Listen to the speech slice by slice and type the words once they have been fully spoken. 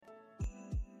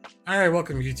All right,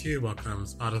 welcome YouTube, welcome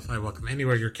Spotify, welcome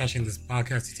anywhere you're catching this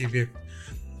podcast,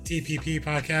 TPP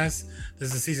podcast.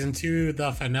 This is season 2,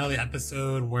 the finale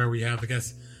episode where we have, I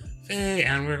guess, Faye,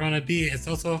 and it's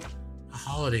also a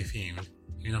holiday themed.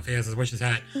 You know, Faye has his wishes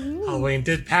hat. Ooh. Halloween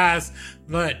did pass,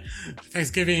 but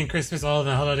Thanksgiving and Christmas, all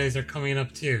the holidays are coming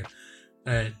up too.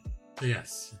 But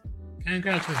yes,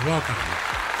 congratulations, welcome.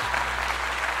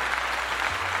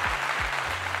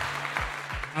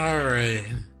 All right.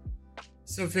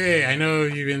 So Faye, I know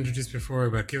you've been introduced before,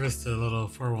 but give us the little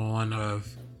 411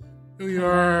 of who you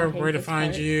are, where to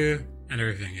find you, and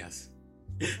everything. Yes.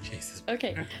 Jesus.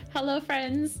 Okay. Hello,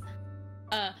 friends.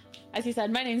 As you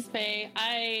said, my name's Faye.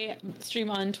 I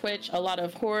stream on Twitch a lot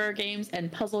of horror games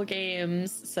and puzzle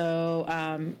games. So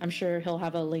I'm sure he'll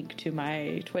have a link to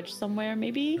my Twitch somewhere,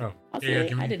 maybe. Oh, yeah,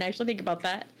 I didn't actually think about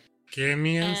that. Give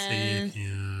me a second.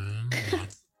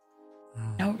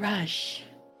 No rush.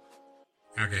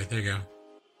 Okay, there you go.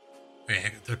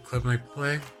 Wait, the clip might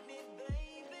play?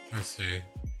 Let's see.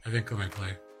 I think clip might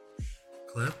play.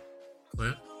 Clip?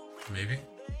 Maybe?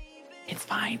 It's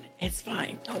fine.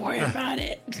 Don't worry about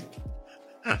it.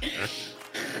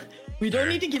 We don't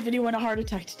need to give anyone a heart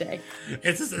attack today.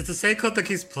 It's the same clip that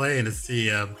keeps playing. It's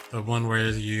the one where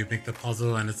you make the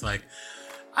puzzle and it's like,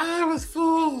 I was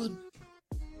fooled.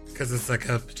 Because it's like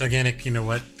a gigantic, you know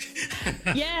what?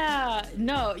 Yeah,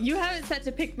 no, you have it set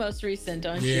to pick most recent,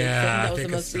 don't you? Yeah, I think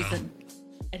that was the most recent.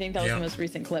 I think that was the most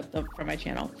recent clip from my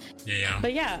channel. Yeah.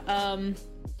 But yeah,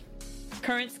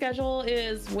 current schedule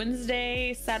is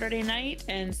Wednesday, Saturday night,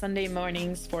 and Sunday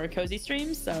mornings for cozy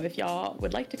streams. So if y'all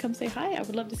would like to come say hi, I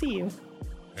would love to see you.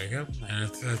 There you go. And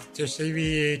it's Twitch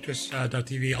TV,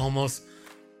 twitch.tv almost.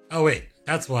 Oh wait,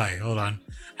 that's why. Hold on.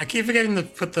 I keep forgetting to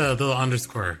put the little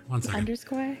underscore. One second.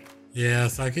 Underscore? Yeah,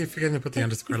 so I keep forgetting to put the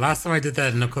underscore. Last time I did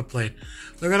that, no clip played.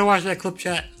 We're gonna watch that clip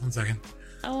chat. 1 second.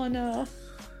 Oh no.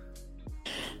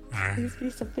 Alright. Please be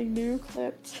something new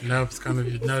clipped. Nope, it's gonna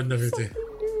be no. Something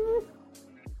new.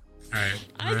 Alright.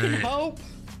 I can hope.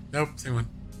 Nope, same one.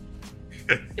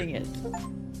 Dang it.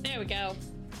 There we go.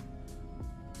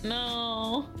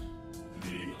 No.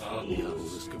 The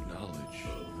obelisk of knowledge.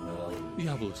 The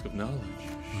obelisk of knowledge.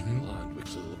 Beyond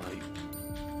which light.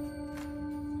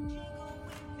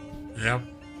 Yep.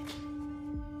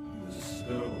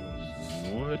 So,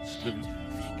 what's the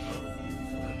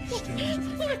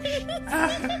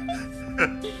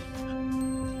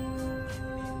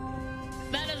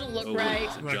That doesn't look right.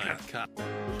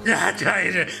 Yeah,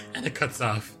 giant. And it cuts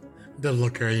off the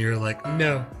looker, and you're like,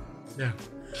 no. Okay.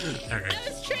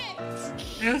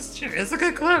 I was tricked. It's a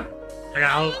good clip.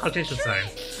 I'll change the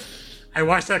size. I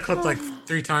watched that clip like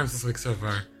 3 times this week so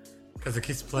far because it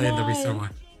keeps playing the recent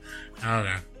one. I don't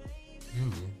know.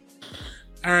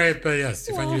 All right, but yes,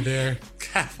 to find you there.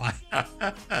 Okay, so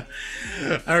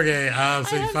I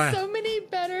you find so many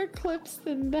better clips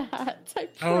than that. I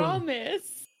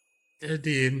promise.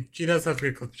 Indeed, she does have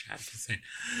good clip chat. Just saying.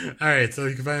 All right, so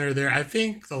you can find her there. I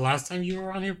think the last time you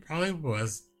were on here probably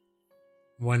was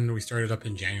when we started up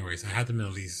in January, so I had them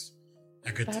at least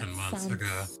a good 10 months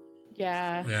ago.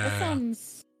 Yeah, that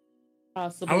sounds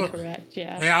possibly correct.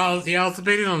 Yeah. I was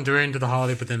debating on during the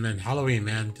holiday, but then Halloween,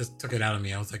 man, just took it out of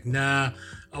me. I was like, nah,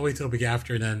 I'll wait till the week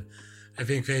after. And then I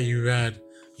think Faye, you had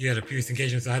a previous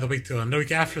engagement, so I had to wait till the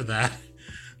week after that.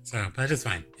 So, but it's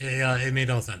fine. It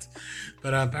made all sense.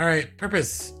 But all right,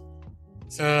 purpose.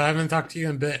 So I haven't talked to you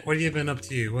in a bit. What have you been up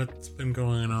to? What's been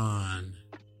going on?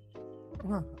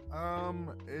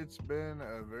 It's been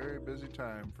a very busy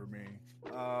time for me.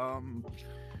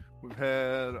 We've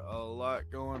had a lot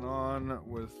going on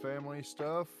with family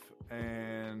stuff,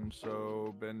 and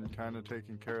so been kind of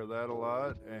taking care of that a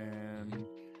lot, and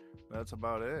that's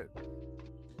about it.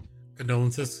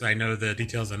 Condolences. I know the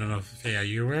details. I don't know if are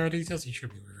you aware of the details? You should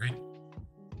be aware, right?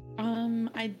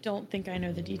 I don't think I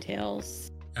know the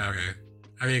details. Okay.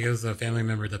 I think it was a family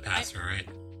member that passed her, right?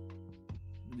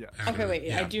 Yeah. Okay, wait.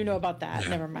 Yeah. I do know about that. Yeah.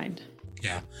 Never mind.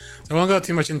 Yeah. So I won't go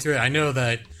too much into it. I know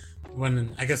that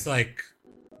when I guess like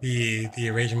the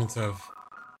arrangements of,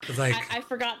 cause like I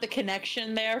forgot the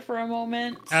connection there for a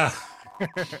moment. Oh.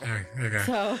 Okay.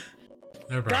 So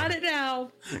no got it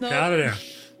now. Nope. Got it now.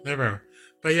 No problem.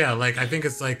 But yeah, like I think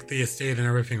it's like the estate and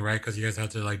everything, right? Because you guys have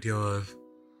to like deal with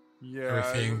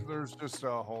everything. There's just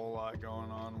a whole lot going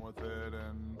on with it,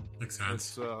 and makes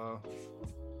sense.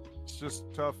 It's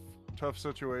just tough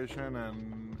situation,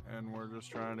 and we're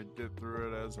just trying to get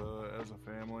through it as a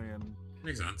family, and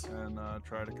makes sense. And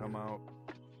try to come out,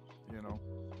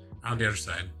 on the other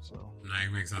side. So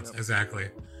that makes sense. Yep. Exactly.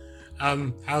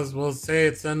 We'll say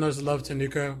it's send those love to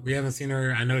Nuka. We haven't seen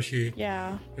her. I know she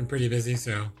been pretty busy,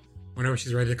 so whenever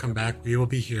she's ready to come back, we will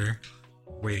be here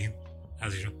waiting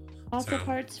as usual. Also So,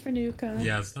 parts for Nuka.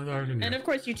 yes, not hard to do. And of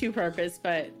course you two-purpose,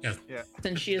 but Yes. Yeah.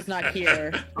 since she is not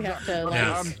here, we have to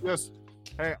like... Yes.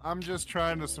 I'm just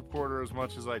trying to support her as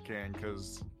much as I can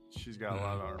because she's got a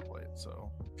lot on her plate.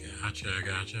 So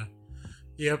Gotcha.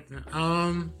 Yep.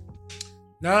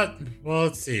 Not well.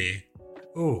 Let's see.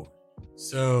 Ooh.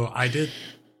 So I did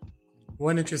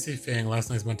one interesting thing last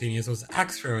night's spontaneous was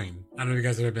axe throwing. I don't know if you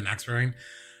guys have ever been axe throwing.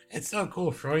 It's so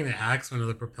cool throwing the axe when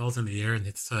it propels in the air and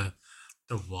hits the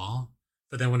wall.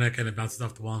 But then when it kind of bounces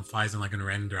off the wall and flies in like in a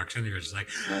random direction, you're just like,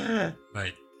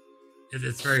 but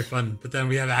it's very fun. But then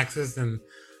we have axes and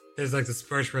there's like this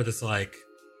push where this like,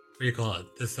 what do you call it?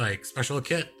 This like special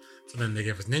kit. So then they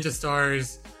give us ninja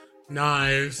stars,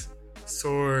 knives,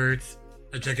 swords,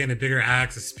 a gigantic bigger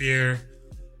axe, a spear.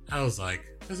 I was like,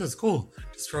 this is cool.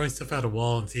 Just throwing stuff at a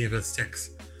wall and seeing if it sticks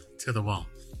to the wall.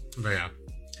 But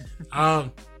yeah.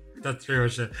 That's pretty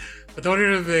much it. But the only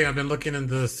other thing, I've been looking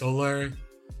into solar.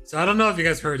 So I don't know if you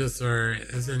guys heard this or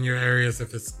is in your areas,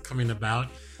 if it's coming about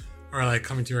or like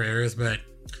coming to your areas, but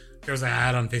there was an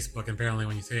ad on Facebook. And apparently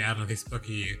when you say ad on Facebook,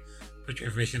 you put your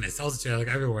information, it sells it to you like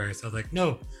everywhere. So I was like,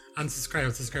 no,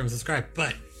 unsubscribe.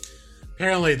 But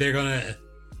apparently they're gonna,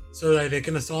 so that they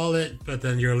can install it, but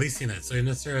then you're leasing it. So you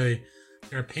necessarily,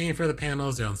 they're paying for the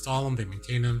panels, they install them, they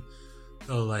maintain them,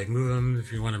 they'll like move them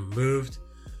if you want them moved,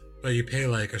 but you pay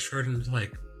like a short,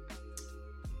 like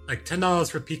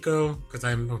 $10 for Pico, because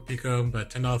I'm a Pico, but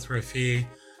 $10 for a fee.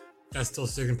 That's still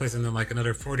taking place, and then like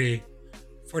another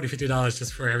 $50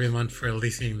 just for every month for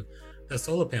leasing the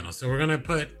solar panels. So we're gonna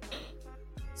put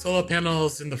solar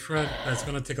panels in the front, but it's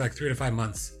gonna take like 3 to 5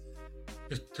 months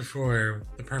just before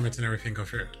the permits and everything go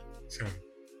through. So,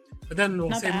 but then we'll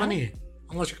Not save bad. money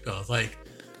on electric bills. Like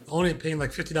only paying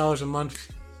like $50 a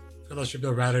month for electric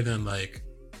bill rather than like,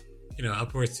 you know,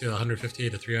 upwards to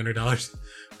 $150 to $300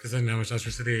 because I know how much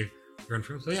electricity you run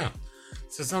through. So yeah,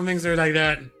 so some things are like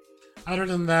that. Other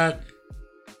than that,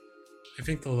 I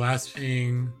think the last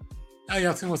thing,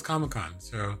 the thing was Comic-Con.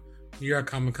 So New York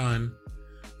Comic-Con,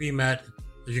 we met.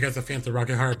 Did you guys a fan of the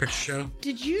Rocket Horror Picture Show?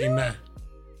 Did you? We met.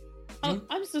 Oh,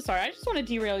 I'm so sorry. I just want to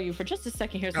derail you for just a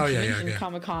second here since you mentioned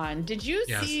Comic-Con. Did you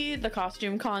see the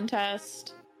costume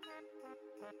contest?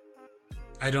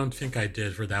 I don't think I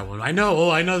did for that one. I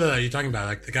know that you're talking about,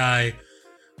 like the guy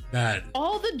that...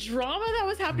 All the drama that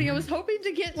was happening. I was hoping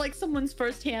to get like someone's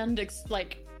firsthand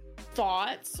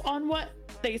thoughts on what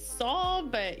they saw,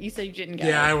 but you said you didn't get it.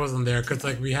 Yeah, I wasn't there because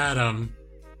like we had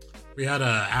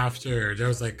after, there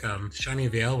was like Shiny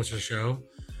Veil, which is a show.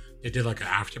 They did like an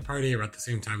after party around the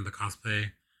same time the cosplay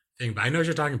thing, but I know what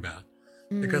you're talking about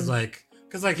because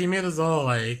he made us all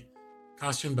like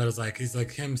costume, but it's like he's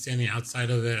like him standing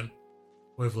outside of it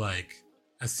with like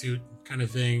a suit kind of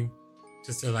thing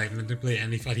just to like manipulate,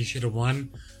 and he thought he should have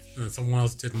won, and then someone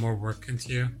else did more work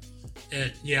into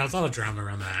it. Yeah, it was a lot of drama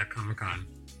around that at Comic-Con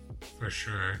for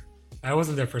sure. I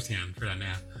wasn't there firsthand for that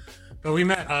now, but we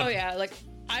met. Like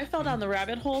I fell down the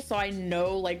rabbit hole, so I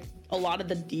know like a lot of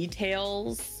the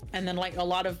details, and then like a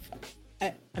lot of,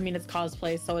 I mean, it's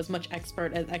cosplay, so as much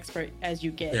expert as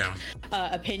you get,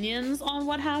 opinions on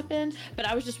what happened. But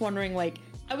I was just wondering, like,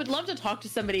 I would love to talk to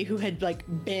somebody who had like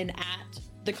been at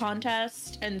the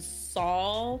contest and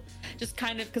saw just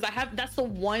kind of, because that's the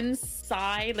one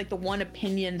side, like the one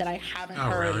opinion that I haven't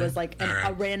heard was like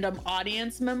a random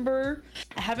audience member.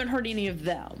 I haven't heard any of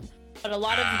them, but a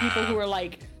lot of the people who are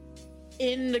like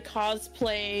in the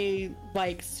cosplay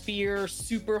like sphere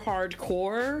super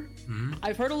hardcore,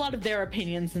 I've heard a lot of their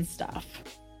opinions and stuff.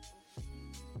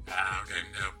 Okay,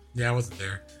 no. Yeah, I wasn't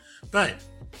there. But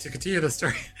to continue the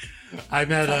story,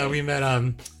 we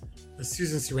met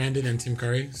Susan Sarandon and Tim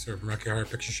Curry, so from Rocky Horror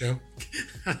Picture Show.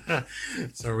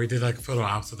 So we did like photo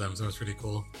ops with them, so it was pretty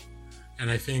cool. And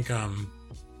I think I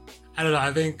don't know,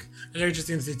 I think it's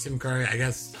interesting to see Tim Curry. I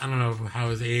guess I don't know how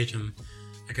his age, and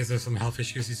I guess there's some health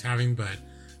issues he's having, but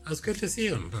it was good to see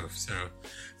them both. So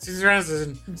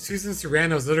Susan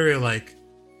Sarandon was literally like,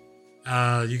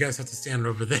 you guys have to stand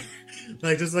over there.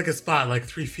 Like just like a spot like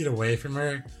 3 feet away from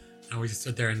her, and we just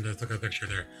stood there and took a picture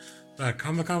there. But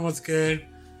Comic-Con was good.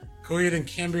 Korea and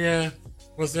Cambria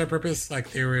was their purpose,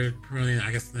 like they were promoting,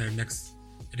 I guess, their next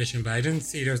edition, but I didn't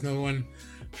see, there's no one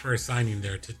for a signing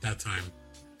there at that time,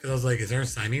 because I was like, is there a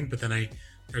signing? But then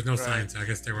there's no sign, so I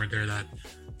guess they weren't there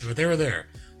but they were there.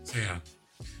 So yeah.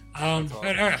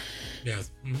 But yes.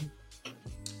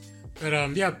 But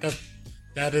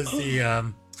that is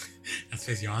the that's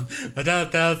face yawn. But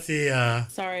that's the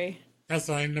Sorry. That's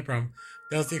fine, no problem.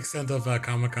 That's the extent of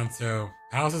Comic-Con. So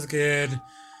house is good.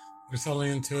 We're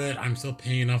settling into it. I'm still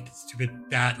paying off the stupid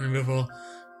bat removal,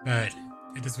 but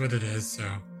it is what it is. So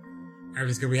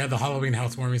everything's good. We had the Halloween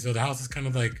housewarming, so the house is kind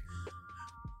of like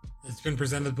It's been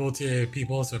presentable to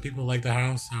people, so people like the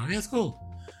house. So yeah, it's cool.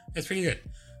 It's pretty good.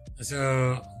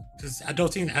 So just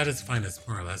adulting at its finest,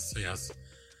 more or less. So yes.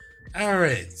 All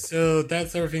right. So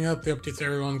that's everything up. The updates,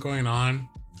 everyone going on.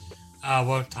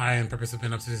 What Ty and Purpose have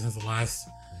been up to since the last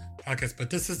podcast. But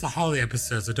this is the holiday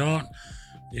episode, so don't.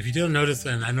 If you don't notice,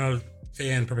 and I know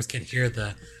Faye and Purpose can't hear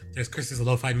there's Chris's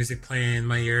lo-fi music playing in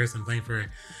my ears and playing for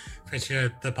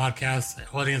the podcast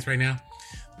audience right now.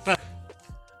 But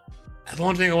the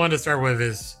one thing I wanted to start with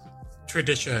is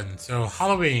tradition. So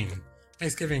Halloween,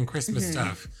 Thanksgiving, Christmas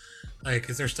stuff. Like,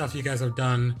 is there stuff you guys have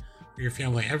done with your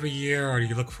family every year, or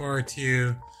you look forward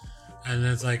to? And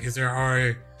it's like,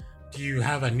 do you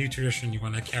have a new tradition you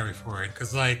want to carry forward?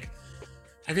 Because like,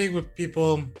 I think with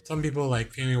some people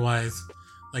like family-wise,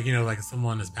 like, you know, like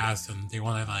someone has passed and they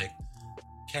want to like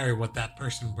carry what that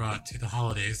person brought to the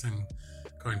holidays and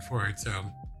going forward. So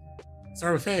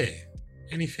start with Faye.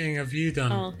 Anything have you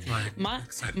done?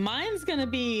 Mine's gonna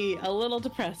be a little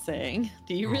depressing.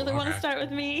 Do you really want to start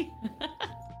with me?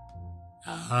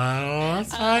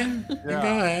 That's fine. Go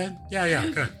ahead. Yeah,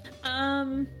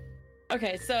 good.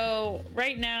 Okay, so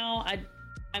right now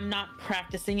I'm not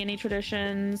practicing any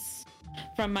traditions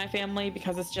from my family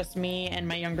because it's just me and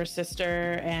my younger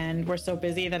sister, and we're so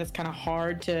busy that it's kind of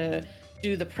hard to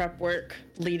do the prep work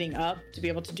leading up to be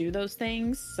able to do those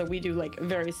things. So we do like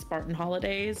very Spartan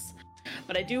holidays.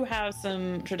 But I do have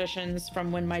some traditions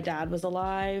from when my dad was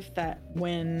alive that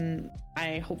when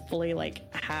I hopefully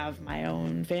like have my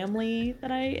own family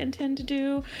that I intend to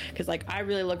do. Because like I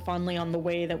really look fondly on the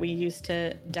way that we used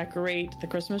to decorate the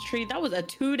Christmas tree. That was a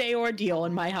 2-day ordeal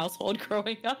in my household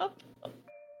growing up.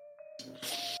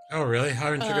 Oh really?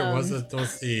 How intricate was it?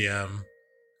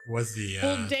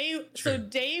 So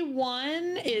day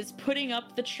one is putting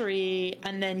up the tree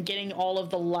and then getting all of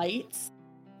the lights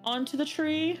onto the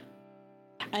tree.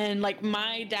 And like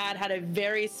my dad had a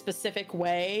very specific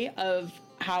way of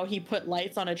how he put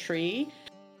lights on a tree,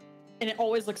 and it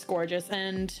always looks gorgeous.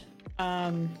 And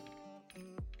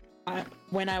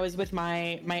when I was with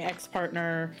my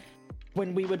ex-partner,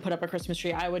 when we would put up a Christmas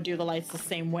tree, I would do the lights the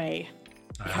same way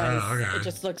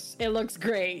because it looks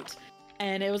great.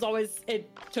 And it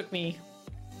took me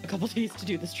a couple days to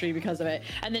do this tree because of it.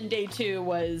 And then day 2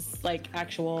 was like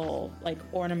actual like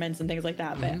ornaments and things like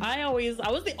that. But I was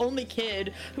the only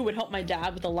kid who would help my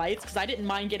dad with the lights because I didn't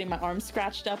mind getting my arms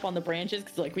scratched up on the branches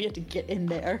because like we had to get in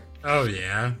there. Oh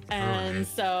yeah. And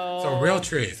so a real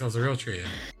tree. So it was a real tree.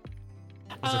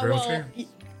 Was it a real tree?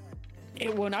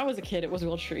 When I was a kid, it was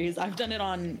real trees. I've done it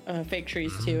on fake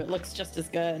trees too. It looks just as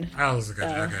good. Oh, it was good.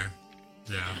 Okay.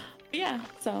 Yeah. Yeah.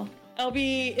 So it'll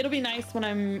be nice when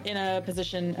I'm in a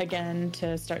position again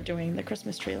to start doing the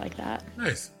Christmas tree like that.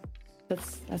 Nice.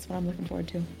 That's what I'm looking forward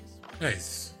to.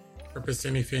 Nice. Purpose,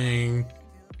 anything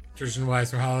tradition-wise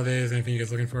for holidays? Anything you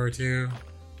guys looking forward to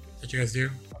that you guys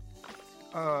do?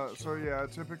 So yeah,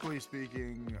 typically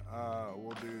speaking,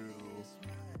 we'll do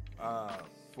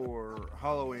for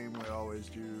Halloween we always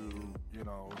do, you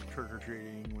know,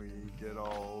 trick-or-treating. We get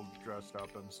all dressed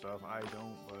up and stuff. I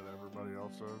don't, but everybody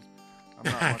else does.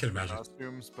 I'm not much into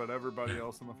costumes, but everybody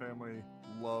else in the family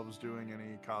loves doing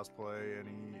any cosplay,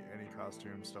 any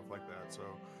costume stuff like that. So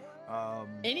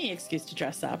any excuse to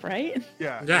dress up, right?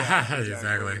 Yeah,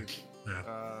 exactly. Yeah.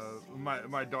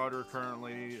 My daughter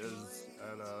currently is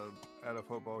at a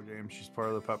football game. She's part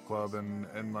of the pep club,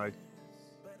 and like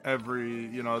every,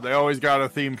 you know, they always got a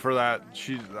theme for that.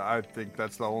 I think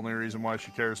that's the only reason why she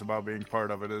cares about being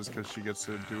part of it is because she gets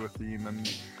to do a theme.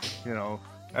 And you know,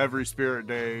 every Spirit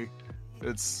Day,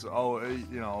 it's all,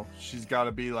 you know, she's got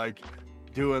to be like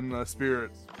doing the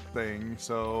spirit thing.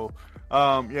 So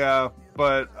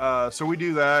so we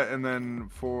do that, and then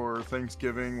for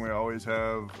Thanksgiving we always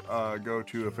have go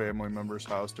to a family member's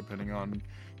house depending on,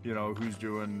 you know, who's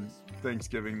doing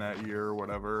Thanksgiving that year or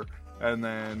whatever. And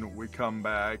then we come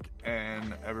back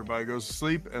and everybody goes to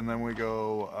sleep, and then we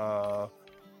go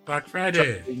Black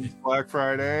Friday.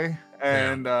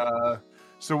 And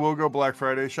so we'll go Black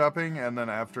Friday shopping, and then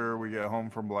after we get home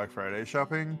from Black Friday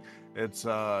shopping, it's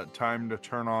time to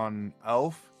turn on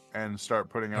Elf and start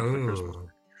putting up the Christmas tree.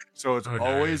 So it's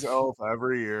always nice. Elf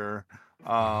every year.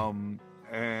 And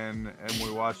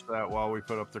we watch that while we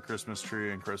put up the Christmas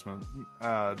tree and Christmas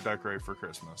decorate for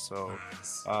Christmas. So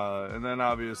and then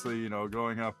obviously, you know,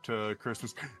 going up to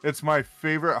Christmas, it's my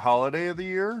favorite holiday of the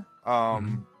year.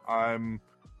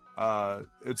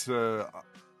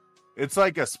 It's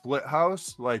like a split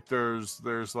house. Like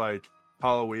there's like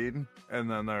Halloween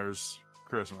and then there's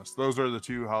Christmas. Those are the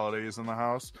two holidays in the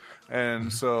house.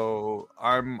 And so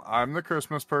I'm the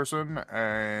Christmas person,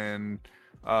 and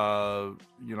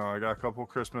you know, I got a couple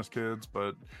Christmas kids,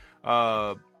 but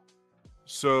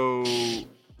So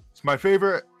it's my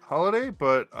favorite holiday,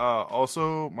 but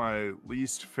also my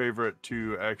least favorite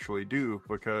to actually do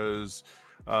because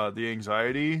the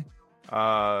anxiety.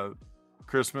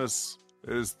 Christmas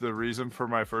is the reason for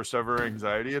my first ever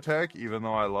anxiety attack, even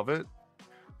though I love it.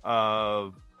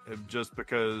 Just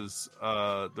because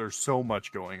there's so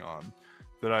much going on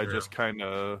that I just kind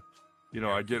of,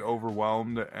 I get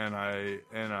overwhelmed, and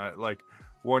I like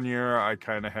one year I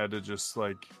kind of had to just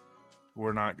like,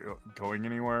 we're not going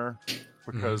anywhere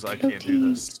because I can't do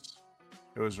this.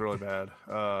 It was really bad.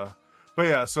 But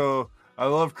yeah, so I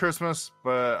love Christmas,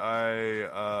 but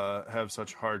I have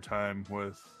such a hard time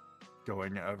with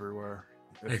going everywhere.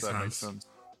 If that makes sense.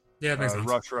 Yeah, it makes sense.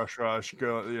 Rush.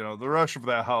 Go. The rush of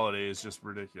that holiday is just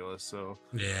ridiculous. So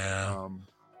yeah.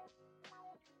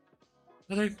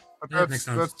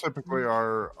 That's typically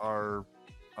our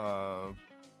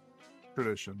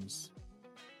traditions.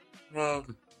 Well,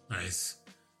 nice.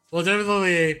 Well,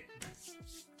 definitely,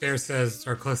 Bear says,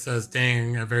 or Cliff says,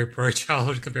 dang, a very poor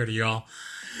childhood compared to y'all.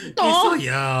 He's still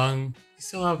young. You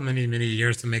still have many, many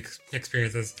years to make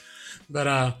experiences.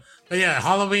 But yeah,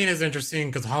 Halloween is interesting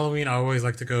because Halloween, I always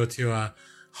like to go to a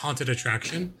haunted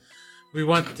attraction. We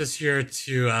went this year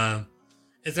to,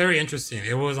 it's very interesting.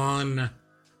 It was on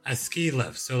a ski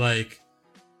lift. So like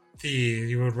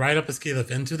you would ride up a ski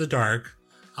lift into the dark,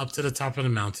 up to the top of the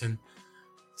mountain,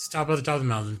 stop at the top of the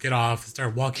mountain, get off,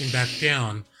 start walking back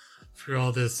down through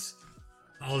all this,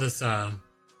 I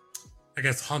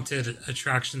guess, haunted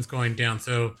attractions going down.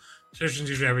 So traditions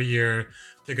usually every year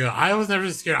to go. I was never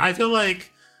scared. I feel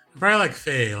like I'm probably like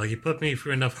Faye. Like you put me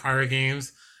through enough horror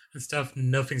games and stuff,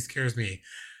 nothing scares me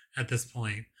at this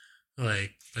point.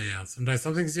 Like, but yeah, sometimes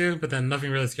something's do, but then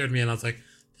nothing really scared me, and I was like,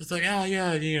 just like, oh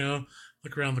yeah,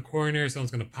 look around the corner,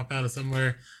 someone's gonna pop out of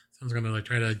somewhere, someone's gonna like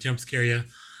try to jump scare you.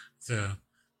 So,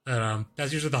 but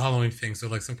that's usually the Halloween thing. So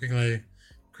like something like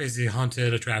crazy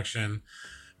haunted attraction.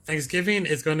 Thanksgiving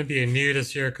is going to be new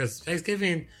this year because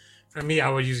Thanksgiving, for me, I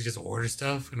would usually just order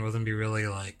stuff and it wasn't be really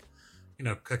like,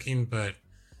 cooking. But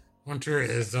winter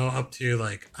is all up to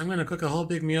like, I'm going to cook a whole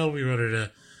big meal. We ordered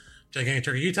a gigantic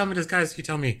turkey. You tell me this, guys. You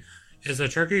tell me, is a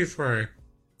turkey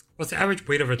what's the average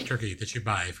weight of a turkey that you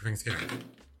buy for Thanksgiving?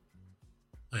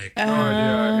 Like, no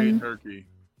idea. I hate turkey.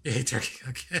 You hate turkey.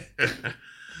 Okay.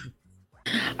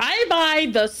 I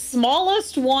buy the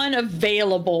smallest one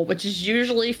available, which is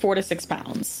usually 4 to 6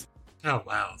 pounds. Oh,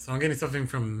 wow. So I'm getting something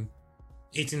from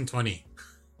 1820.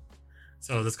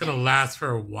 So that's going to last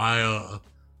for a while,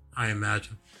 I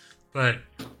imagine. But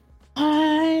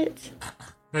what?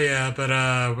 But yeah,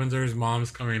 Windsor's mom's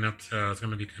coming up, so it's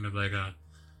going to be kind of like a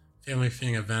family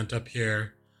thing event up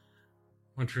here.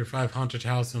 Went through 5 haunted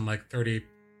house and like 30...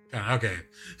 Okay,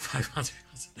 5 haunted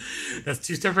house. That's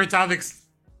 2 separate topics.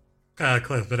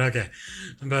 Cliff, but okay.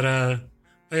 But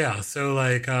yeah, so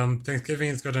like Thanksgiving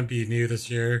is gonna be new this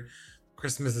year.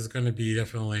 Christmas is gonna be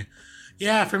definitely,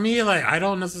 yeah, for me, like I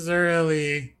don't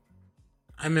necessarily,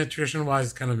 I mean, tradition wise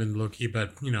it's kind of been low key,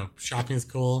 but shopping's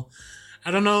cool. I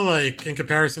don't know, like in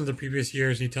comparison to previous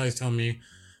years, you guys tell me,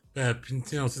 but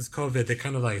since COVID they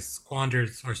kind of like squandered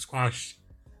or squashed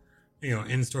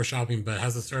in-store shopping, but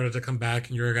has it started to come back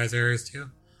in your guys' areas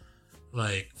too?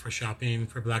 Like for shopping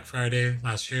for Black Friday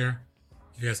last year,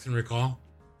 if you guys can recall.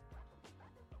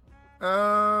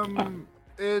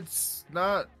 It's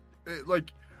not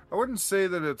like, I wouldn't say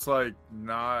that it's like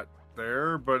not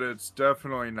there, but it's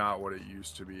definitely not what it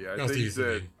used to be. I think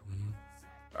that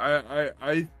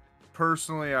I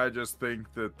personally, I just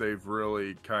think that they've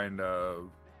really kind of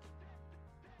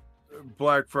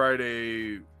Black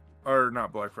Friday, or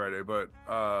not Black Friday, but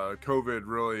COVID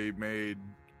really made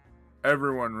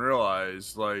everyone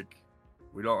realize like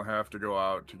we don't have to go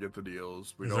out to get the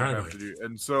deals. We don't have to do,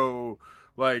 and so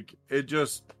like it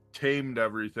just tamed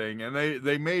everything, and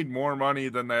they made more money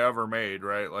than they ever made,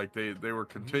 right? Like they were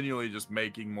continually just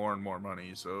making more and more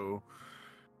money. So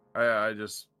I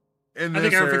just I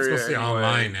think everything's supposed to be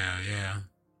online now. Yeah,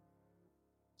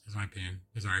 that's my opinion.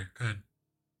 Sorry, go ahead.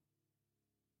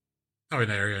 Oh, in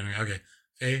that area. Okay,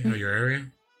 Faye, your area.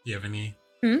 Do you have any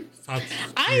thoughts?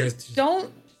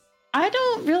 I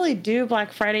don't really do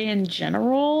Black Friday in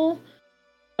general,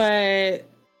 but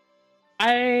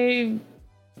I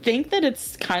think that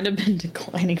it's kind of been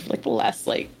declining for like the last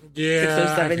 6 or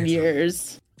 7 years.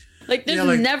 So. Like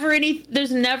there's never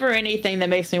anything that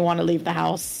makes me want to leave the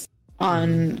house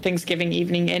on Thanksgiving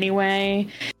evening anyway.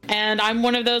 And I'm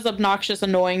one of those obnoxious,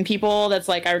 annoying people that's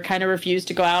like, I kind of refuse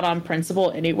to go out on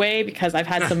principle anyway, because I've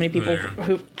had so many people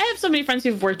I have so many friends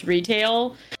who've worked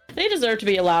retail. They deserve to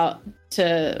be allowed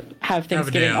to have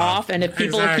Thanksgiving off. And if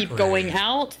people keep going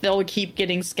out, they'll keep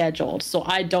getting scheduled. So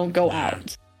I don't go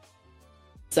out.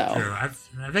 So True. I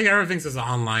think everything's is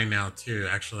online now too.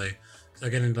 Actually, because I'm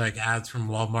getting like ads from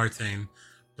Walmart saying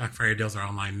Black Friday deals are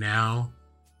online now,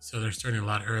 so they're starting a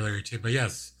lot earlier too. But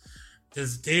yes,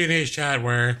 this day and age chat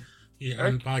where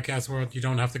in podcast world you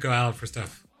don't have to go out for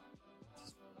stuff.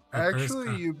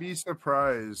 Actually, you'd be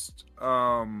surprised.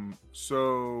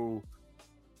 So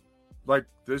like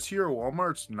this year,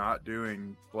 Walmart's not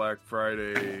doing Black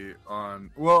Friday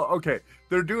on. Well, okay,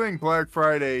 they're doing Black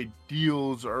Friday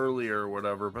deals earlier or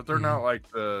whatever, but they're not like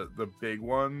the big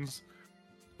ones.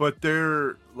 But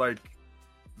they're like,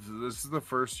 this is the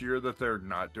first year that they're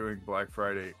not doing Black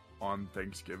Friday on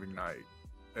Thanksgiving night,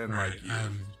 and Right.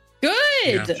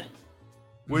 good. Yeah.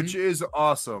 which is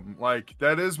awesome. Like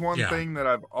that is one Yeah. thing that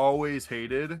I've always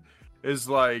hated is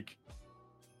like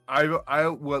I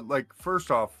would like first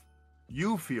off,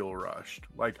 you feel rushed.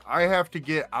 Like I have to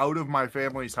get out of my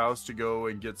family's house to go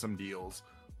and get some deals.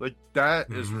 Like that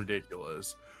is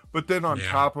ridiculous. But then on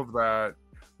top of that,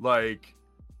 like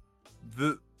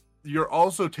you're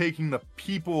also taking the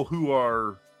people who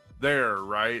are there,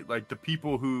 right? Like the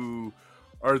people who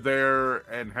are there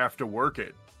and have to work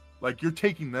it. Like you're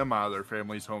taking them out of their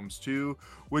families' homes too,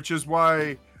 which is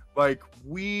why like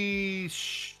we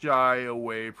shy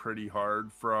away pretty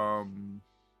hard from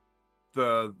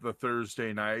the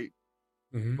Thursday night.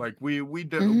 Like we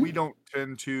don't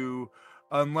tend to,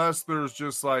 unless there's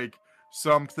just like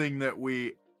something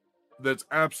that's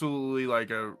absolutely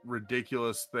like a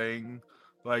ridiculous thing,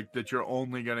 like that you're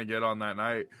only gonna get on that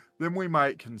night, then we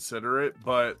might consider it.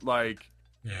 But like,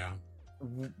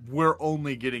 we're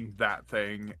only getting that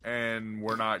thing, and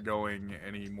we're not going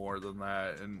any more than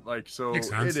that. And like, so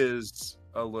it is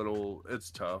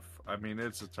it's tough. I mean,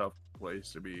 it's a tough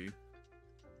place to be.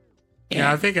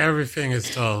 Yeah, I think everything is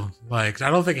still like, I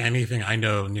don't think anything I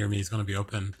know near me is going to be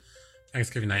open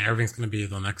Thanksgiving night. Everything's going to be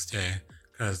the next day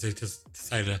because they just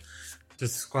decided to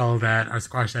just squash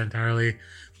that entirely.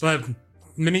 But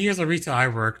many years of retail I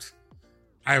worked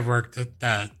at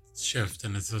that shift,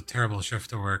 and it's a terrible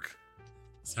shift to work.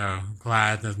 So I'm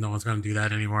glad that no one's going to do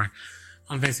that anymore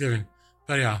on Thanksgiving.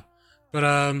 But yeah,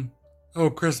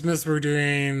 Christmas, we're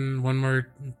doing one more.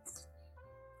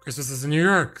 Christmas is in New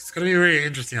York. It's going to be really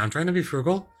interesting. I'm trying to be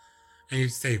frugal. And you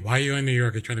say, why are you in New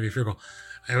York? You're trying to be frugal.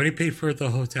 I already paid for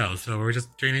the hotel, so we're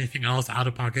just doing anything else out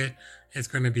of pocket. It's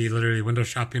going to be literally window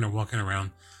shopping or walking around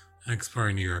and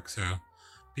exploring New York. So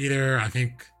be there, I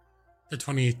think, the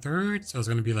 23rd. So it's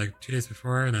going to be like 2 days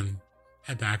before and then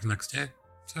head back the next day.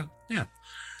 So yeah,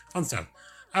 fun stuff.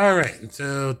 All right.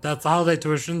 So that's holiday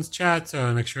traditions chat.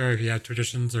 So make sure if you have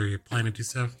traditions or you're planning to do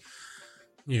stuff,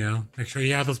 make sure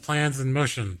you have those plans in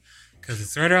motion because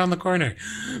it's right around the corner.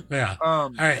 But yeah. All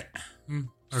right. Okay.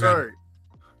 Sorry.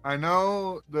 I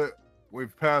know that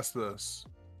we've passed this,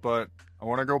 but I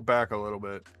want to go back a little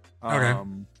bit. Okay.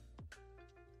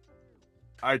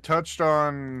 I touched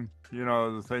on,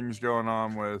 the things going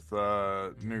on with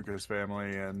Nuka's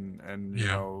family and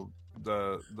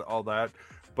the all that,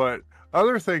 but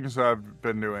other things I've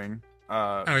been doing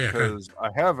because I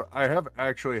have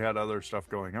actually had other stuff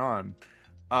going on.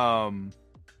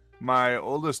 My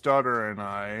oldest daughter and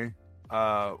I,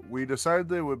 we decided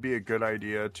that it would be a good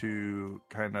idea to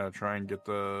kind of try and get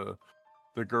the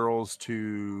girls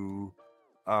to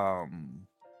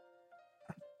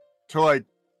like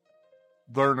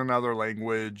learn another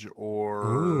language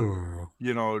or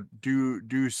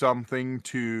do something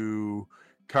to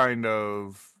kind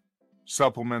of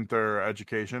supplement their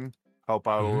education, help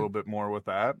out a little bit more with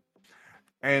that.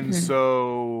 And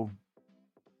so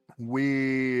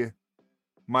my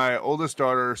oldest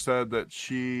daughter said that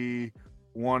she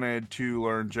wanted to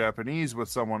learn Japanese with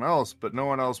someone else, but no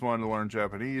one else wanted to learn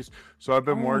Japanese. So I've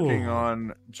been working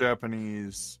on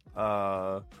Japanese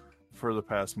for the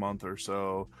past month or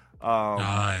so.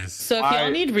 Nice. So if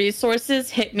y'all need resources,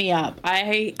 hit me up.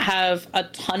 I have a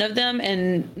ton of them,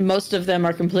 and most of them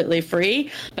are completely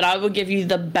free, but I will give you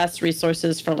the best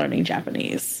resources for learning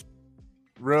Japanese.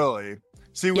 Really?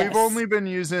 See, we've only been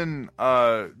using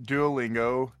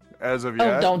Duolingo as of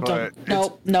yet.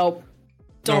 Nope.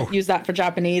 Don't use that for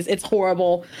Japanese. It's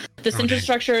horrible. The sentence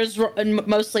structure is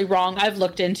mostly wrong. I've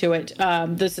looked into it.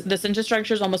 The sentence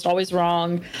structure is almost always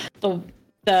wrong.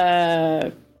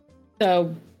 The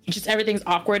just everything's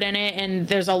awkward in it, and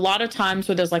there's a lot of times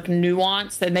where there's like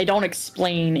nuance, and they don't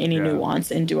explain any nuance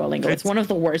in Duolingo. It's one of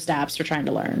the worst apps for trying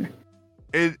to learn.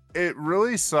 It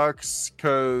really sucks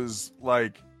because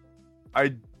like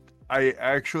I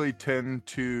actually tend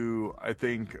to, I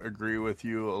think, agree with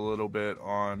you a little bit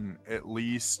on at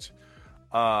least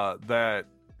that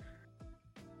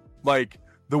like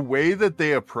the way that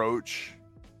they approach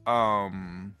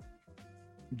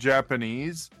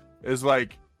Japanese is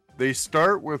like they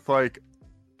start with like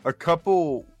a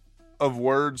couple of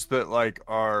words that like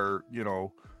are, you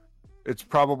know, it's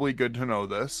probably good to know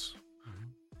this.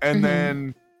 And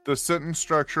then the sentence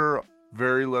structure,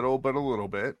 very little, but a little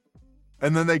bit.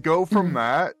 And then they go from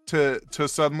that to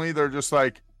suddenly they're just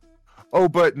like, oh,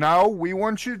 but now we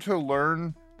want you to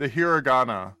learn the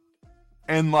hiragana.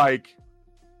 And like,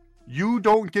 you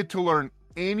don't get to learn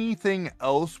anything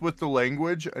else with the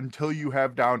language until you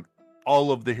have down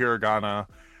all of the hiragana.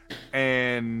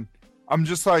 And I'm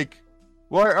just like,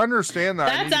 well, I understand that.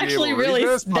 That's actually really,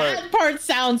 that part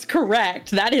sounds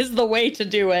correct. That is the way to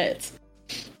do it.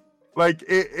 Like,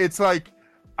 it's like,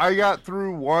 I got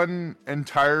through one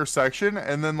entire section,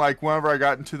 and then like whenever I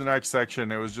got into the next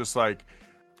section, it was just like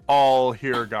all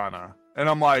hiragana. And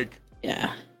I'm like,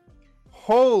 yeah,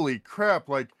 holy crap,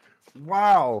 like,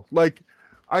 wow. Like,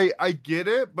 I get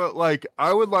it, but like,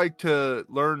 I would like to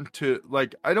learn to,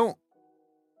 like, I don't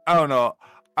know.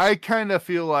 I kind of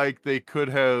feel like they could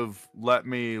have let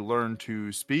me learn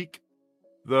to speak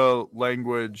the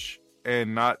language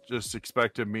and not just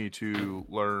expected me to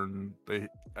learn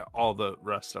all the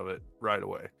rest of it right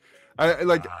away.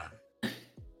 I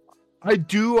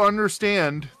do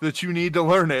understand that you need to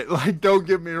learn it. Like, don't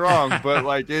get me wrong, but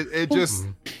like it just,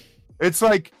 it's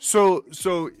like, so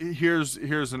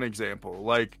here's an example.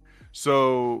 Like,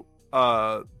 so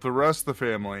the rest of the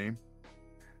family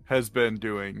has been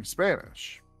doing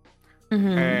Spanish.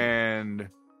 And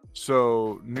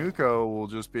so Nuko will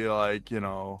just be like, you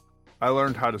know, I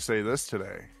learned how to say this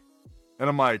today. And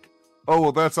I'm like, oh,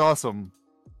 well, that's awesome.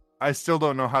 I still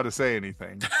don't know how to say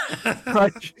anything.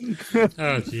 Like,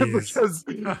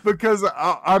 because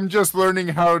I'm just learning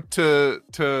how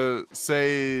to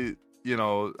say, you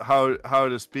know, how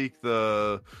to speak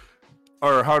or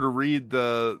how to read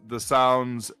the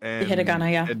sounds and the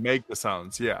hiragana, yeah, and make the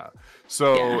sounds, yeah.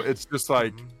 So it's just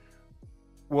like,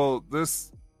 well,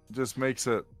 this just makes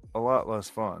it a lot less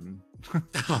fun.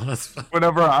 Oh, that's fun.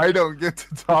 Whenever I don't get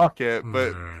to talk it,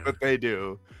 but they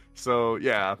do. So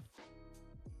yeah.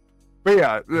 But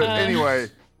yeah, anyway,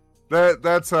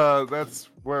 that's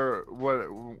where what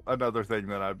another thing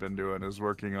that I've been doing is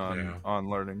working on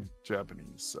learning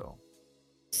Japanese.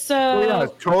 So yeah,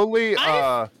 totally.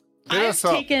 I've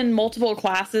taken multiple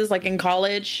classes like in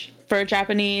college for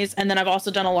Japanese, and then I've also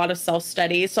done a lot of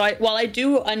self-study. So while I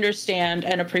do understand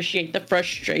and appreciate the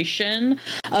frustration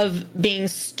of being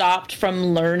stopped from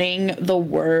learning the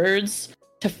words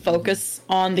to focus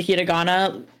on the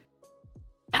hiragana,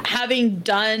 having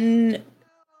done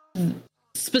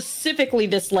specifically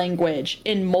this language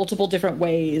in multiple different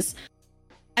ways,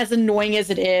 as annoying as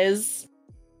it is,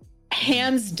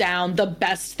 hands down the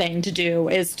best thing to do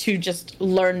is to just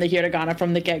learn the hiragana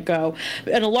from the get-go.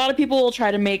 And a lot of people will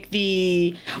try to make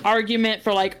the argument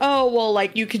for like, oh, well,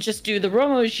 like you could just do the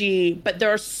romoji, but there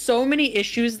are so many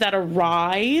issues that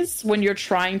arise when you're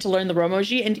trying to learn the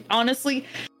romoji. And honestly,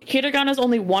 hiragana is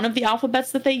only one of the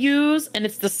alphabets that they use, and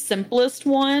it's the simplest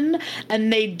one,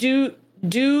 and they do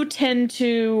tend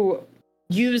to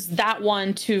use that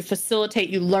one to facilitate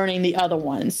you learning the other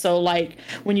ones. So like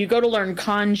when you go to learn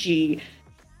kanji,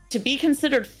 to be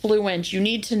considered fluent, you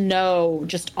need to know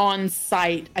just on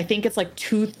site, I think it's like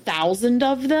 2,000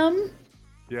 of them.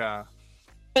 Yeah.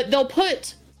 But they'll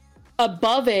put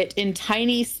above it in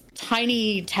tiny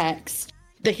text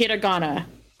the hiragana,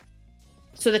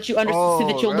 so that you understand, so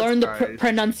that you'll learn the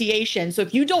pronunciation. So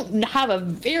if you don't have a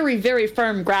very, very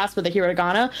firm grasp of the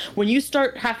hiragana, when you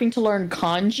start having to learn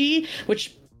kanji,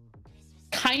 which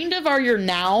kind of are your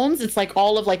nouns, it's like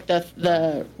all of like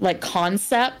the like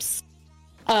concepts.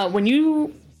 I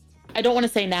don't want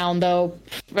to say noun though,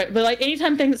 but like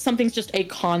anytime something's just a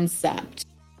concept,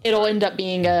 it'll end up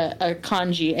being a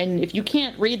kanji. And if you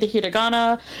can't read the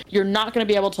hiragana, you're not going to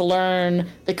be able to learn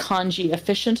the kanji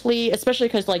efficiently, especially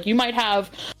because like you might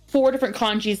have 4 different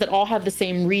kanjis that all have the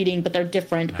same reading, but they're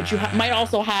different. But you might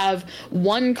also have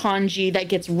one kanji that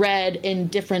gets read in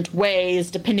different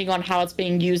ways depending on how it's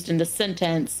being used in the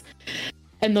sentence.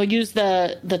 And they'll use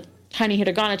the tiny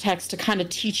hiragana text to kind of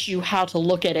teach you how to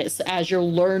look at it as you're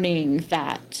learning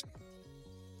that.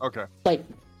 Okay. Like,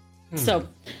 so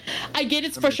I get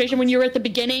its frustration when you're at the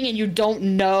beginning and you don't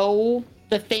know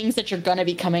the things that you're going to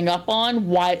be coming up on,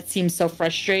 why it seems so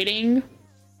frustrating.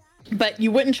 But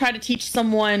you wouldn't try to teach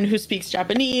someone who speaks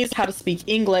Japanese how to speak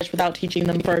English without teaching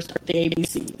them first the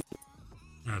ABCs.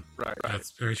 Right.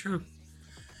 That's very true.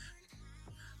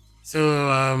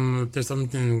 So there's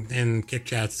something in Kick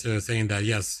Chats saying that,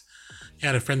 yes, he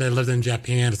had a friend that lived in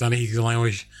Japan. It's not an easy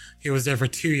language. He was there for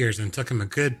 2 years and it took him a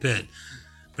good bit.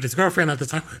 But his girlfriend at the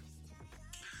time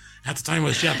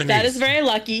was Japanese. That is very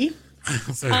lucky.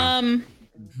 So, yeah.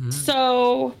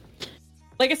 So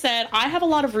like I said, I have a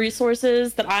lot of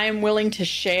resources that I am willing to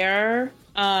share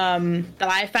that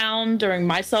I found during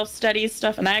my self-study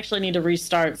stuff, and I actually need to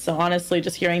restart. So honestly,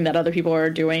 just hearing that other people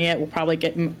are doing it will probably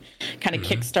get kind of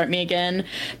kickstart me again.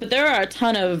 But there are a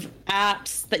ton of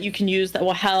apps that you can use that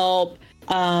will help.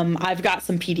 I've got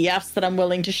some PDFs that I'm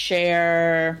willing to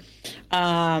share. There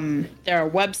are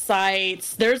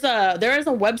websites. There is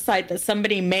a website that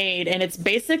somebody made, and it's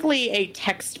basically a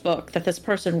textbook that this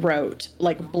person wrote,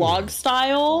 like blog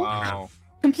style. Wow.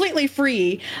 Completely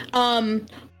free.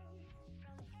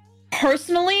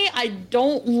 Personally, I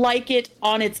don't like it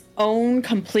on its own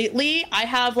completely. I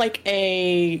have like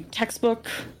a textbook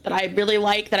that I really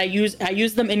like that I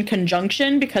use them in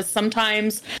conjunction, because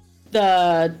sometimes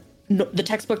the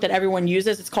textbook that everyone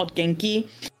uses, it's called Genki.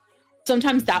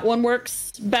 Sometimes that one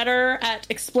works better at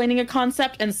explaining a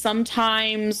concept, and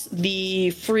sometimes the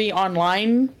free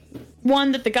online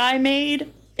one that the guy made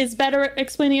is better at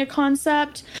explaining a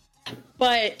concept.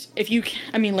 But like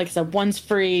I said, one's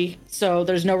free, so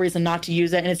there's no reason not to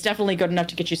use it, and it's definitely good enough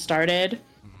to get you started.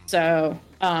 So,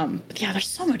 but yeah, there's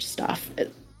so much stuff.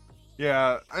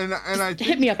 Yeah, and I think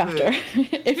hit me up after.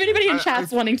 If anybody in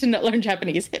chat's wanting to learn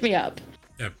Japanese, hit me up.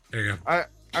 Yep, there you go.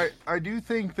 I do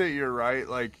think that you're right.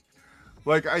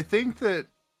 Like I think that,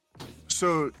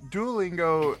 so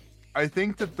Duolingo, I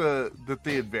think that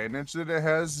the advantage that it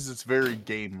has is it's very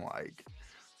game-like.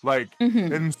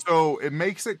 And so it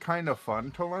makes it kind of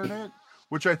fun to learn it,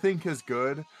 which I think is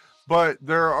good. But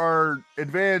there are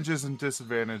advantages and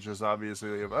disadvantages,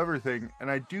 obviously, of everything. And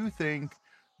I do think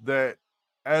that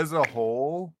as a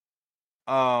whole,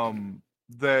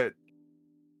 that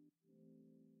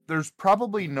there's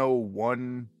probably no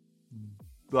one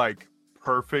like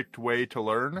perfect way to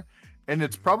learn. And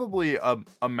it's probably a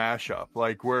mashup,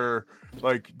 like where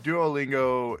like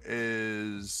Duolingo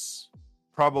is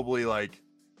probably like,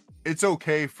 it's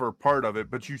okay for part of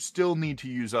it, but you still need to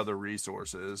use other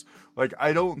resources. Like,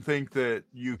 I don't think that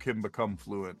you can become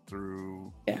fluent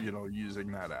through,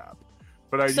 using that app.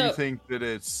 But I do think that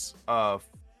it's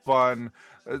fun.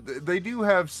 They do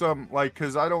have some, like,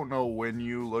 because I don't know when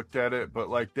you looked at it, but,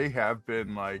 like, they have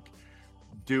been, like,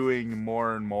 doing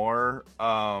more and more.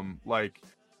 Like,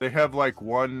 they have, like,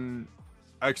 one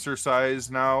exercise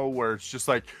now where it's just,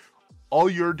 like, all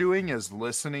you're doing is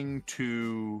listening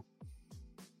to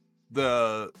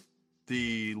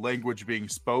the language being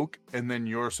spoke, and then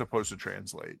you're supposed to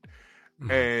translate.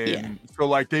 And so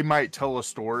like they might tell a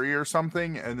story or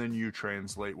something, and then you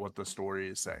translate what the story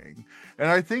is saying. And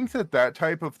I think that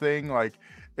type of thing, like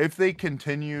if they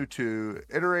continue to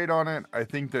iterate on it, I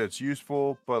think that it's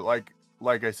useful. But like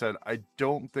I said, I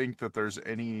don't think that there's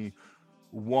any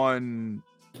one,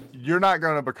 you're not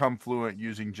going to become fluent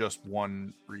using just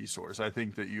one resource. I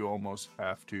think that you almost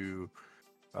have to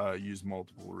use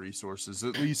multiple resources,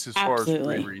 at least as far as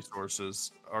free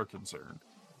resources are concerned.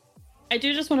 I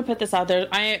do just want to put this out there,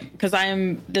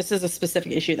 this is a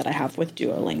specific issue that I have with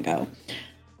Duolingo.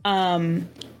 I'm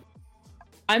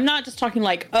not just talking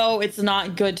like, oh, it's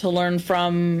not good to learn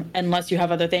from unless you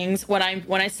have other things. When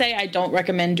I say I don't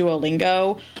recommend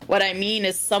Duolingo, what I mean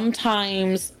is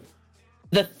sometimes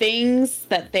the things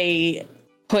that they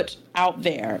put out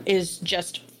there is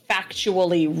just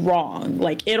factually wrong.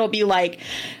 Like it'll be like,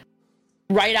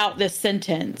 write out this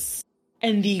sentence,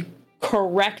 and the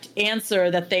correct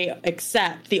answer that they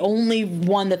accept, the only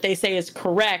one that they say is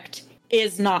correct,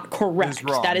 is not correct.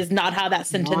 That is not how that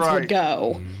sentence would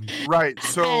go. Right.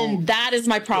 So, and that is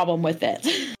my problem with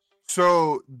it.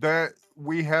 So that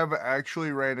we have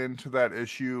actually ran into that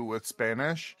issue with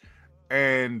Spanish,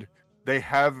 and they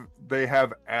have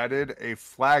added a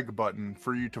flag button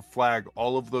for you to flag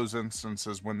all of those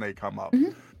instances when they come up,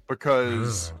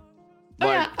 because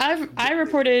I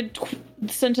reported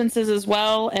sentences as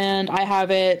well, and I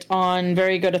have it on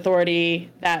very good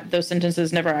authority that those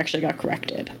sentences never actually got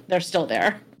corrected. They're still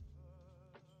there.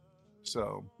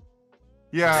 So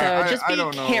yeah, so just be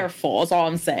careful is all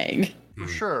I'm saying. For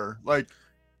sure. Like,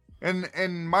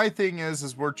 and my thing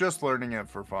is we're just learning it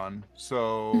for fun.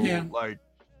 So like,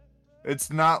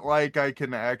 it's not like I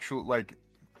can actually, like,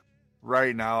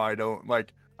 right now I don't,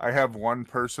 like, I have one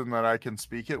person that I can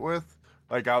speak it with,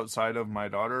 like, outside of my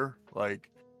daughter. Like,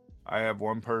 I have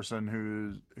one person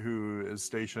who is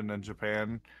stationed in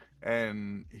Japan,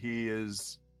 and he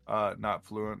is not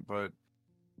fluent, but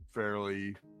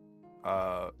fairly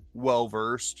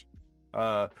well-versed.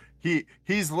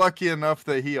 He's lucky enough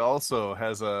that he also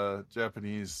has a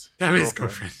Japanese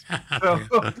girlfriend.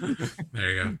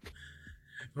 There you go.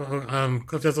 Well,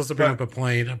 Cliff does also bring up a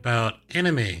point about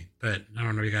anime, but I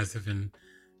don't know if you guys have been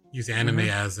using anime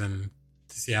as in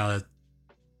to see how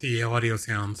the audio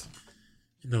sounds.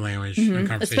 in the language and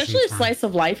conversation. Especially form. slice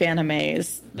of life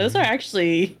animes. Those are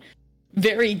actually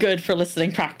very good for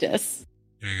listening practice.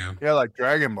 There you go. Yeah, like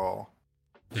Dragon Ball.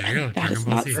 There you go. That Dragon is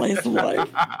Ball not Z. slice of life.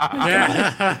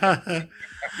 Yeah.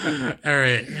 All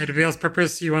right. Anybody else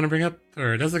purpose you want to bring up?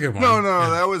 Or that's a good one. No, Yeah.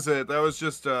 that was it. That was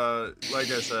just like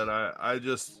I said, I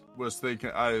just was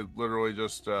thinking, I literally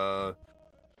just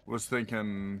was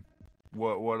thinking,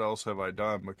 what else have I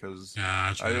done? Because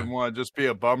Gotcha. I didn't want to just be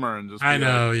a bummer and just. I be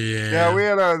know. like, Yeah. yeah, we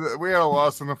had a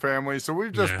loss in the family, so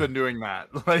we've just been doing that.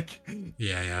 Like,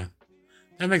 Yeah.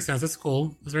 That makes sense. That's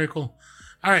cool. That's very cool.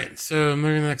 All right. So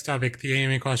moving to the next topic, the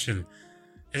anime question.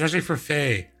 It's actually for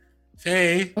Faye.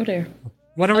 Faye, Oh dear.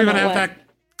 when are we going to have what? that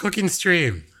cooking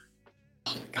stream?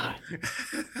 Oh God.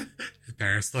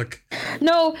 Paris, look.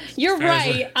 No, you're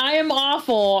Seriously. right. I am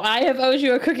awful. I have owed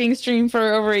you a cooking stream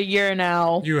for over a year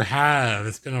now. You have.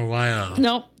 It's been a while.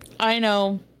 Nope. I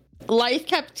know. Life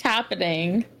kept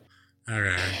happening.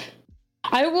 Okay.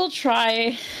 I will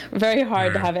try very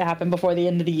hard to Alright. have it happen before the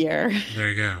end of the year. There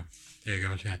you go. There you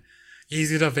go, chat.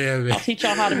 Easy enough, baby. I'll teach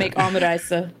y'all how to make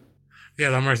omelette. Yeah,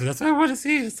 the mercy. That's what I want to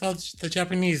see. It's all the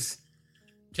Japanese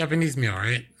meal,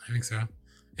 right? I think so.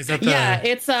 Is that the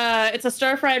It's a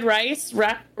stir fried rice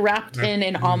wrapped in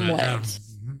an omelet.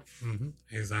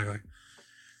 Exactly.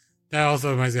 That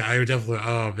also reminds me. I would definitely.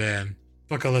 Oh man,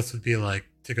 bucket list would be like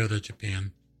to go to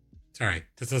Japan. Sorry,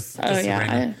 this is just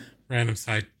a random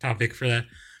side topic for that.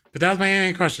 But that was my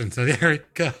anime question. So there we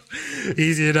go.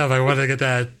 Easy enough. I wanted to get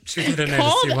that shoot it in there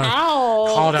to see what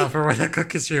called out for when the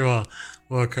cookie stream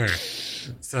will occur.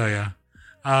 So yeah.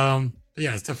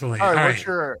 Yeah, it's definitely all right, what's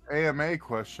your AMA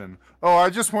question? Oh, I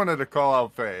just wanted to call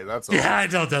out Faye. That's all. Yeah, I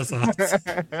know that's all.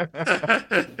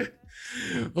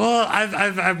 Well,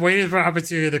 I've waited for an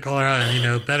opportunity to call her out,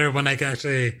 and better when I can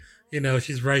actually,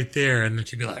 she's right there, and then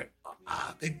she'd be like,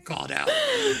 big called out.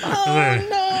 Oh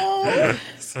no!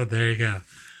 So there you go.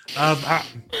 All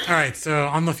right. So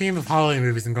on the theme of holiday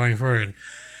movies and going forward,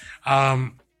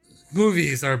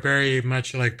 movies are very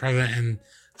much like present in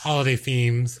holiday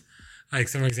themes. Like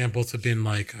some examples have been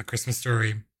like A Christmas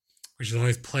Story, which is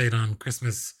always played on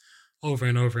Christmas over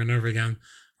and over and over again,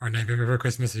 or Nightmare Before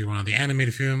Christmas if you want the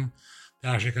animated film.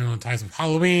 That actually kind of ties with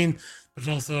Halloween, but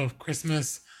also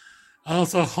Christmas.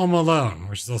 Also Home Alone,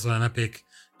 which is also an epic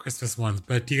Christmas one.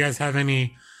 But do you guys have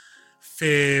any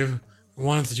fave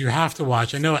ones that you have to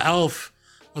watch? I know Elf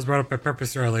was brought up by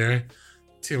purpose earlier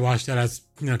to watch that as,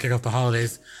 kick off the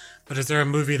holidays. But is there a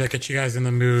movie that gets you guys in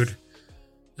the mood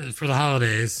for the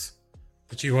holidays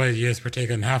that you guys partake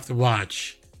and have to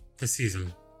watch this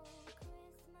season?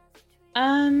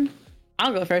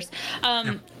 I'll go first.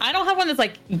 I don't have one that's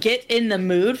like get in the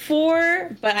mood for,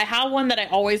 but I have one that I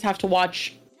always have to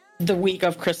watch the week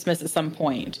of Christmas at some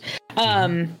point.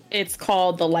 It's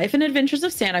called The Life and Adventures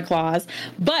of Santa Claus,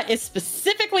 but it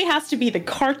specifically has to be the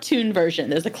cartoon version.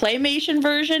 There's a claymation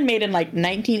version made in like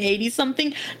 1980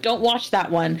 something. Don't watch that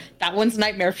one. That one's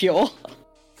nightmare fuel.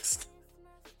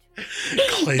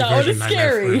 That one is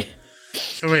scary.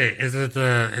 So wait, is it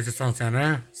on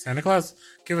Santa Claus?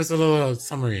 Give us a little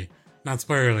summary, not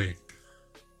spoilerly.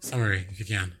 Summary, if you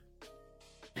can.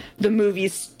 The movie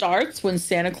starts when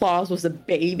Santa Claus was a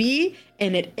baby,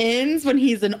 and it ends when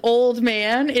he's an old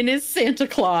man and is Santa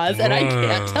Claus. And I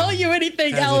can't tell you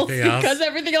anything else because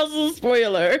everything else is a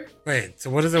spoiler. Wait, so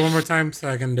what is it one more time so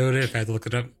I can note it if I had to look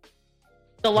it up?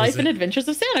 The Life and Adventures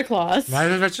of Santa Claus. Life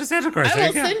and Adventures of Santa Claus. I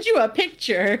will send you a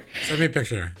picture. Send me a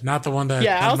picture, not the one that.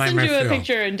 Yeah, I'll send you a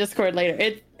picture in Discord later.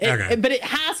 Okay. But it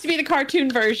has to be the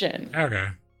cartoon version. Okay.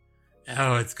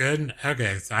 Oh, it's good.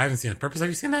 Okay, so I haven't seen it. Purpose, have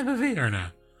you seen that movie or no?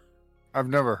 I've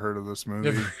never heard of this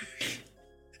movie.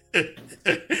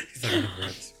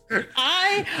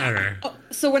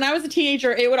 So when I was a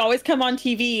teenager, it would always come on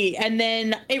TV, and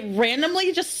then it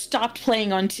randomly just stopped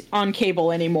playing on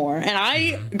cable anymore. And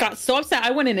I got so upset.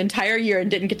 I went an entire year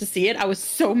and didn't get to see it. I was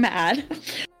so mad.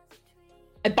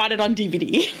 I bought it on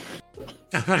DVD.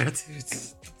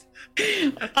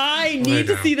 I need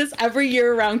to see this every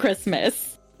year around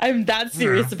Christmas. I'm that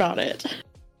serious about it.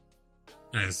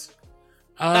 Nice.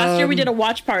 Last year we did a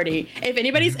watch party. If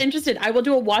anybody's interested, I will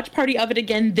do a watch party of it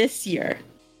again this year.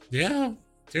 Yeah,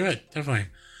 do it. Definitely.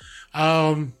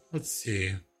 Let's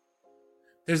see.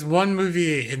 There's one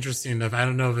movie interesting enough. I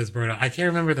don't know if it's brought up. I can't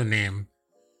remember the name,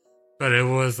 but it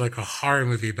was like a horror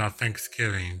movie about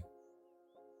Thanksgiving.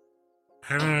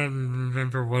 I don't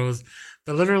remember what it was,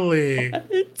 but literally,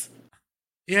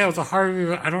 yeah, it was a horror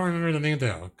movie. I don't remember the name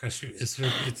though, because it's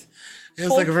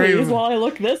like a very. Please, while I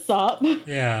look this up.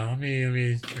 Yeah, let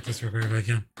me check this real quick if I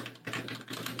can.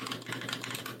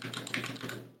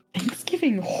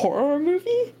 Thanksgiving horror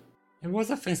movie? It was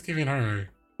a Thanksgiving horror movie.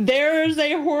 There's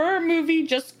a horror movie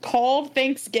just called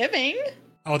Thanksgiving.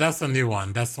 Oh, that's the new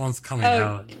one. That's the one's coming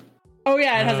out. Oh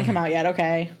yeah, it hasn't come out yet.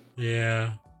 Okay.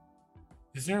 Yeah.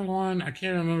 Is there one? I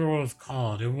can't remember what it was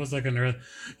called. It was like an earth.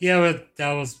 Yeah, but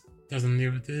there's a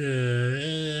new.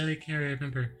 I can't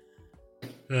remember.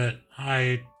 But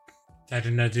I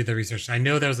did not do the research. I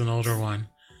know there was an older one.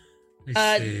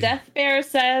 Death Bear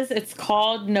says it's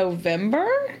called November.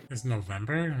 It's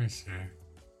November? Let me see.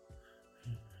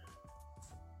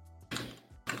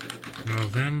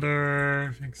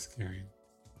 November Thanksgiving.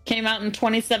 Came out in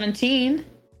 2017.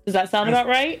 Does that sound about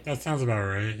right? That sounds about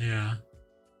right, yeah.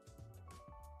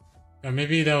 But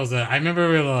maybe that was I remember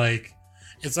we were like,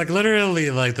 it's like literally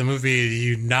like the movie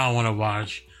you now want to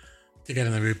watch to get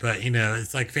in the mood, but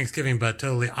it's like Thanksgiving, but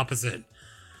totally opposite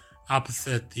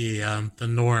the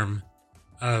norm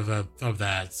of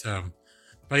that. So,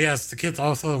 but yes, the kids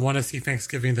also want to see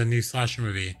Thanksgiving, the new slasher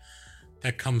movie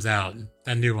that comes out,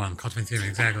 that new one called Thanksgiving,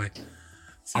 exactly.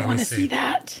 So I want to see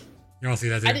that. You want to see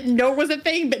that too? I didn't know it was a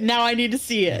thing, but now I need to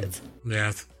see it.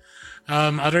 Yes.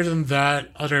 Other than that,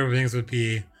 other things would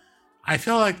be, I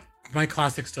feel like my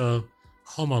classic still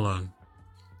Home Alone,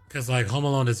 because like Home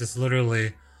Alone is just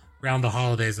literally around the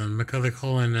holidays, and Macaulay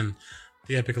Culkin and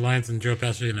the Epic Alliance and Joe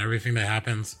Pesci and everything that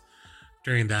happens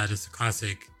during that is a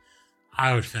classic,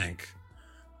 I would think.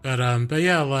 But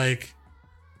yeah, like,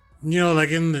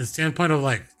 like in the standpoint of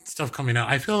like stuff coming out,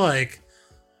 I feel like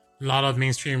a lot of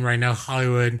mainstream right now,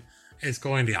 Hollywood is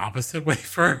going the opposite way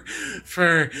for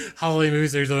holiday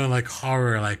movies. They're doing like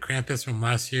horror, like Krampus from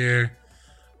last year,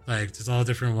 like just all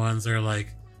different ones. They're like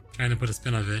trying to put a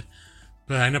spin of it.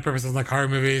 But I know Purpose doesn't like horror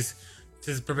movies.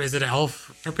 Is it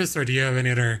Elf Purpose, or do you have any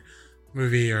other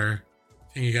movie or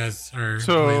thing you guys are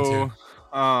related to?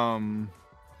 Home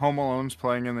Alone's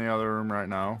playing in the other room right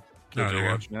now. Kids are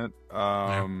watching it.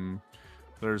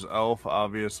 There's Elf,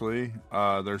 obviously.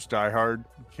 There's Die Hard.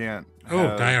 Can't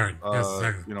have, Die Hard. Yes,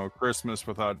 exactly. Christmas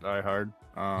without Die Hard.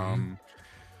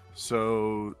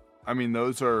 So, I mean,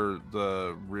 those are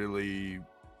the really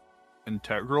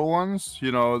integral ones.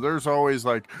 There's always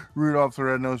like Rudolph the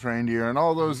Red-Nosed Reindeer and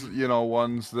all those,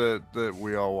 ones that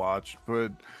we all watch.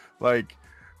 But like,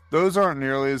 those aren't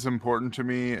nearly as important to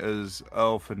me as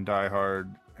Elf and Die Hard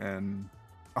and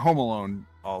Home Alone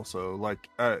also. Like,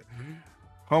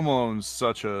 Home Alone's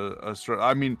such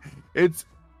I mean,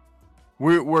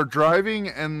 we're driving,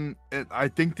 and I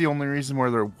think the only reason why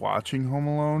they're watching Home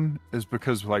Alone is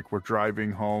because like we're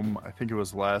driving home. I think it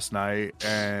was last night,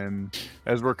 and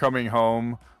as we're coming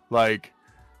home, like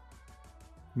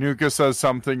Nuka says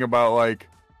something about like,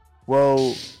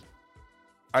 well,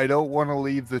 I don't want to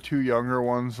leave the two younger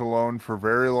ones alone for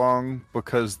very long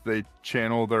because they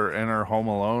channel their inner Home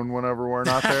Alone whenever we're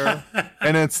not there.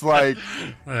 And it's like,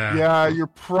 yeah, you're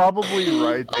probably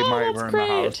right. They might burn the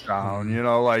house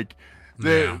down, like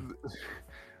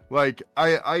like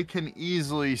I can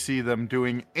easily see them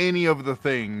doing any of the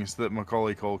things that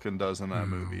Macaulay Culkin does in that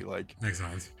movie. Like, makes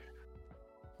sense.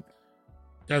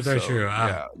 That's very true.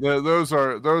 Yeah, those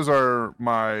are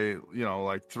my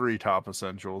like three top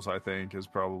essentials. I think is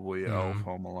probably Elf,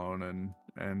 Home Alone,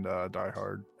 and Die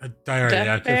Hard. Die Hard.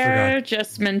 Death Bear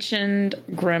just mentioned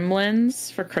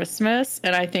Gremlins for Christmas,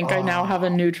 and I think I now have a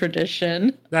new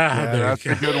tradition. That's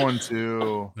a good one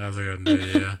too. That's a good one.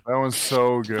 Yeah, that one's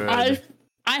so good.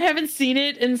 I haven't seen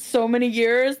it in so many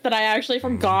years that I actually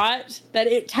forgot that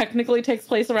it technically takes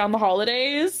place around the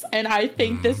holidays, and I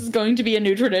think this is going to be a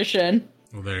new tradition.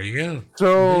 Well, there you go.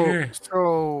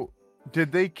 So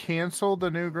did they cancel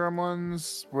the new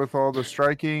Gremlins with all the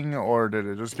striking, or did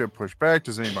it just get pushed back?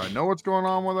 Does anybody know what's going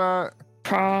on with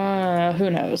that?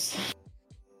 Who knows?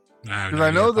 Because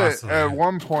I know that at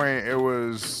one point it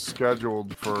was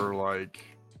scheduled for like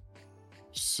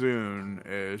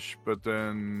soon-ish, but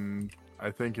then I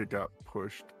think it got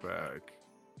pushed back.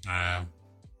 I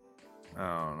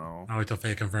don't know. I'll wait till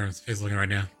Faye confirms. Faye's looking right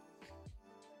now.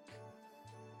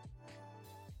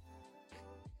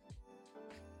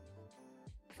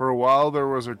 For a while, there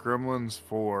was a Gremlins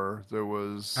 4 that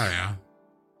was... Oh, yeah.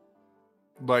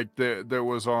 Like, that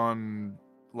was on,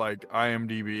 like,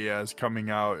 IMDb as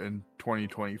coming out in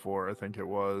 2024, I think it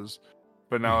was.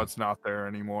 But now it's not there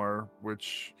anymore,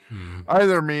 which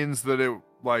either means that it,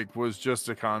 like, was just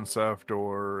a concept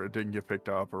or it didn't get picked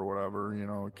up or whatever.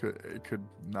 It could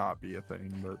not be a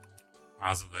thing, but...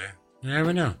 Possibly. You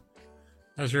never know.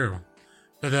 That's true.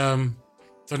 But,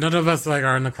 so none of us, like,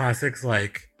 are in the classics,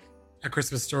 like... A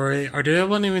Christmas Story, or did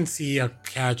anyone even see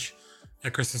catch A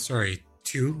Christmas Story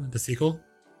 2, the sequel?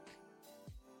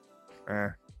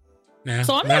 Nah.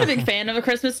 So I'm not a big fan of A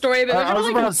Christmas Story, but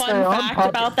there's like a fun fact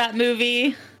about that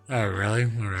movie. Oh, really?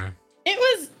 Okay. It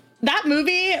was that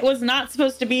movie was not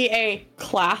supposed to be a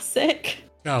classic.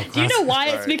 Oh, Do you know why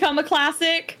Right. it's become a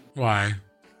classic? Why?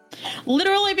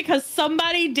 Literally because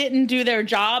somebody didn't do their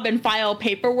job and file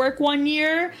paperwork one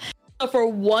year. So for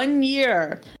 1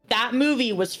 year, that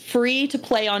movie was free to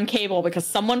play on cable because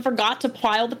someone forgot to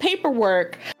file the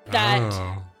paperwork that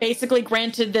Oh. basically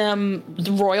granted them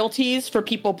the royalties for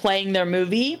people playing their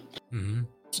movie Mhm.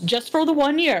 just for the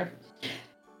 1 year.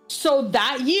 So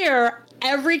that year,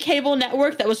 every cable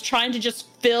network that was trying to just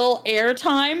fill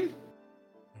airtime,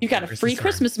 you got a free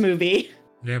Christmas movie.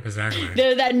 Yep, exactly.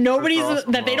 That nobody's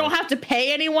awesome, that they though. don't have to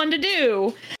pay anyone to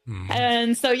do. Mhm.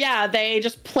 And so yeah, they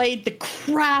just played the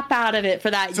crap out of it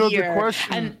for that So year. the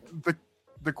question, And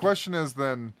the question is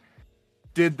then,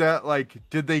 did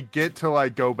they get to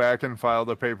like go back and file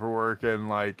the paperwork and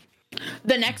like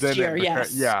the next then it year, beca-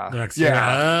 yes. yeah, Next year.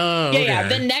 yeah. Oh, Yeah, okay. yeah.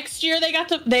 The next year they got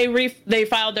to they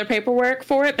filed their paperwork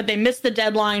for it, but they missed the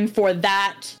deadline for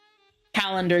that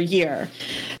calendar year.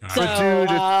 So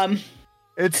But dude,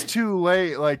 it's too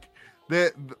late. Like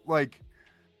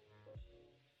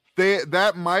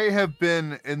that might have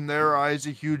been in their eyes a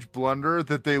huge blunder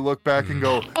that they look back and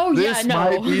go, Oh, yeah, this no.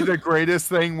 might be the greatest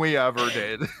thing we ever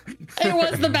did. it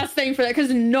was the best thing for that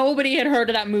because nobody had heard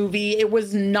of that movie. It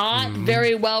was not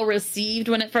very well received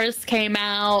when it first came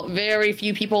out. Very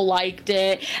few people liked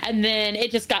it. And then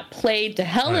it just got played to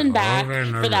hell and back over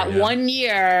and for over, that yeah. 1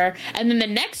 year. And then the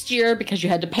next year, because you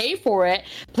had to pay for it,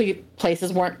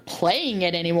 places weren't playing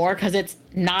it anymore because it's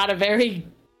not a very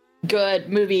good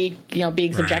movie, being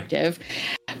Right. subjective.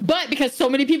 But because so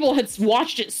many people had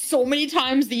watched it so many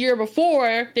times the year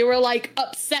before, they were like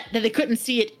upset that they couldn't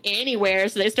see it anywhere,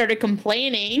 so they started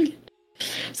complaining.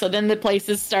 So then the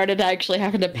places started actually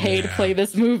having to pay to Yeah. play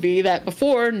this movie that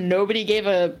before nobody gave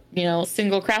a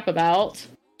single crap about.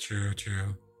 True.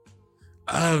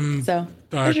 So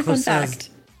there's your fun Cliff says, fact.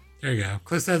 there you go.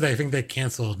 Cliff says I think they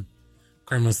canceled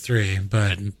Gremlins 3,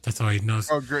 but that's all he knows.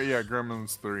 Oh, great! Yeah,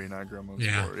 Gremlins 3, not Gremlins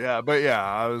Yeah. 4. Yeah, but yeah,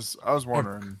 I was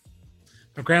wondering.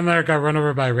 My grandmother got run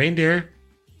over by a reindeer.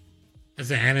 It's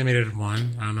an animated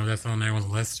one. I don't know if that's on anyone's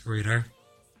list. Reader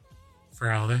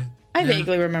for holiday. I Yeah.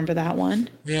 vaguely remember that one.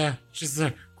 Yeah, just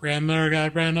a grandmother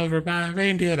got run over by a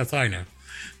reindeer. That's all I know.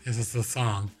 It's just a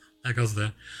song that goes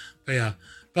there. But yeah.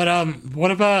 But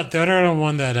what about the other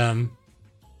one that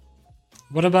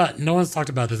what about no one's talked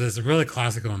about this? It's a really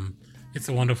classic one. It's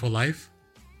a Wonderful Life.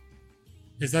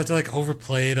 Is that like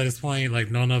overplayed at this point? Like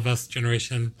none of us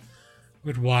generation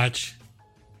would watch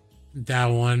that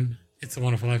one. It's a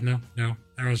Wonderful Life. No.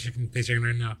 Everyone's shaking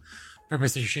right now.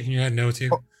 Purpose, you're shaking your head no too.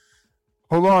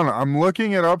 Hold on, I'm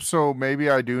looking it up, so maybe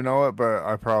I do know it, but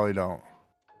I probably don't.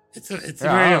 It's a Yeah, I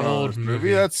very don't know old this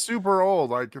movie. That's super old.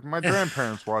 Like if my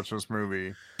grandparents watched this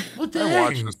movie. What the I heck?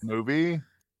 watched this movie.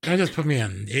 Don't just put me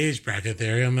on an age bracket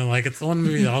there. I mean, like it's the one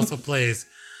movie that also plays,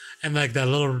 and like that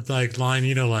little like line,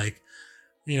 like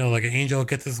an angel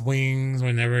gets his wings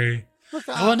whenever. Look,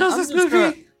 No one knows I'm this just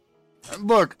movie.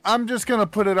 Look, I'm just gonna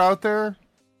put it out there.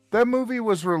 That movie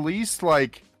was released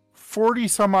like 40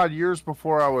 some odd years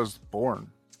before I was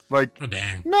born. Like, Oh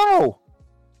dang! no.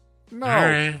 All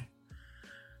right.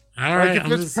 Like if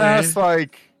I'm it's just past saying.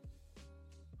 like,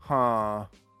 I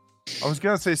was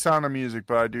gonna say Sound of Music,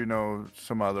 but I do know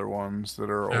some other ones that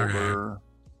are Okay. older.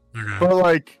 Okay. But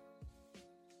like,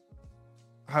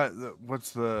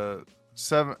 what's the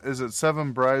seven? Is it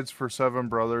Seven Brides for Seven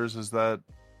Brothers? Is that?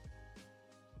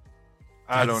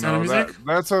 I That's don't Sound know. of Music?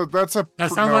 That's a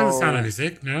That sounds like the no. Sound of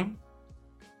Music. No.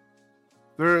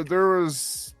 There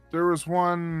was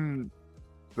one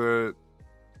that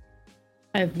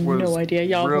I have was no idea.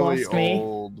 Y'all really lost me.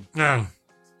 old. No.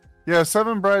 Yeah,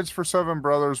 Seven Brides for Seven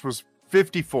Brothers was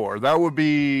 54. That would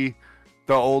be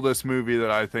the oldest movie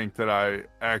that I think that I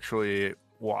actually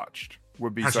watched.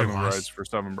 Would be Actually Seven watched. Brides for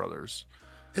Seven Brothers.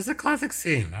 It's a classic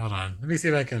scene. Hold on. Let me see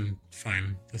if I can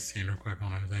find this scene real quick.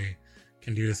 Hold on. If I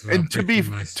can do this. And to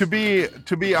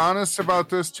be honest about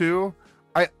this too,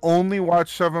 I only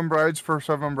watched Seven Brides for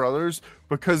Seven Brothers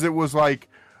because it was like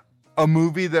a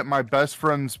movie that my best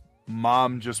friend's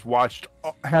mom just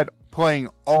had playing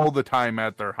all the time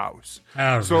at their house.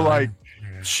 Oh, So really? like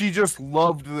Yeah. she just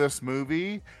loved this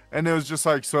movie, and it was just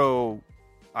like, so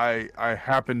I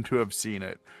happen to have seen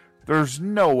it. There's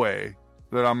no way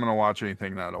that I'm gonna watch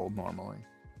anything that old normally.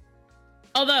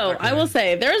 Although I will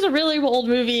say there's a really old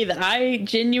movie that I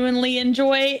genuinely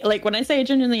enjoy. Like when I say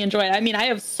genuinely enjoy it, I mean I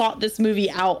have sought this movie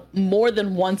out more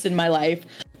than once in my life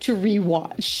to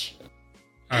rewatch.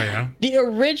 Oh yeah. The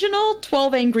original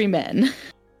 12 Angry Men.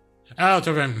 Oh, it's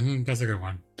okay. That's a good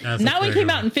one. That's a Now it pretty came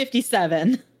good out one. in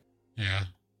 57. Yeah.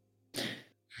 All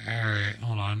right,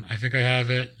 hold on. I think I have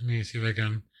it. Let me see if I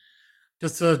can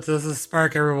Just to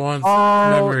spark everyone's Oh,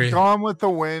 memory. Gone with the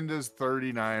Wind is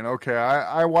 39. Okay,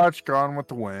 I watched Gone with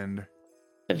the Wind.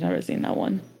 I've never seen that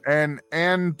one.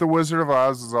 And The Wizard of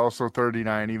Oz is also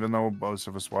 39, even though most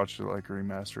of us watched it like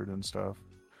remastered and stuff.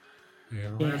 Yeah,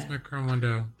 where's my Chrome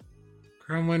window?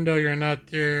 Chrome window, you're not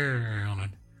there. Alright, hold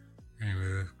on.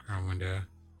 Remove Chrome window.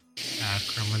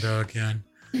 Chrome window again.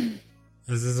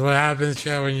 This is what happens,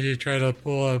 chat, when you try to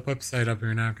pull a website up.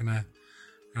 You're not gonna.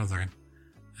 Hold on a second.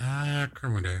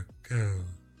 Chrome window, go.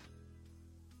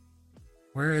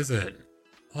 Where is it?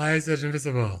 Why is it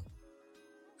invisible?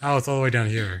 Oh, it's all the way down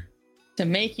here. To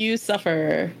make you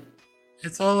suffer.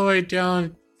 It's all the way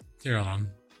down. Here, hold on.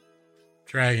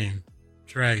 Dragging.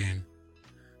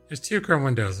 There's 2 Chrome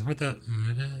windows. What the?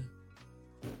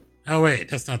 Oh, wait.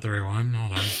 That's not the right one.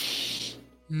 Hold on.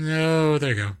 No, there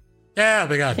you go. Yeah,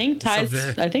 they got I think Ty's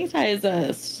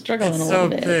struggling it's a so little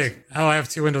bit. big. Oh, I have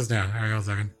 2 windows now. All right, hold on a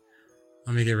second.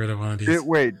 Let me get rid of one of these.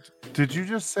 Wait, did you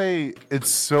just say it's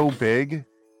so big?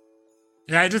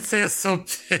 Yeah, I did say it's so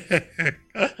big.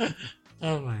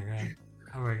 Oh my god.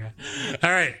 All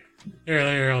right.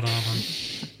 Here, hold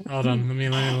on. Let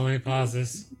me pause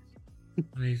this.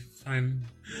 Let me find.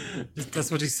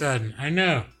 That's what he said. I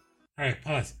know. All right,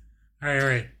 pause. All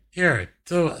right. Here.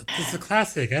 So it's a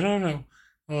classic. I don't know.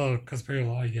 Oh, because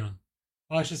people are young.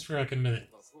 Watch this for like a minute.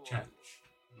 Chat.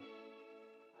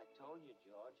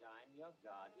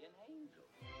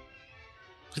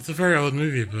 It's a very old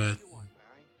movie, but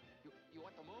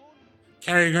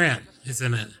Cary Grant is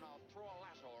in it.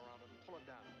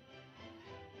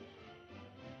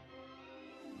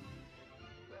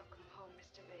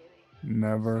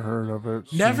 Never heard of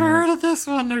it. Never heard of this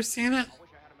one. Never seen it.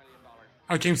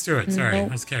 Oh, James Stewart. Sorry, Nope.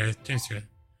 that's Cary. James Stewart.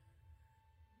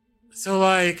 So,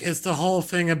 like, it's the whole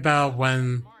thing about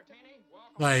when,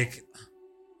 like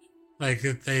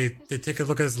they take a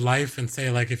look at his life and say,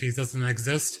 like, if he doesn't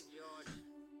exist,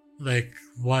 like,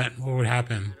 what would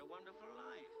happen?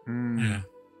 Yeah.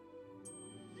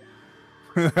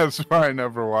 That's why I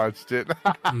never watched it.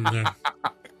 No.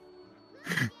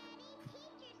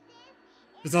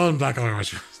 It's all in black and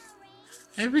white.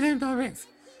 Everything about rings.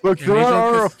 Look, Yeah, there maybe are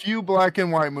a focus- few black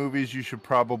and white movies you should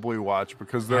probably watch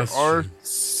because there That's are true.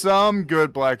 some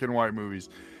good black and white movies.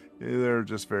 There are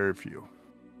just very few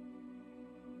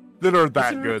that are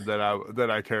that there- good that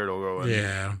I care to go and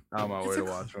Yeah. on my It's way a to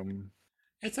cl- watch them.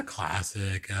 It's a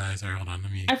classic, guys. All right, hold on.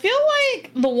 Let me. I feel like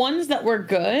the ones that were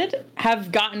good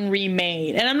have gotten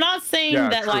remade. And I'm not saying Yeah,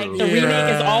 that like true. the remake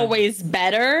is Yeah. always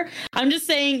better. I'm just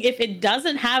saying if it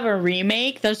doesn't have a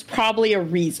remake, there's probably a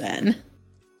reason.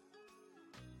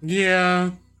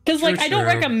 Yeah. Because like I don't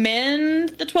True. recommend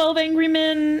the 12 Angry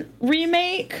Men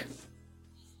remake,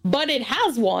 but it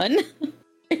has one.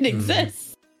 It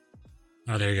exists.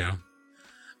 Oh, there you go.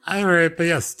 All right, but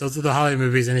yes, those are the holiday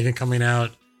movies. Anything coming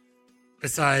out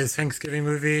besides Thanksgiving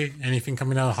movie? Anything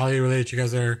coming out holiday related you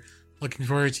guys are looking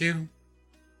forward to?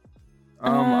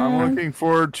 I'm looking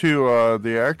forward to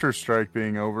the actor strike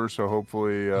being over, so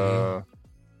hopefully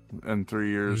in 3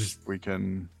 years we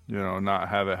can, not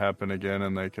have it happen again,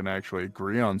 and they can actually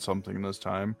agree on something this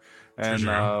time, and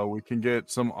Sure. we can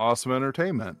get some awesome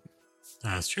entertainment.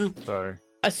 That's true. Sorry.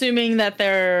 Assuming that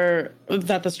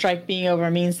the strike being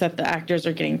over means that the actors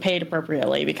are getting paid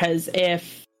appropriately, because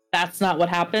if that's not what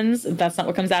happens, if that's not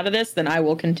what comes out of this, then I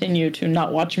will continue to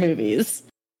not watch movies. Oh,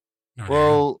 there you go.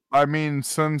 Well, I mean,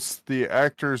 since the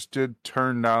actors did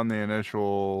turn down the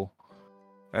initial,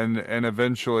 and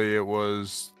eventually it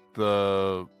was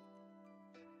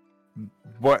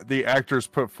what the actors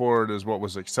put forward is what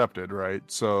was accepted, right?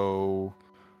 So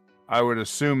I would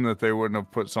assume that they wouldn't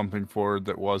have put something forward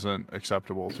that wasn't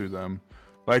acceptable to them.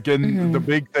 Like, the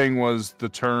big thing was the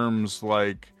terms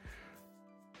like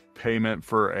payment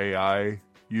for AI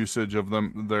usage of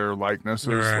their likenesses.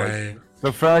 Right. Like,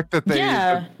 the fact that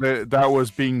Yeah. that was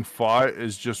being fought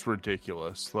is just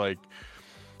ridiculous. Like,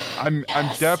 I'm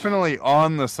definitely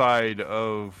on the side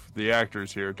of the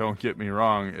actors here. Don't get me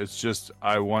wrong. It's just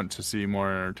I want to see more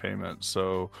entertainment.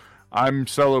 So I'm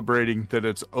celebrating that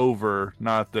it's over.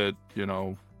 Not that,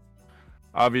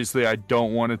 obviously I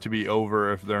don't want it to be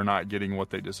over if they're not getting what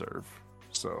they deserve.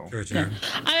 So Sure.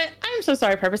 I'm so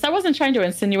sorry, Purpose. I wasn't trying to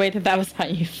insinuate that was how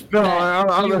you. No,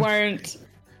 that you weren't.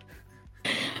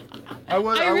 I I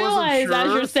realize wasn't as sure,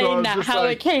 you're so I saying was that just how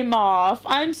like, it came off.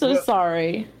 I'm so Well-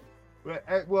 sorry.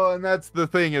 Well, and that's the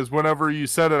thing is, whenever you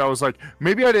said it, I was like,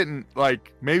 maybe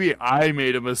I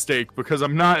made a mistake, because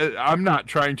I'm not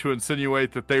trying to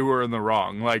insinuate that they were in the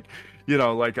wrong. Like,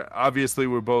 obviously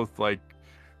we both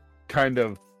kind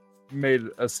of made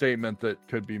a statement that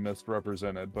could be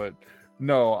misrepresented, but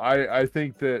no, I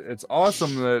think that it's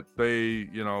awesome that they,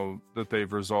 that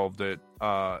they've resolved it,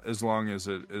 as long as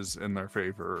it is in their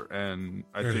favor. And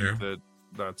I think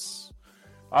that's,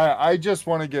 I just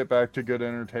want to get back to good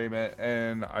entertainment,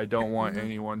 and I don't want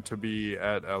anyone to be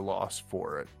at a loss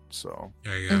for it. So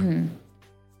there you go.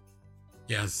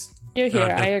 Yes. You're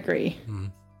here. I agree.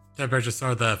 Deborah just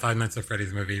saw the Five Nights at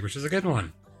Freddy's movie, which is a good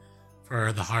one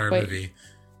for the horror movie.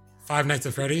 Five Nights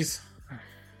at Freddy's?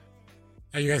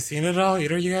 Have you guys seen it all?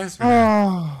 Either of you guys? So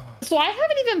I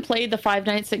haven't even played the Five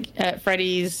Nights at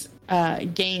Freddy's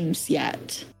games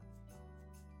yet.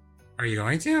 Are you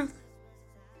going to?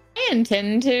 I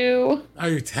intend to. Oh,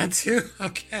 you intend to?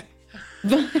 Okay.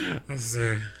 Look,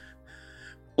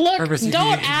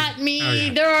 don't at me. Oh,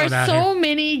 yeah. There are so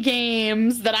many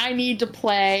games that I need to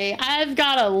play. I've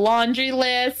got a laundry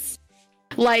list,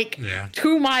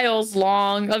 2 miles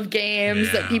long of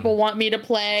games that people want me to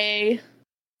play.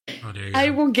 Oh, there you go. I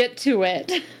will get to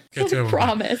it. I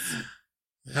promise.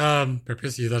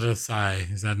 Purpose, you let us sigh.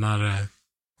 Is that not a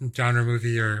genre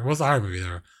movie, or what's a horror movie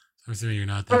though? I'm assuming you're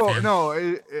not that fan. No,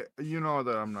 you know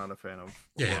that I'm not a fan of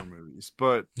horror movies,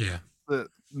 but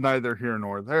neither here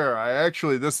nor there. I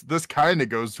actually this kind of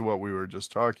goes to what we were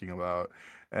just talking about,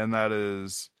 and that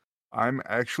is, I'm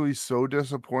actually so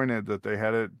disappointed that they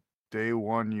had it day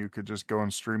one. You could just go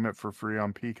and stream it for free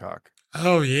on Peacock.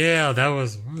 Oh yeah, that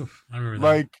was. I remember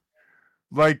that.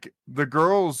 Like the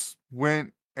girls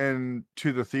went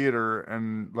to the theater,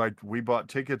 and we bought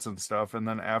tickets and stuff, and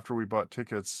then after we bought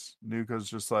tickets, Nuka's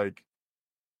just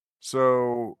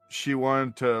so she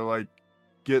wanted to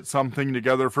get something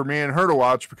together for me and her to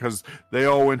watch, because they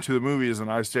all went to the movies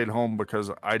and I stayed home because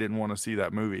I didn't want to see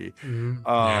that movie.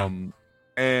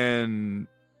 And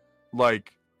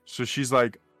so she's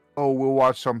like, oh, we'll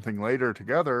watch something later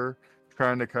together,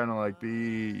 trying to kind of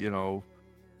be,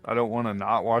 I don't want to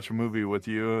not watch a movie with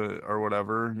you or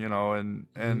whatever,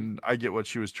 and I get what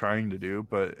she was trying to do,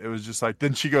 but it was just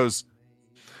then she goes,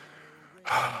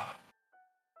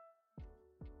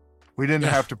 we didn't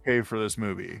have to pay for this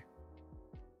movie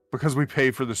because we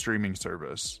pay for the streaming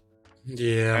service.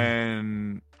 Yeah.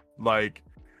 And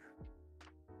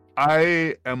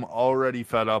I am already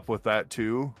fed up with that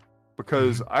too,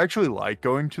 because I actually like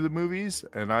going to the movies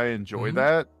and I enjoy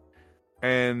that.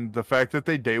 And the fact that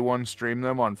they day one stream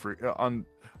them on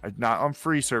not on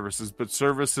free services, but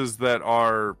services that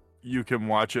are, you can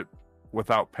watch it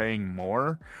without paying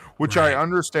more, which I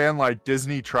understand.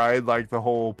 Disney tried the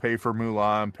whole pay for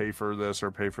Mulan, pay for this or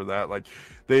pay for that.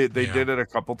 They did it a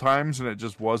couple times and it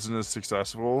just wasn't as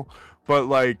successful.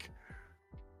 But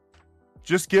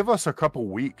just give us a couple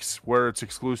weeks where it's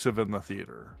exclusive in the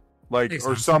theater,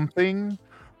 or something,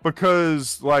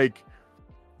 because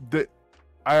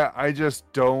I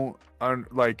just don't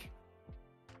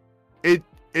it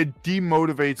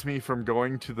demotivates me from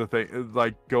going to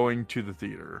the going to the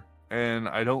theater, and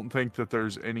I don't think that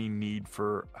there's any need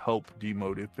for help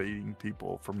demotivating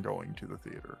people from going to the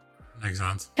theater. Makes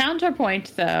sense.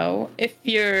 Counterpoint though, if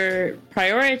your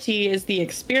priority is the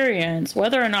experience,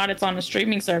 whether or not it's on a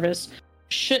streaming service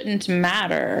shouldn't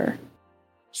matter.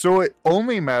 So it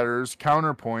only matters,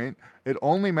 counterpoint, it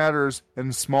only matters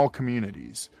in small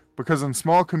communities. Because in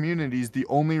small communities, the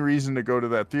only reason to go to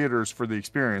that theater is for the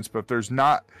experience. But if there's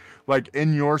not,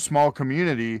 in your small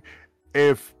community,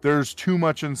 if there's too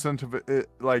much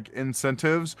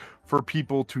incentives for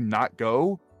people to not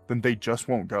go, then they just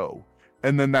won't go.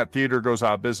 And then that theater goes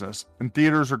out of business. And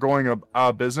theaters are going out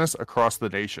of business across the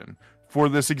nation for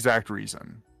this exact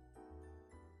reason.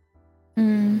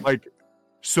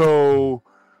 So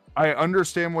I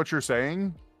understand what you're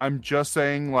saying. I'm just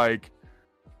saying,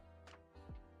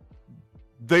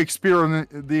 the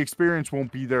experience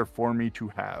won't be there for me to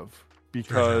have,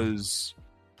 because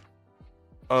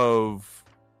of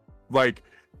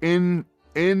in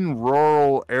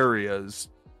rural areas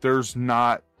there's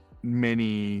not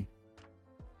many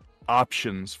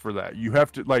options for that. You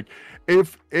have to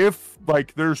if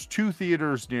there's 2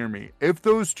 theaters near me, if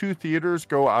those 2 theaters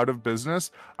go out of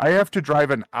business, I have to drive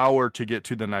an hour to get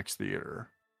to the next theater.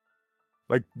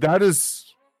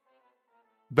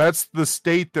 That's the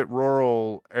state that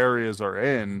rural areas are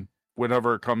in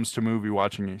whenever it comes to movie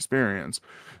watching experience.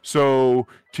 So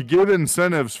to give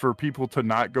incentives for people to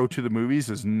not go to the movies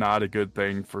is not a good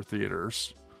thing for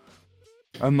theaters.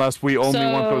 Unless we only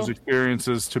want those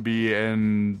experiences to be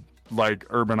in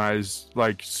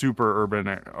urbanized, super urban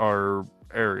or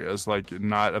areas,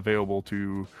 not available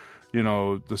to,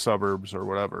 the suburbs or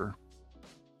whatever.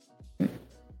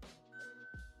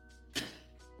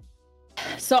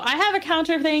 So I have a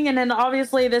counter thing, and then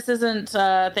obviously this isn't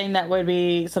a thing that would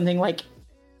be something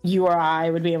you or I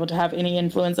would be able to have any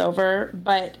influence over,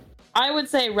 but I would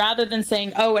say rather than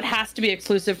saying, oh, it has to be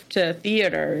exclusive to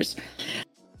theaters,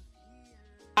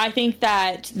 I think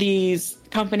that these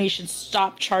companies should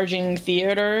stop charging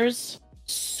theaters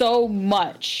so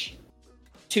much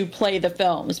to play the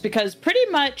films, because pretty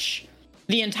much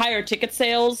the entire ticket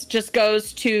sales just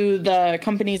goes to the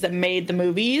companies that made the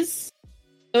movies.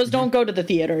 Those don't go to the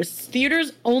theaters.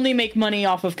 Theaters only make money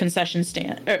off of concession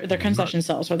stand or their concession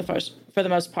sales for the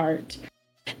most part.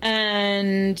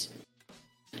 And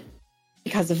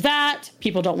because of that,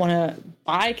 people don't want to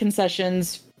buy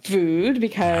concessions food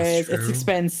because it's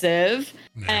expensive.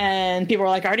 Yeah. And people are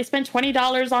like, I already spent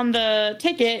 $20 on the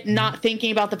ticket, not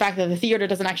thinking about the fact that the theater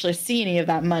doesn't actually see any of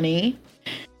that money.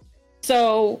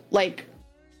 So, like,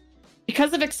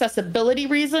 because of accessibility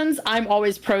reasons, I'm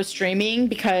always pro streaming,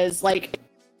 because, like,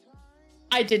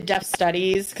 I did deaf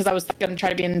studies because I was going to try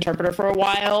to be an interpreter for a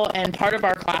while, and part of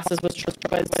our classes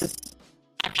was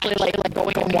actually like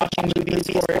going and watching movies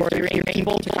for hearing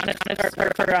people to kind of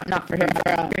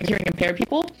hearing impaired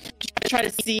people, to try to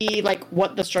see like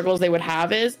what the struggles they would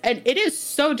have is. And it is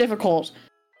so difficult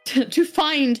to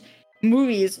find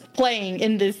movies playing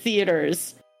in the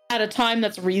theaters at a time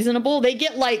that's reasonable. They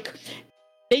get like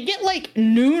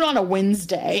noon on a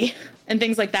Wednesday and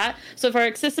things like that. So for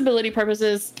accessibility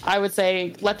purposes, I would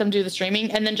say let them do the streaming,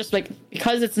 and then just like,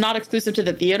 because it's not exclusive to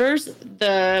the theaters,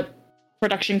 the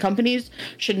production companies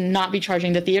should not be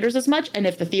charging the theaters as much. And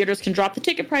if the theaters can drop the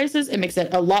ticket prices, it makes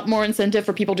it a lot more incentive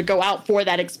for people to go out for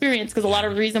that experience. Because a lot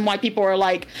of the reason why people are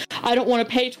like, I don't want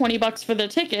to pay $20 for the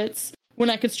tickets when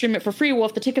I could stream it for free. Well,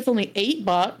 if the ticket's only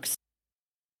 $8,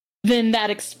 then that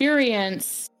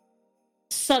experience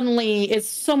suddenly is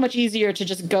so much easier to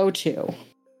just go to.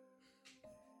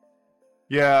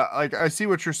 Yeah, like, I see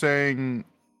what you're saying.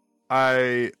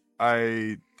 I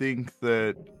think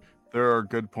that there are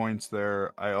good points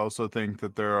there. I also think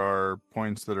that there are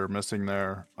points that are missing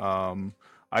there.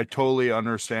 I totally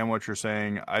understand what you're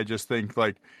saying. I just think,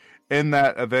 like, in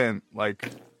that event, like,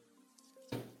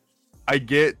 I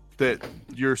get that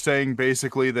you're saying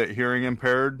basically that hearing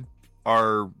impaired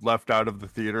are left out of the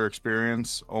theater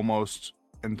experience almost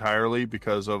entirely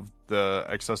because of the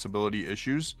accessibility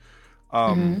issues.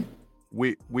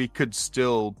 We could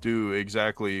still do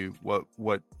exactly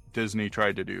what Disney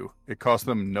tried to do. It cost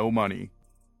them no money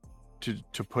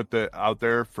to put that out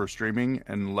there for streaming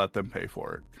and let them pay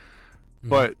for it.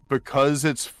 But because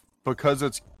it's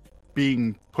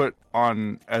being put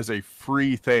on as a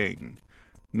free thing,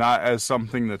 not as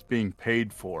something that's being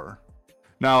paid for.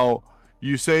 Now,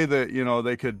 you say that, you know,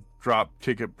 they could drop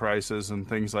ticket prices and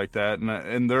things like that,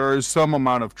 and there is some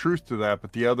amount of truth to that,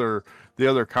 but the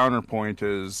other counterpoint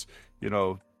is, you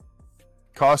know,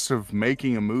 cost of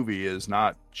making a movie is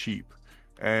not cheap.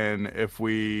 And if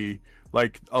we,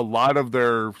 like, a lot of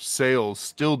their sales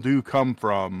still do come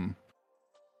from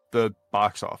the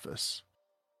box office.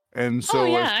 And so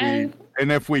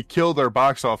if we kill their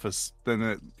box office,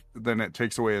 then it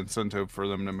takes away incentive for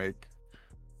them to make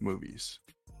movies.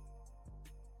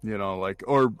 You know, like,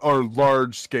 or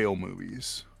large scale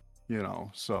movies, you know.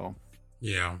 So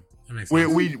yeah, that makes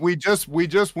sense. we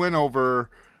just went over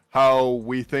how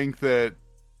we think that,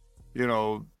 you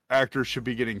know, actors should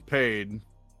be getting paid,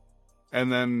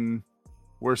 and then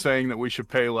we're saying that we should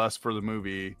pay less for the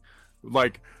movie.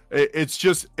 Like,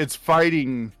 it's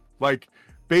fighting. Like,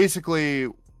 basically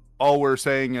all we're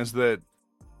saying is that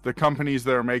the companies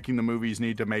that are making the movies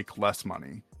need to make less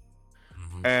money.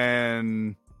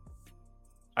 And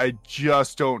I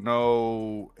just don't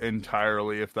know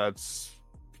entirely if that's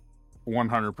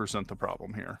 100% the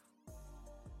problem here,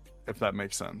 if that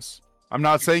makes sense. I'm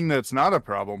not saying that it's not a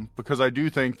problem, because I do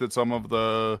think that some of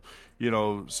the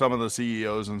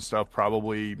CEOs and stuff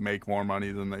probably make more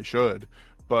money than they should,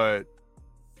 but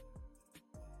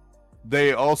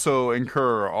they also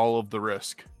incur all of the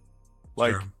risk.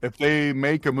 Like, if they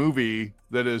make a movie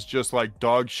that is just like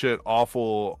dog shit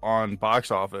awful on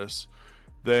box office,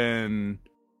 then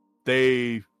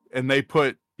they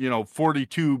put, you know,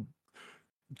 $42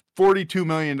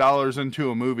 million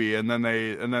into a movie, and then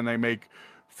they make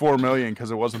 $4 million because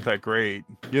it wasn't that great.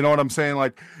 You know what I'm saying?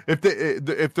 Like, if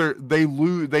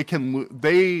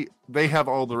they have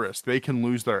all the risk, they can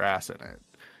lose their ass in it.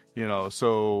 You know,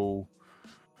 so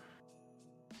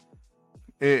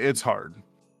it's hard.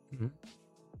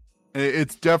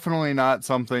 It's definitely not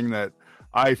something that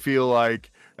I feel like,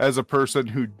 as a person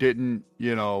who didn't,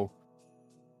 you know,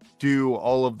 do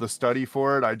all of the study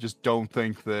for it, I just don't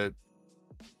think that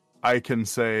I can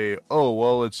say, oh,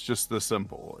 well, it's just this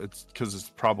simple. It's because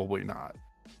it's probably not.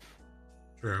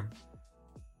 True.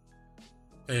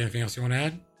 Anything else you want to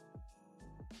add?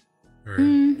 Or...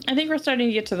 I think we're starting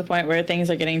to get to the point where things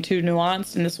are getting too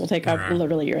nuanced, and this will take up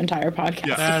literally your entire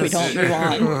podcast if we don't move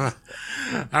on.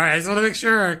 All right, I just want to make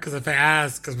sure, because if I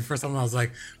ask, because before someone I was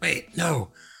like, wait, no,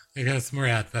 I got some more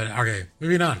at, but okay,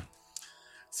 moving on.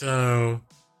 So,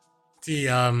 the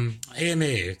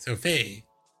AMA, so Faye.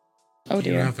 Oh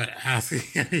dear. You don't have to ask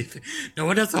anything. No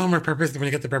one does the homework purpose, and when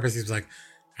you get the purpose, he's like,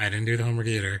 I didn't do the homework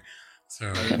either. So,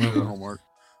 I didn't do the homework.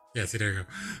 Yeah, see, there you go.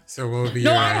 So what would be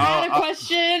No, your... I had a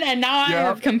question, and now I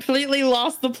have completely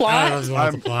lost the plot.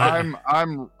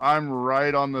 I'm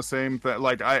right on the same thing.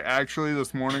 Like, I actually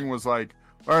this morning was like,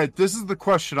 all right, this is the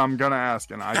question I'm gonna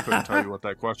ask, and I couldn't tell you what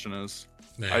that question is.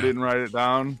 Yeah. I didn't write it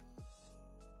down.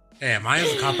 Yeah, mine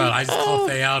is a cop out. I just called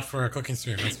Faye out for a cooking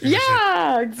stream.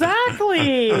 Yeah,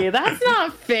 exactly. That's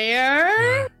not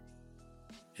fair.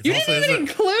 You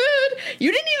didn't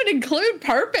even include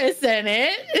purpose in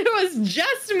it. It was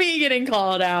just me getting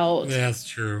called out. Yeah, that's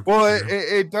true. Well,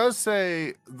 it does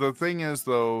say, the thing is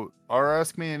though, our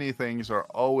Ask Me Anythings are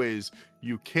always,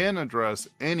 you can address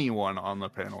anyone on the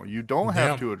panel. You don't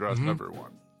have to address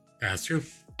everyone. That's true.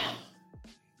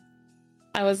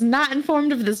 I was not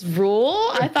informed of this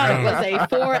rule. I thought it was a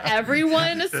for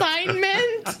everyone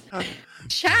assignment.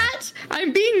 Chat,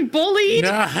 I'm being bullied.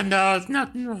 No, it's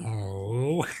not.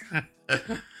 No.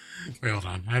 Wait, hold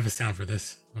on. I have a sound for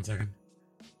this. 1 second.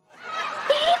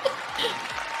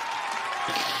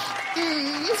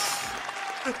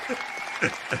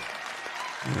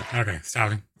 Okay,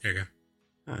 stopping. Here you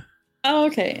go.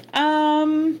 Okay.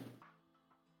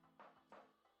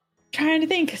 Trying to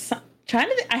think.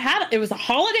 It was a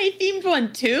holiday themed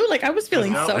one too. Like, I was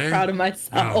feeling so proud of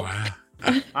myself. Oh, wow.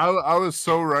 I was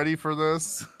so ready for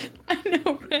this. I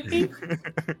know, right?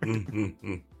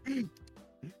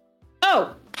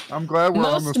 Oh, I'm glad we're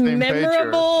on the same page. Most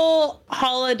memorable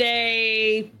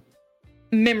holiday,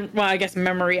 I guess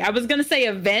memory. I was gonna say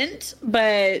event,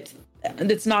 but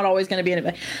it's not always gonna be an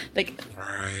event. Like,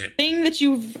 thing that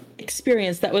you've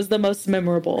experienced that was the most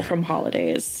memorable from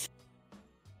holidays.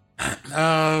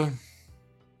 Trying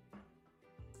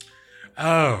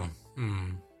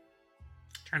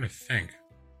to think.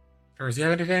 Does you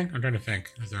have anything? I'm trying to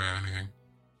think. Is there anything?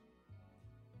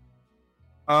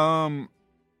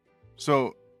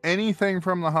 So anything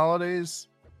from the holidays,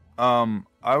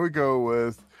 I would go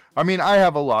with, I mean, I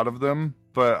have a lot of them,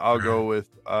 but I'll go with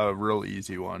a real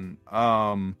easy one.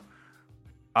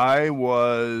 I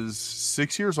was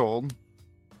 6 years old,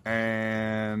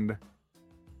 and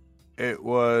it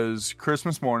was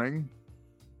Christmas morning,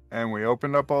 and we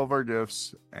opened up all of our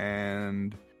gifts,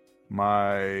 and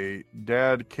my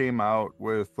dad came out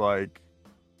with like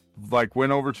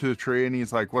went over to the tree, and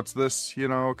he's like, what's this,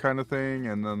 kind of thing,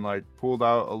 and then like pulled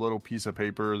out a little piece of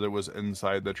paper that was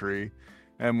inside the tree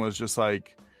and was just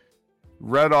like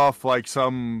read off like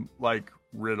some like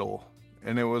riddle,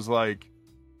 and it was like,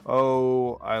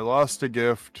 oh, I lost a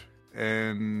gift,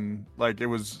 and like it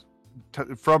was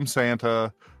from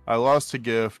Santa. I lost a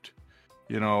gift,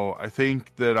 I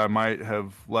think that I might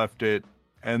have left it,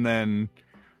 and then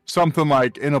something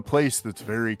like in a place that's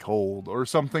very cold or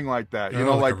something like that,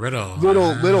 like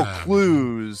little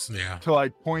clues to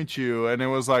like point you. And it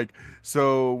was like,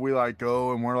 so we like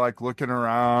go and we're like looking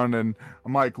around, and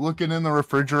I'm like looking in the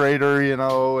refrigerator,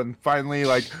 and finally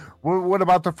like, what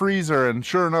about the freezer? And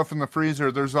sure enough, in the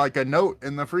freezer, there's like a note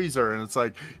in the freezer, and it's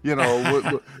like,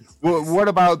 what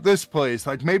about this place?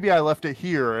 Like, maybe I left it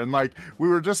here. And like, we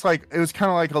were just like, it was kind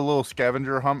of like a little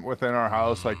scavenger hunt within our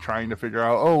house, like trying to figure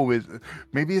out,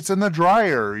 maybe it's in the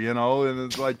dryer, and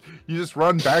it's like, you just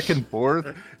run back and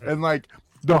forth. And like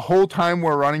the whole time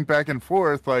we're running back and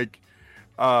forth, like,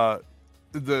 the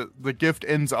gift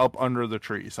ends up under the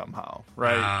tree somehow,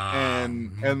 right?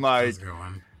 And like,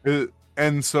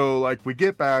 and so like we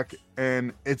get back,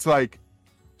 and it's like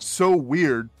so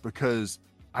weird because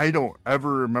I don't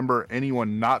ever remember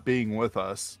anyone not being with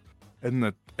us,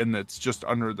 and it's just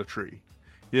under the tree,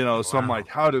 so I'm like,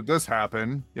 how did this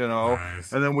happen?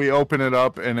 Nice. And then we open it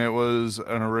up, and it was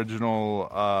an original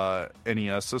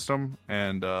NES system,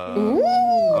 and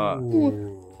I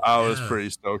was pretty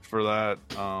stoked for that.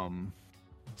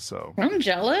 So I'm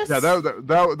jealous. Yeah,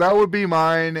 that would be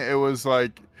mine. It was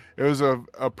like, it was a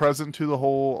present to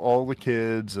all the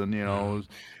kids, and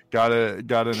got an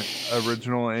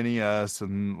original NES,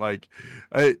 and like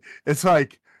it's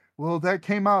like, well, that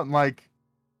came out in like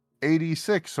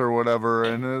 86 or whatever,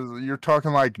 and you're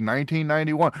talking like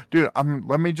 1991, dude.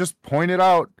 Let me just point it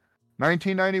out,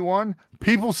 1991,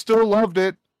 people still loved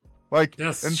it. Like,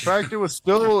 yes. In fact, it was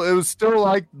still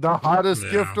like the hottest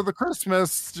gift of the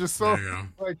Christmas. Just so,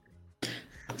 like,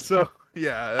 so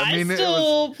yeah. I mean,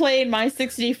 still played my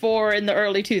 64 in the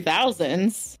early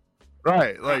 2000s.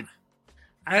 Right, like,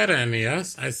 I had an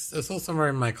NES. It's still somewhere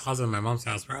in my closet in my mom's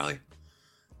house, probably.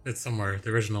 It's somewhere,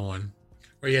 the original one,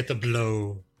 where you had to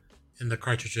blow in the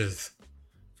cartridges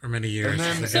for many years.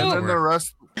 And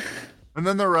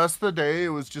then the rest of the day, it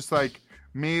was just like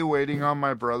me waiting on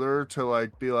my brother to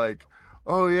like be like,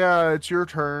 oh yeah, it's your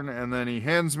turn, and then he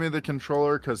hands me the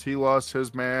controller because he lost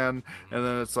his man, and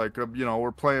then it's like,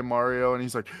 we're playing Mario, and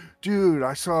he's like, dude,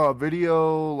 I saw a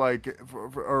video, like,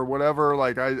 or whatever,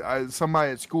 like, I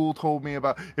somebody at school told me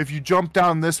about, if you jump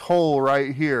down this hole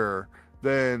right here,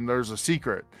 then there's a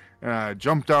secret, and I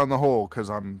jumped down the hole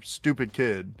because I'm a stupid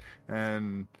kid,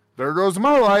 and there goes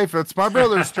my life, it's my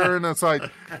brother's turn. It's like,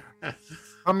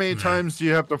 how many times do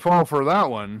you have to fall for that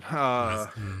one?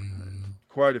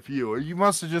 Quite a few. You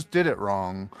must have just did it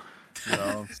wrong.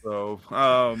 So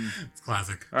it's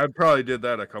classic. I probably did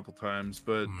that a couple times,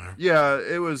 but yeah,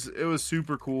 it was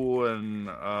super cool, and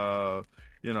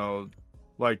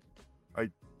like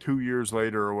 2 years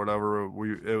later or whatever,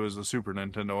 it was a Super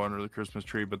Nintendo under the Christmas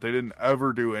tree, but they didn't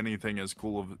ever do anything as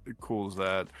cool as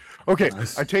that. Okay,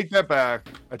 nice. I take that back.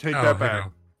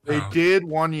 They did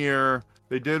 1 year.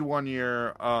 They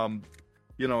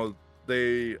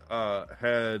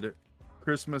had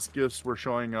Christmas gifts were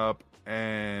showing up,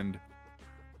 and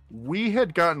we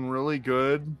had gotten really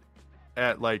good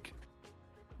at, like,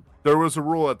 there was a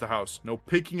rule at the house: no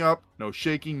picking up, no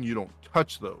shaking, you don't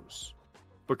touch those,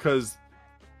 because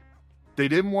they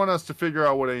didn't want us to figure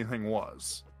out what anything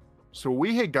was. So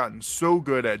we had gotten so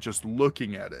good at just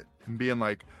looking at it and being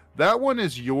like, that one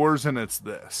is yours and it's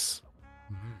this.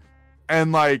 Mm-hmm.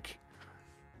 And like,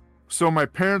 so my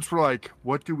parents were like,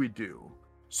 what do we do?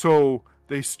 So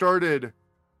they started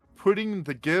putting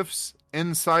the gifts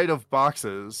inside of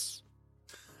boxes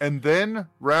and then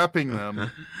wrapping them.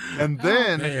 And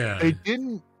then they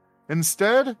didn't,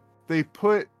 instead they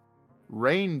put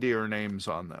reindeer names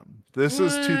on them. This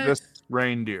is to this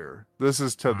reindeer. This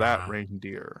is to that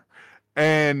reindeer.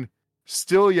 And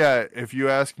still yet, if you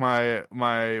ask my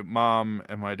mom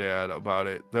and my dad about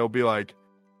it, they'll be like,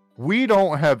 we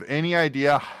don't have any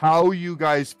idea how you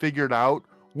guys figured out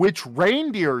which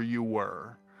reindeer you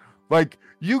were. Like,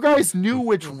 you guys knew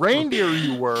which reindeer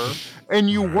you were, and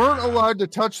you weren't allowed to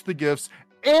touch the gifts,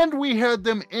 and we had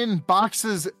them in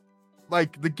boxes,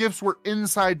 like the gifts were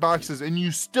inside boxes, and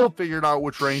you still figured out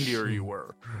which reindeer you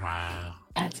were. Wow.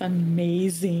 That's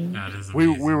amazing. That is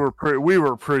amazing. We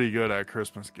were pretty good at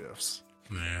Christmas gifts.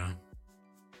 Yeah.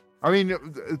 I mean,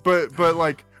 but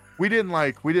like we didn't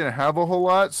have a whole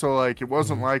lot, so like it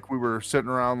wasn't like we were sitting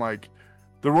around, like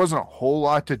there wasn't a whole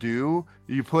lot to do.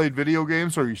 You played video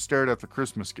games or you stared at the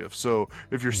Christmas gifts. So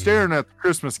if you're staring at the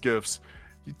Christmas gifts,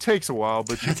 it takes a while,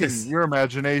 but you can your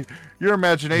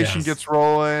imagination gets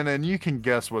rolling, and you can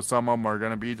guess what some of them are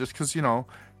going to be, just because your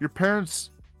parents.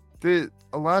 A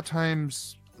lot of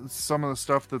times, some of the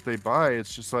stuff that they buy,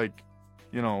 it's just like,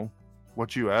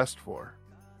 what you asked for.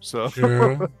 So it's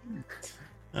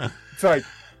like,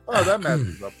 oh, that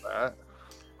matches up that.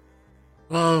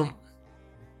 Well,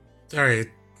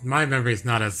 sorry, my memory's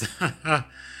not as what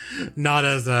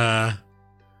is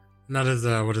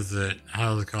it?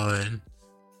 How do I call it?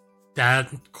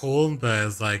 That cool, but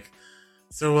it's like,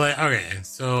 so like, okay,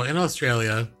 so in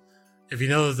Australia, if you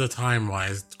know the time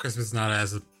wise, Christmas is not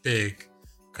as big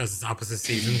because it's opposite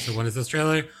season. So when it's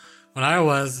Australia, when I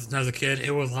was as a kid,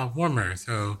 it was a lot warmer.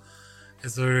 So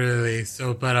it's literally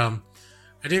so. But I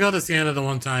did go to Santa the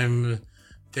one time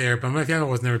there, but my family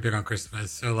was never big on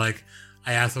Christmas. So like,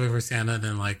 I asked somebody for Santa, and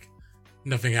then like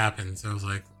nothing happened. So I was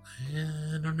like,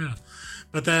 I don't know.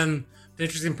 But then the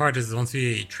interesting part is once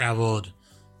we traveled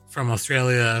from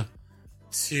Australia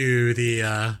to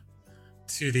the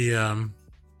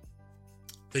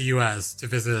U.S. to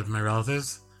visit my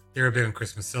relatives, they were big on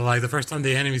Christmas. So like the first time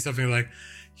they handed me something like,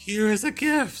 here's a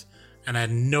gift, and I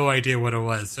had no idea what it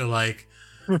was. So like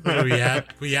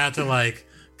we had to like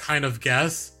kind of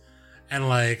guess, and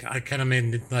like I kind of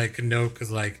made like a note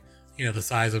because like the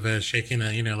size of it, shaking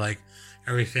it, like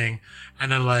everything,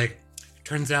 and then like it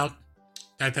turns out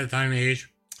at that time and age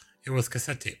it was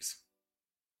cassette tapes.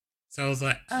 So I was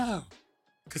like, oh,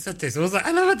 cassette tapes. I was like,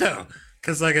 I love it though,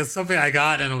 because like it's something I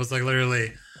got, and it was like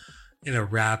literally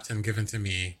wrapped and given to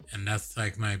me, and that's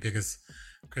like my biggest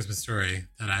Christmas story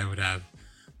that I would have.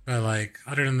 But like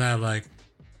other than that, like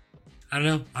I don't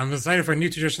know, I'm excited for new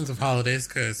traditions of holidays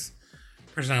because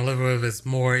the person I live with is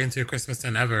more into Christmas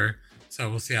than ever, so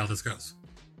we'll see how this goes.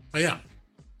 But yeah,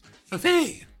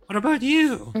 Faye, what about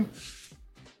you?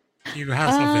 You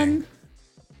have something.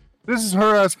 This is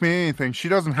her asking me anything. She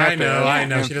doesn't have to. I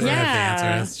know she doesn't have to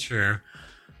answer. That's true.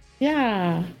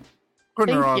 Yeah.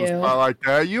 Putting her on the spot like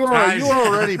that. You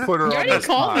already put her on the spot. You already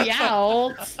called me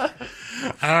out.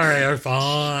 All right, we're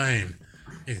fine.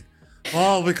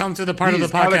 Well, we come to the part of the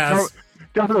podcast.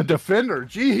 Gotta defend her.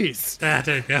 Jeez.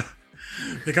 There you go.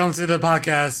 We come to the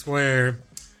podcast where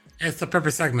it's the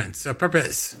purpose segment. So,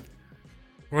 purpose.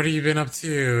 What have you been up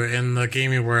to in the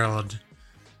gaming world?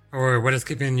 Or what is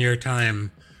keeping your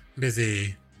time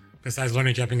busy besides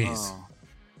learning Japanese?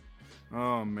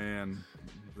 Oh man.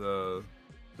 The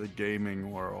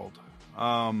gaming world.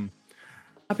 I'll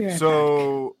be right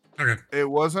so back. Okay. It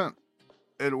wasn't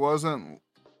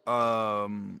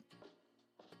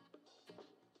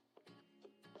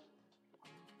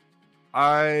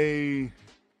I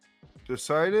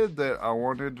decided that I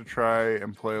wanted to try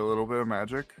and play a little bit of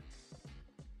Magic.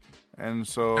 And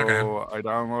so I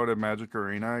downloaded Magic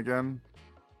Arena again.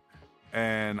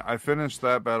 And I finished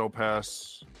that Battle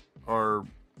Pass or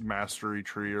Mastery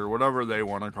Tree or whatever they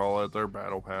want to call it, their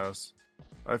Battle Pass.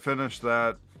 I finished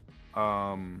that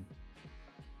I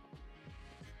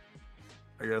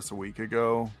guess a week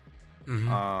ago.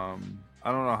 Mm-hmm.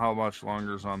 I don't know how much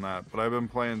longer's on that, but I've been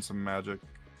playing some Magic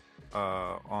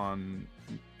on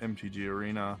MTG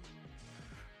Arena.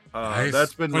 Nice.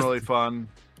 That's been really fun.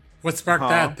 What sparked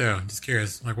that though? Just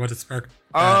curious. Like what did spark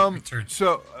that return?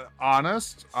 So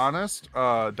honest,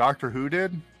 Doctor Who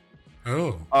did.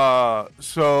 Oh.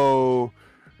 So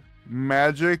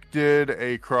Magic did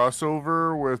a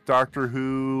crossover with Doctor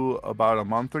Who about a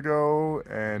month ago,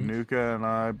 and Nuka and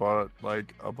I bought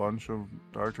like a bunch of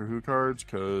Doctor Who cards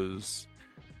because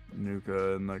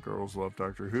Nuka and the girls love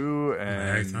Doctor Who,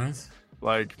 and nice.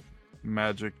 Like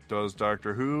Magic does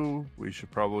Doctor Who, we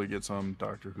should probably get some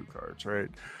Doctor Who cards, right?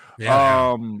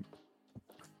 Yeah.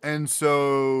 And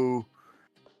so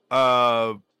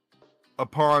upon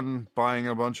buying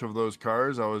a bunch of those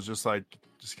cards, I was just kind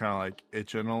of like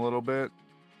itching a little bit.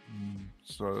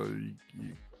 So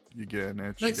you get an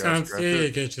itch. Makes sense. Yeah, you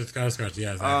get your scratch.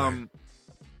 Yeah. Exactly.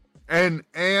 And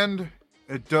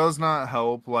it does not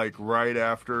help. Like right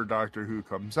after Doctor Who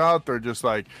comes out, they're just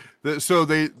like, so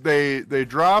they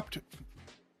dropped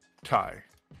Ty.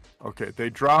 Okay,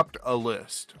 they dropped a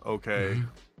list. Okay,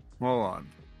 hold on.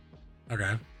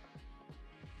 Okay.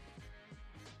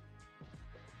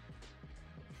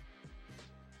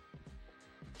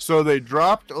 So they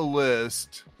dropped a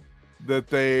list that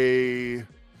they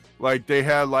had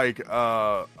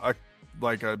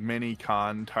a mini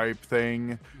con type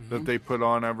thing that they put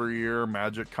on every year,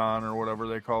 Magic Con or whatever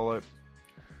they call it.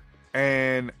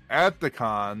 And at the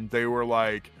con, they were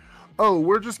like, oh,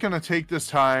 we're just going to take this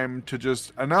time to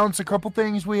just announce a couple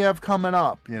things we have coming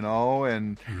up,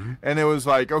 and it was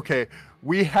like, okay,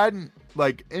 we hadn't,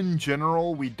 like, in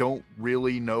general, we don't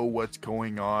really know what's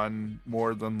going on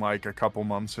more than like a couple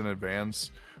months in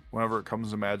advance whenever it comes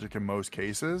to Magic in most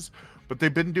cases. But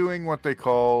they've been doing what they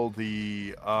call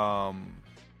the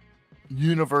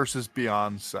Universes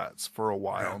Beyond sets for a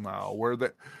while now, where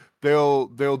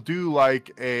they'll do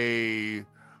like a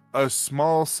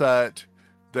small set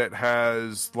that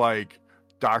has like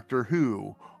Doctor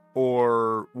Who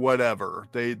or whatever.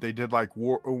 They did like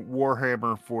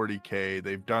Warhammer 40K.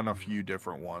 They've done a few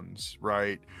different ones,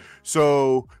 right?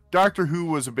 So Doctor Who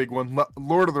was a big one.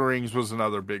 Lord of the Rings was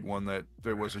another big one that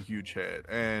was a huge hit.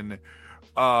 And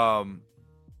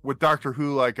with Doctor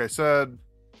Who, like I said,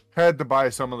 had to buy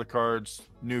some of the cards.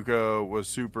 Nuka was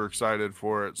super excited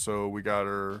for it, so we got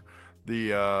her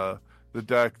the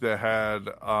deck that had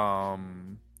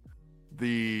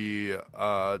the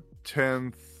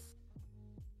 10th,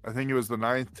 I think it was the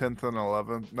 9th, 10th, and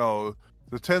 11th. No,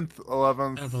 the 10th,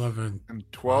 11th, and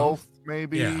 12th,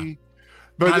 maybe. Yeah.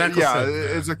 But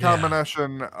it's a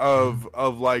combination of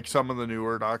like some of the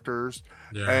newer Doctors.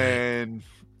 Yeah. And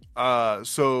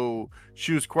so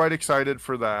she was quite excited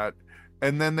for that.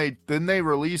 And then they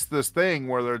released this thing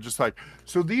where they're just like,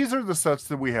 so these are the sets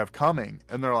that we have coming.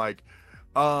 And they're like,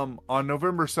 on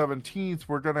November 17th,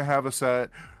 we're going to have a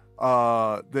set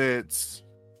that's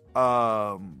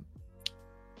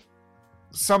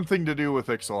something to do with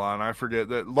Ixalan. I forget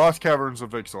that. Lost Caverns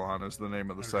of Ixalan is the name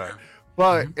of the set.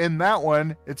 But in that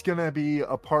one, it's going to be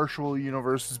a partial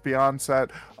Universes Beyond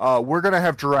set. We're going to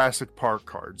have Jurassic Park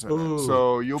cards in it.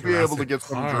 So you'll be able to get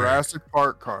some Jurassic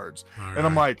Park cards. And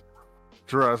I'm like,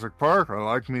 Jurassic Park, I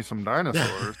like me some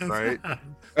dinosaurs, right?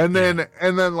 And then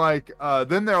they're like,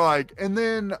 and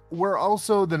then we're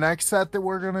also, the next set that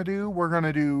we're gonna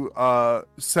do a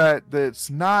set that's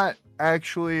not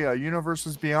actually a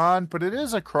Universes Beyond, but it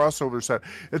is a crossover set.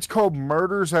 It's called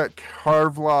Murders at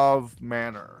Karvlov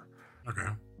Manor. Okay.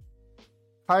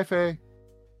 Hi, Faye.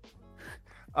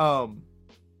 Oh,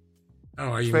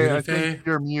 are you Faye, muted, I Faye? think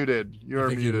you're muted. You're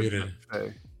muted.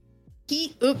 Faye.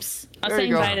 Oops. I was There saying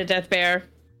you go. bye to Death Bear.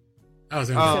 I was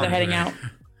in So they're heading out.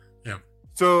 Yeah.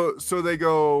 So they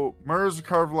go Murs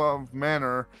Karlov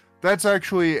Manor. That's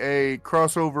actually a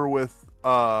crossover with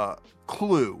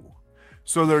Clue.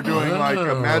 So they're doing like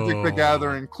a Magic the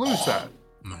Gathering Clue set.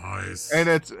 Nice.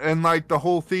 And like the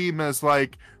whole theme is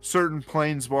like certain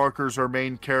planeswalkers or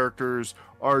main characters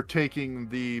are taking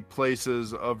the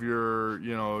places of your,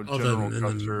 General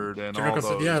Custard and all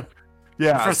those.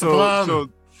 Yeah. So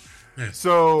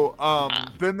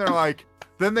then they're like,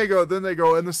 then they go,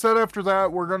 and the set after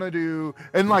that we're gonna do,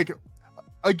 and like,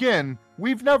 again,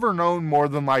 we've never known more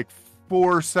than like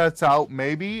 4 sets out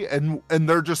maybe, and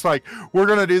they're just like, we're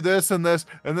gonna do this and this,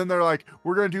 and then they're like,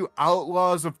 we're gonna do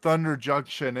Outlaws of Thunder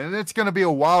Junction, and it's gonna be a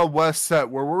Wild West set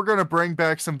where we're gonna bring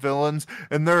back some villains,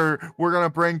 and we're gonna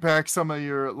bring back some of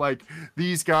your like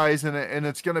these guys, and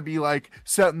it's gonna be like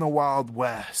set in the Wild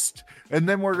West. And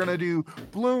then we're gonna do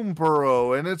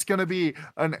Bloomborough, and it's gonna be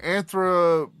an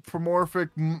anthropomorphic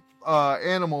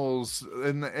animals,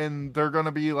 and they're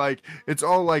gonna be like, it's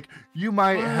all like, you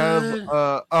might have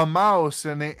a mouse,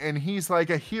 and he's like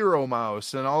a hero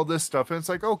mouse, and all this stuff, and it's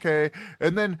like, okay.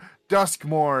 And then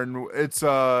Duskmorn, it's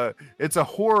a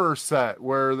horror set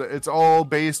where it's all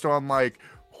based on like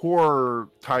horror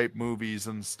type movies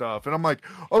and stuff, and I'm like,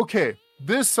 okay,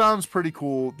 this sounds pretty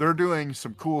cool. They're doing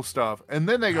some cool stuff. And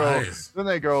then they go,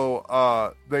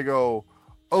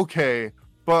 okay,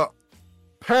 but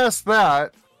past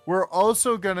that, we're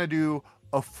also going to do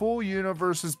a full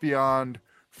Universes Beyond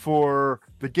for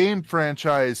the game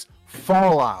franchise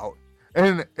Fallout.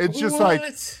 And it's just like,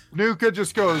 Nuka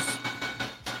just goes,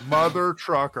 mother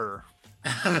trucker.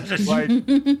 Like,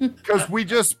 because we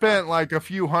just spent like a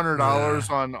few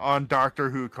 $100 on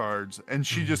Doctor Who cards, and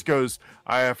she just goes,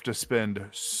 I have to spend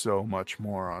so much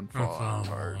more on Fallout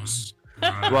cards.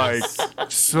 Like,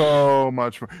 so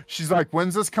much more. She's like,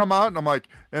 when's this come out? And I'm like,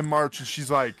 in March. And she's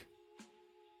like,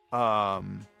 I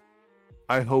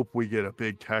hope we get a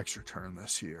big tax return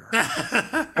this year.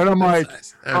 And I'm like,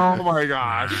 oh my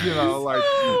gosh, like,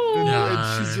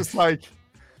 and she's just like,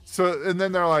 so, and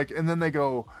then they're like, and then they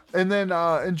go, and then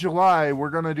in July we're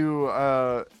gonna do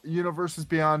Universes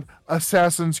Beyond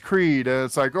Assassin's Creed, and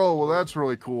it's like, oh well, that's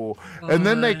really cool. And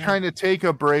then they kind of take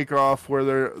a break off where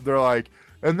they're like,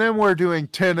 and then we're doing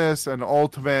tennis and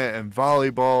ultimate and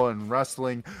volleyball and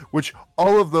wrestling, which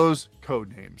all of those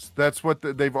code names. That's what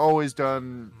they've always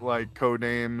done, like code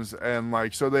names, and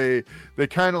like, so they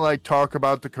kind of like talk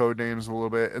about the code names a little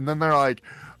bit, and then they're like,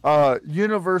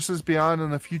 Universes Beyond in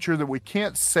the future that we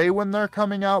can't say when they're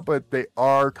coming out, but they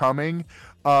are coming.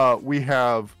 We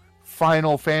have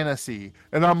Final Fantasy,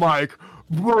 and I'm like,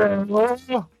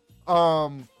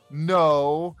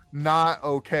 no, not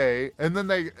okay. And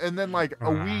then like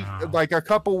a week, like a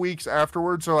couple weeks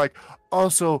afterwards, they're like,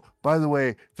 also, by the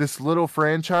way, this little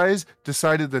franchise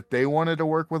decided that they wanted to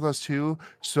work with us too,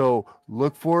 so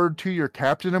look forward to your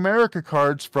Captain America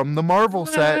cards from the Marvel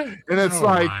set. And it's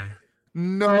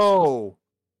no,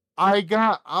 I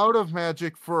got out of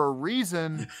Magic for a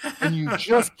reason, and you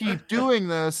just keep doing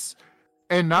this,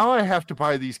 and now I have to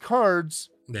buy these cards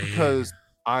because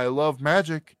I love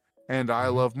Magic, and I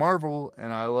love Marvel,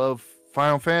 and I love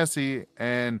Final Fantasy,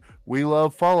 and we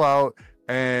love Fallout,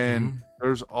 and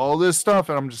there's all this stuff,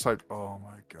 and I'm just like, oh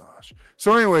my gosh.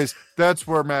 So anyways, that's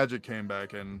where Magic came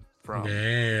back in from,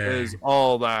 is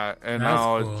all that, and that's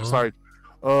now cool. It's just like,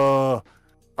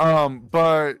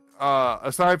 but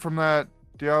aside from that,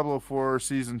 Diablo 4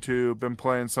 Season 2, been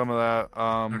playing some of that.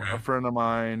 A friend of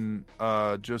mine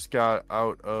just got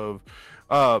out of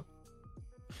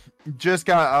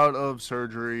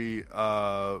surgery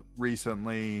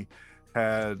recently.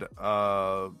 Had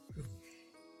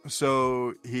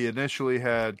so he initially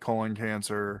had colon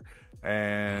cancer,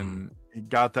 and he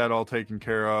got that all taken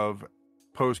care of.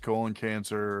 Post colon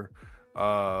cancer,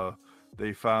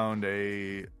 they found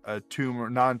a tumor,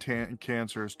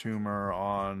 non-cancerous tumor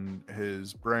on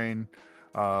his brain,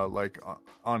 like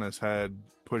on his head,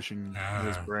 pushing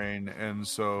his brain. And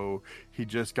so he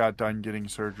just got done getting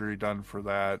surgery done for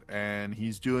that, and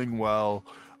he's doing well.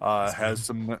 Has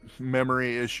some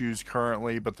memory issues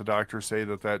currently, but the doctors say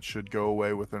that should go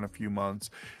away within a few months.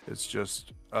 It's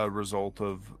just a result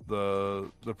of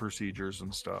the procedures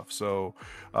and stuff. So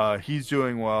he's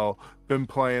doing well. Been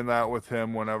playing that with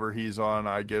him whenever he's on,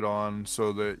 I get on,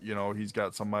 so that he's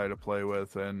got somebody to play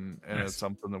with, and it's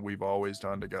something that we've always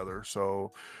done together.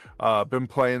 So been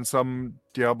playing some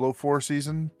Diablo 4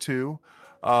 Season 2.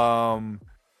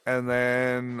 And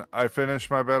then I finished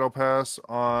my battle pass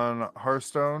on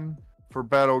Hearthstone for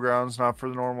Battlegrounds, not for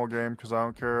the normal game, because I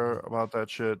don't care about that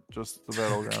shit, just the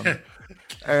Battlegrounds.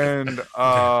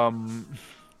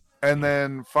 And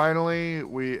then finally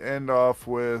we end off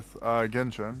with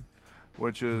Genshin,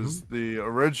 which is the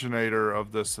originator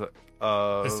of this segment.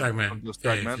 Of this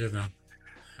segment. Yeah,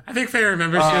 I think Faye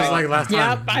remembers. She was like last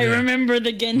time. Yep, I remember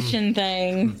the Genshin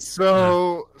thing.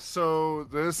 So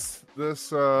this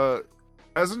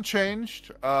hasn't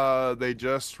changed. They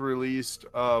just released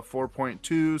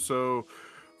 4.2. So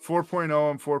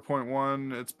 4.0 and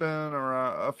 4.1. It's been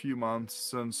around a few months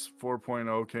since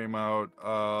 4.0 came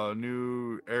out.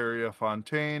 New area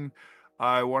Fontaine.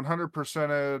 I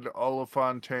 100%ed all of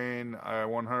Fontaine. I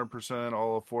 100%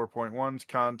 all of 4.1's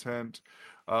content.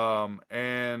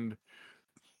 And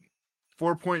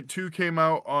 4.2 came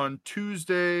out on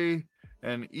Tuesday.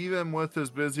 And even with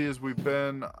as busy as we've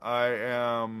been, I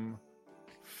am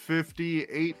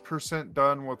 58%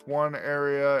 done with one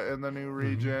area in the new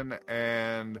region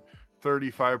and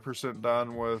 35%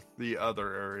 done with the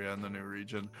other area in the new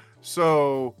region.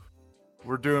 So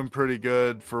we're doing pretty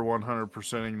good for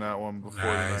 100%ing that one before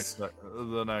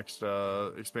the next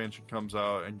expansion comes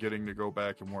out, and getting to go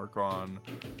back and work on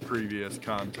previous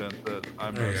content that I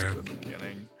missed in the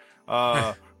beginning.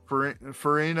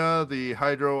 Farina, the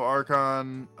Hydro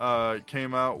Archon,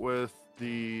 came out with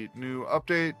the new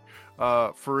update.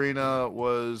 Farina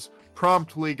was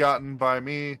promptly gotten by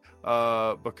me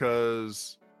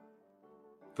because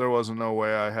there wasn't no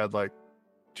way I had like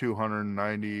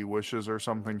 290 wishes or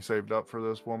something saved up for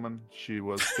this woman. She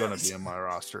was gonna be in my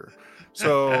roster.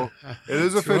 So it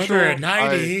is official.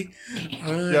 290.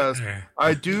 Yes,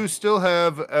 I do still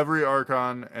have every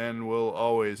Archon and will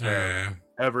always have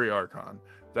every Archon.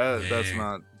 That's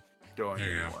not going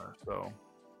anywhere. So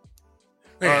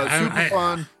super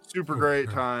fun, super great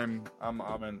time.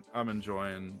 I'm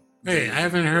enjoying. Hey, I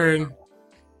haven't heard.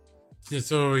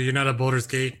 So you're not a Baldur's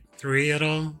Gate 3 at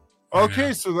all?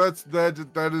 Okay, so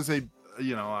that is a,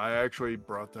 I actually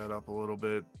brought that up a little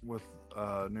bit with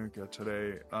Nuka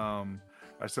today.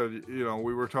 I said,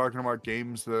 we were talking about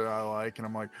games that I like, and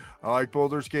I'm like, I like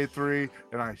Baldur's Gate 3,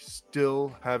 and I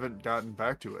still haven't gotten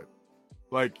back to it.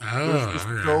 Like, there's just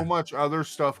so much other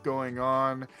stuff going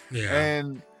on,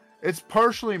 and it's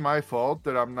partially my fault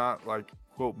that I'm not, like,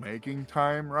 quote, making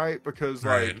time, right? Because,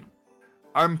 like,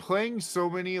 I'm playing so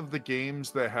many of the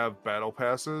games that have battle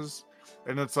passes,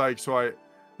 and it's like,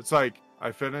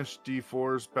 I finished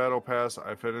D4's battle pass,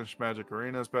 I finished Magic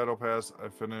Arena's battle pass, I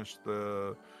finished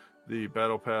the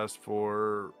battle pass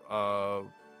for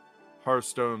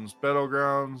Hearthstone's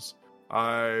Battlegrounds.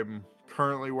 I'm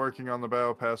currently working on the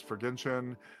battle pass for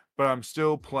Genshin, but I'm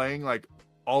still playing like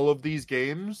all of these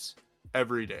games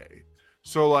every day.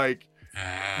 So like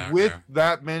with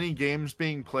that many games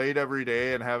being played every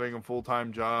day, and having a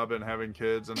full-time job, and having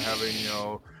kids, and having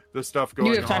the stuff going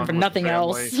on, you have time for nothing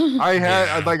else.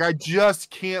 I just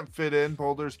can't fit in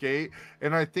Baldur's Gate,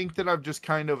 and I think that I've just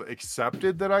kind of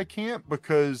accepted that I can't,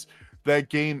 because that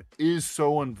game is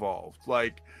so involved.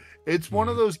 Like, it's one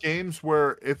of those games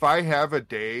where if I have a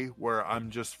day where I'm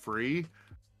just free,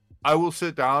 I will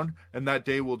sit down and that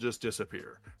day will just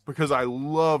disappear, because I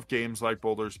love games like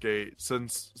Baldur's Gate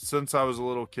since I was a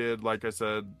little kid. Like I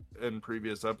said in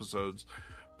previous episodes,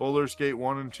 Baldur's Gate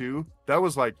 1 and 2, that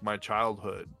was like my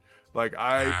childhood. Like,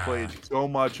 I played so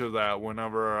much of that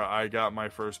whenever I got my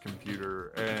first computer.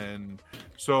 And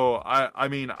so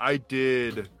I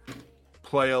did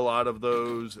play a lot of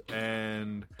those,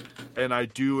 and I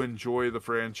do enjoy the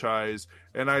franchise,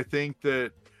 and I think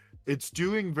that it's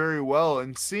doing very well.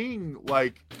 And seeing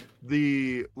I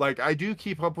do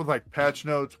keep up with like patch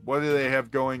notes, what do they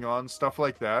have going on, stuff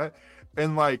like that,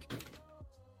 and like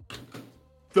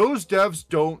those devs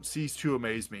don't cease to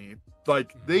amaze me.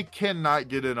 Like, they cannot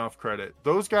get enough credit.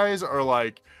 Those guys are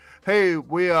like, hey,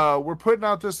 we're putting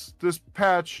out this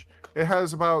patch. It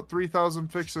has about 3,000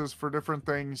 fixes for different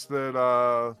things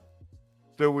that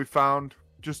we found.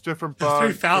 Just different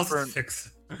bugs. 3,000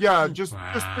 fixes. Yeah, just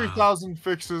 3,000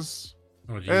 fixes.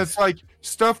 Oh, and it's like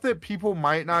stuff that people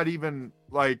might not even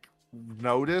like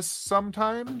notice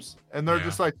sometimes. And they're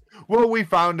just like, well, we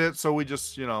found it, so we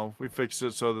just, we fixed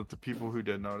it so that the people who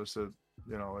did notice it,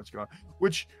 it's gone.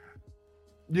 Which,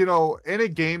 in a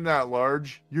game that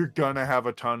large, you're gonna have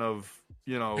a ton of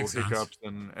hiccups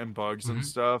and bugs and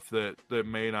stuff that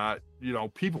may not,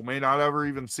 people may not ever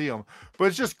even see them. But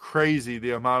it's just crazy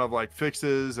the amount of like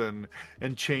fixes and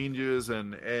changes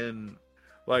and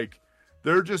like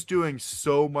they're just doing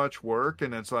so much work,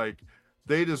 and it's like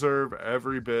they deserve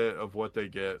every bit of what they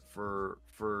get for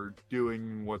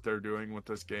doing what they're doing with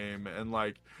this game. And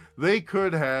like, they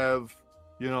could have,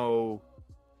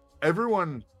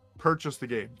 everyone purchased the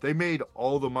game. They made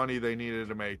all the money they needed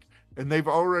to make. And they've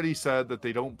already said that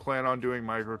they don't plan on doing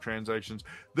microtransactions.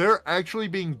 They're actually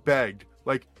being begged.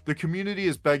 Like, the community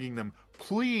is begging them,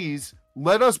 please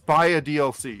let us buy a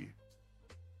DLC.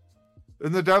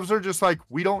 And the devs are just like,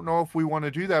 we don't know if we want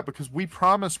to do that because we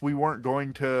promised we weren't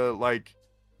going to like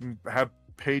have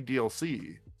paid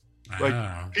DLC.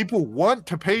 Like people want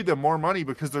to pay them more money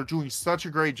because they're doing such a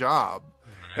great job.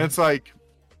 Right. And it's like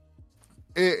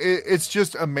it's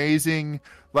just amazing.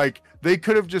 Like they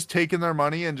could have just taken their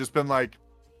money and just been like,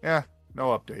 yeah, no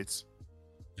updates.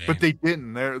 Dang. But they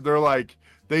didn't. They're like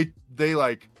they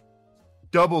like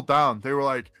doubled down. They were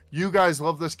like, you guys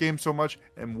love this game so much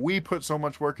and we put so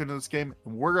much work into this game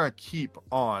and we're gonna keep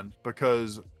on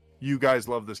because you guys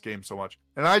love this game so much.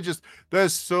 And I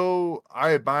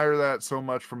admire that so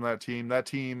much from that team. That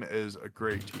team is a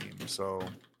great team. So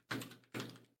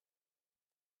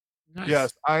nice.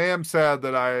 Yes, I am sad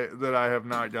that I have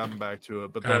not gotten back to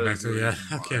it, but that is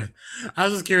okay. I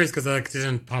was just curious because it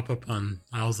didn't pop up on.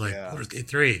 I was like, Baldur's Gate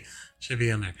 3 should be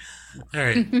in there. All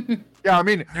right. Yeah, I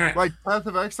mean, like Path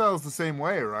of Exile is the same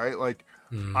way, right? Like,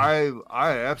 I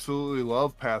absolutely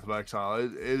love Path of Exile.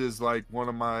 It is like one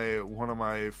of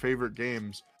my favorite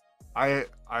games. I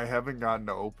haven't gotten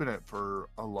to open it for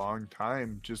a long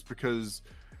time just because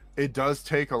it does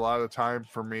take a lot of time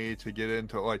for me to get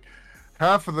into. Like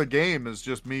half of the game is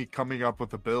just me coming up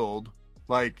with a build,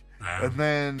 like and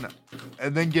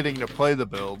then getting to play the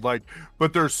build. Like,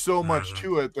 but there's so much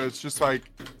to it that's just like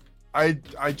I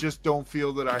just don't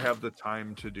feel that I have the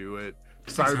time to do it.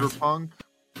 Cyberpunk.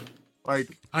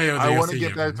 Like, I want to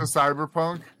get back to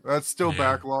Cyberpunk. That's still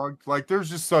backlogged. Like, there's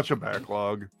just such a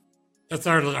backlog. That's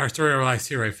our story of life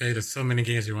too, right, Faye? There's so many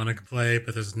games you want to play,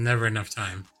 but there's never enough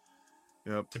time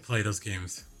to play those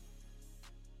games.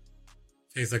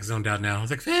 Faye's like zoned out now. I was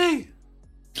like, Faye!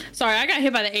 Sorry, I got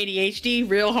hit by the ADHD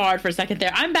real hard for a second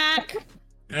there. I'm back.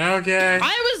 Okay.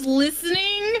 I was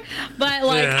listening, but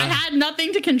like I had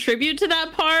nothing to contribute to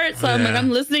that part. So I'm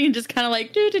listening and just kind of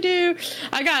like do.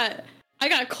 I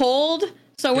got cold,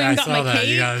 so I went and got my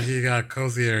cape. You got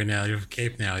cozier now. You have a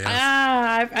cape now, yes.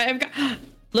 I've got...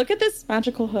 Look at this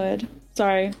magical hood.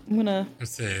 Sorry, I'm gonna...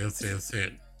 Let's see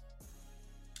it.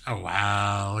 Oh,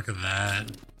 wow. Look at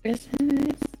that. This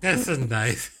is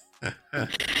nice. I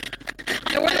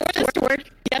wore this to work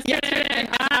yesterday.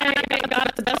 I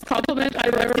got the best compliment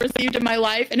I've ever received in my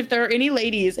life. And if there are any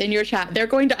ladies in your chat, they're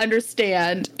going to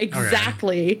understand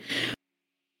exactly. Okay.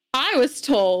 I was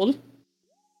told...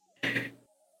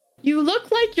 You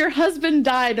look like your husband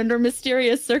died under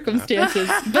mysterious circumstances,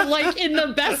 but like in the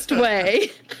best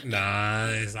way.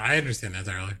 Nice. I understand that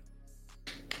entirely.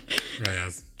 Right,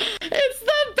 yes. It's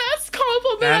the best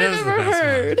compliment I've ever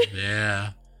heard. One.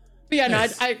 Yeah. But yeah, no,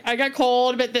 I got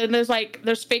cold, but then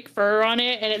there's fake fur on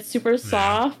it and it's super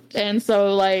soft and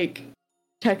so like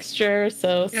texture.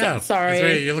 So sorry.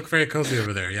 Right. You look very cozy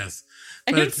over there, yes.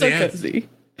 But it's so cozy.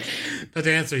 But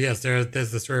the answer, yes,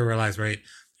 there's the story where it lies, right?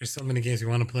 There's so many games you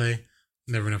want to play,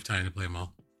 never enough time to play them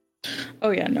all. Oh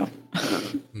yeah, no.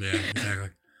 Yeah, exactly.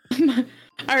 I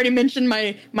already mentioned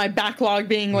my backlog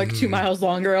being like 2 miles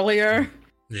long earlier.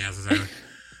 Yes, exactly.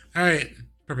 All right,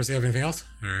 Purpose, you have anything else?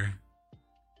 Or...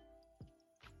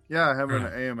 Yeah, I have an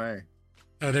AMA.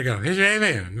 Oh, there you go. Here's your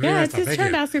AMA. Yeah, it's his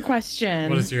turn to ask a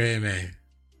question. What is your AMA?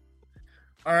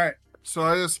 All right, so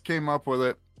I just came up with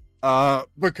it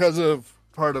because of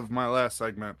part of my last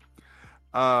segment.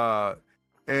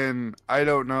 And I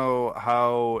don't know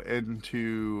how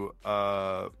into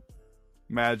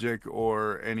Magic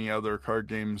or any other card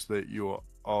games that you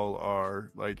all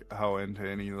are, like how into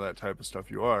any of that type of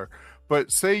stuff you are.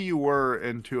 But say you were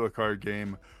into a card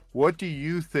game, what do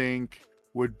you think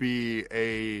would be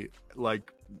a,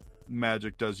 like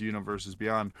Magic does Universes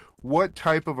Beyond, what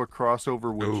type of a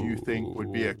crossover would you think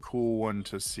would be a cool one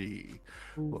to see?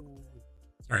 All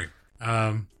right.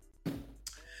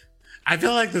 I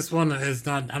feel like this one is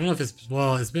not, I don't know if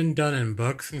it's been done in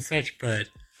books and such, but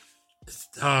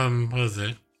what is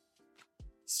it?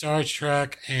 Star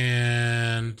Trek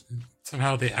and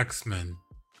somehow the X-Men.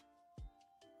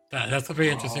 That's a very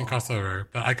interesting crossover,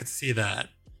 but I could see that.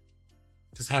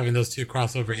 Just having those two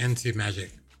crossover into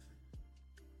Magic.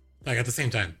 Like at the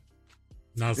same time.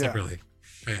 Not separately.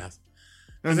 But yes.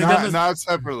 Not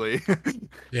separately.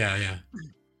 Yeah.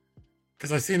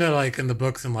 Because I've seen it like in the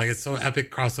books and like it's so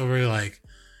epic crossover, like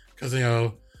because they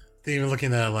even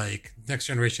looking at like Next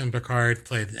Generation Picard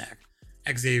played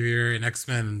Xavier and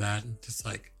X-Men and that, and just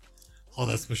like all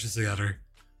that smushes together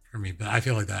for me. But I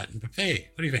feel like that. But hey,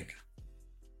 what do you think?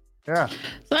 Yeah.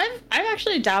 So I've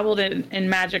actually dabbled in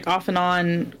Magic off and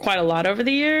on quite a lot over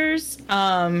the years.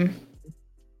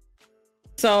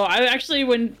 So I actually,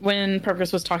 when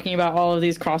Purpose was talking about all of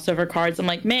these crossover cards, I'm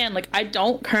like, man, like I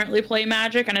don't currently play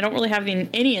Magic and I don't really have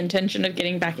any intention of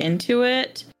getting back into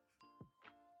it.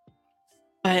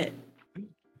 But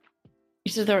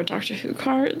you said there were Doctor Who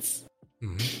cards.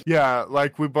 Yeah,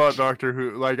 like we bought Doctor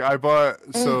Who. Like I bought,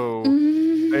 so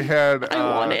they had.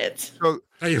 I want it. So,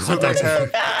 Oh, you so want they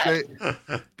that? had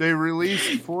they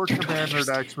released 4 commander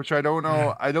decks, which I don't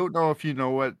know. I don't know if you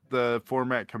know what the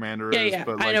format commander is. Yeah.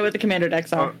 But I like, know what the commander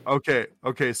decks are. okay.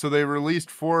 So they released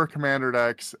 4 commander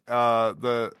decks.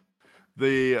 The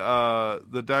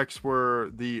decks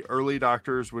were the early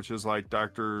Doctors, which is like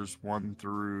Doctors 1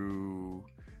 through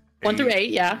 8,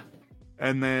 yeah.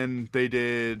 And then they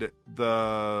did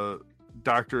the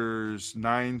Doctors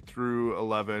 9 through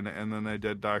 11, and then they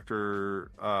did Doctor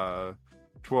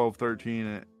 12,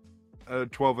 13,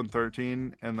 12 and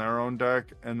 13 in their own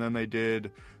deck, and then they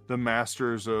did the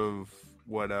Masters of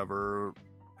whatever.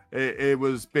 It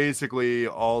was basically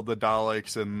all the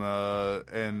Daleks and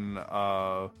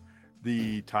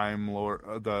the Time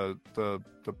Lord, the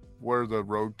where the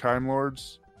Rogue Time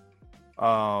Lords.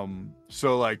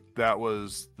 So like that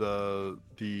was the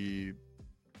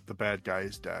bad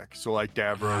guys deck. So like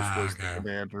Davros was the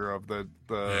commander of the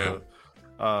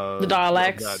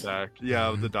Daleks. That deck.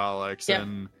 Yeah, the Daleks. Yep.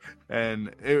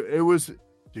 And it was,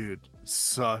 dude,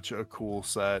 such a cool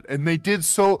set. And they did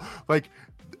so like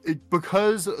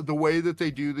because the way that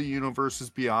they do the Universes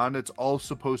Beyond, it's all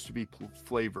supposed to be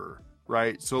flavor,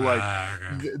 right? So like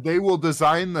they will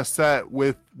design the set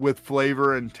with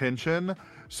flavor and tension.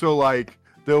 So like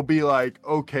they'll be like,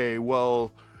 okay,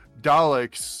 well,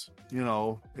 Daleks,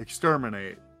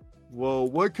 exterminate. Well,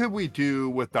 what could we do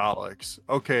with Daleks?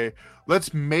 Okay,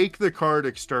 let's make the card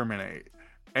exterminate.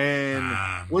 And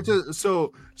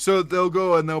so they'll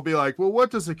go and they'll be like, well,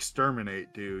 what does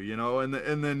exterminate do?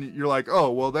 And then you're like,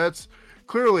 oh, well, that's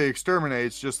clearly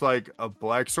exterminate's just like a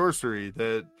black sorcery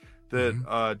that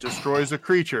destroys a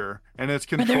creature and its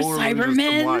controller loses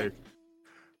some life.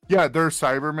 Yeah, they're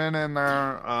Cybermen and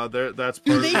they're that's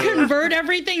part do they convert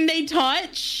everything they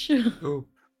touch?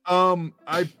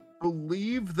 I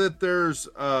believe that there's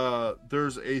a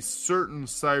certain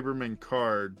Cyberman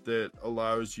card that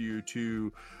allows you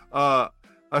to a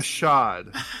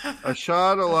shard. A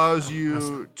shard allows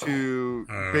you to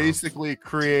basically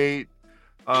create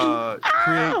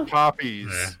copies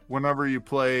whenever you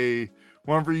play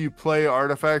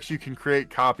artifacts. You can create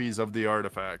copies of the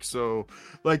artifacts. So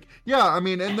like, yeah, I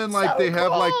mean, and then like so they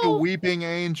have like the weeping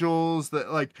angels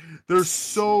that like there's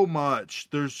so much.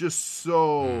 There's just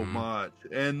so much.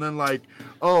 And then like,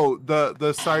 oh, the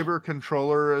cyber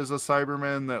controller is a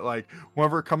Cyberman that like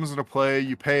whenever it comes into play,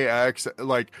 you pay X.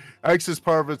 Like X is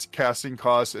part of its casting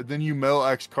cost, and then you mill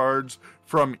X cards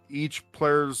from each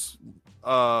player's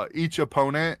each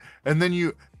opponent, and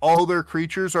then all their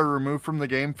creatures are removed from the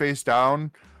game face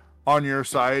down on your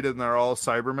side, and they're all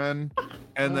Cybermen.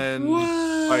 And then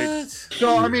like,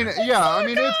 so I mean, yeah, I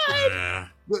mean, it's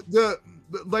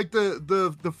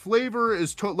the flavor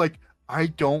is like, I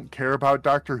don't care about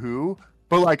Doctor Who,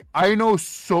 but like I know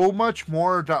so much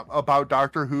more about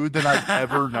Doctor Who than I've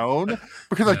ever known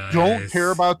because I don't care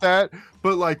about that.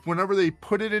 But like whenever they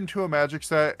put it into a Magic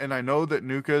set, and I know that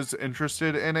Nuka's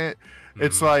interested in it,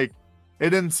 it's like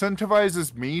it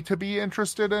incentivizes me to be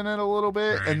interested in it a little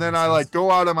bit. Right, and then I like go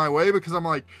out of my way because I'm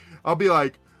like, I'll be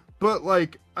like, but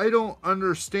like I don't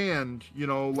understand,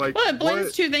 like. Well, it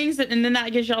blends two things, and then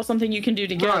that gives y'all something you can do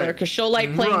together. Because she'll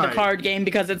like playing the card game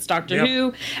because it's Doctor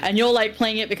Who, and you'll like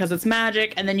playing it because it's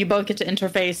Magic, and then you both get to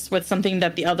interface with something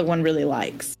that the other one really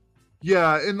likes.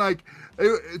 Yeah, and like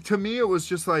to me, it was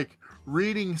just like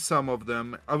reading some of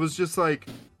them. I was just like,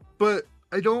 but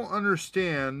I don't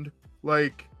understand,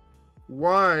 like,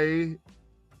 why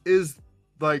is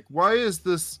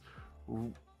this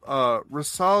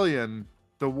Rasalian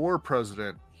the war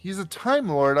president? He's a Time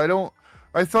Lord.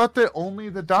 I thought that only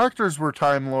the Doctors were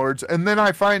Time Lords, and then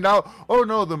I find out, oh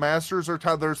no, the Masters are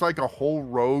there's like a whole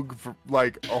rogue,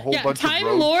 like a whole bunch of rogue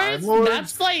Time Lords.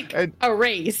 That's like a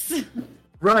race.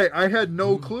 Right, I had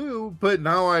no clue, but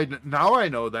now I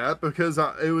know that because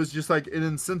it was just like it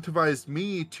incentivized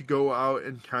me to go out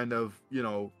and kind of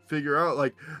figure out.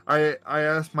 Like I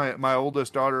asked my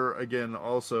oldest daughter again.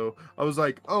 Also, I was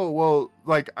like, oh well,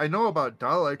 like I know about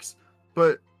Daleks,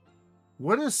 but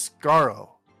what is Skaro?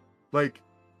 Like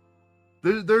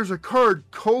there's a card,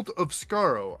 Cult of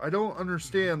Skaro. I don't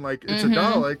understand. Like it's a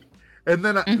Dalek. And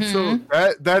then so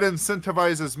that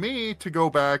incentivizes me to go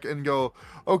back and go,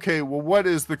 okay, well, what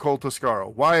is the Cult of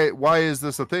Skaro? Why is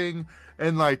this a thing?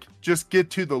 And like just get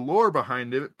to the lore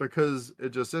behind it because it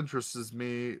just interests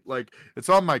me. Like it's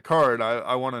on my card.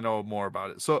 I want to know more about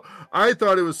it. So I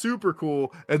thought it was super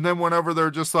cool. And then whenever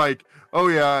they're just like, oh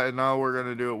yeah, and now we're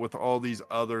gonna do it with all these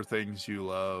other things you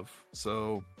love.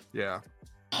 So yeah.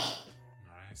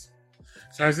 Nice.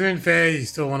 So I was doing Faye, you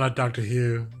still want a Doctor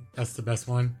Who. That's the best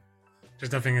one.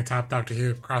 There's nothing a top Doctor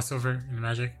Who crossover in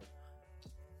Magic.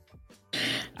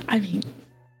 I mean,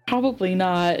 probably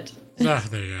not. Oh,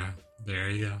 there you go. There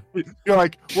you go. You're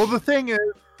like, well, the thing is,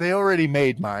 they already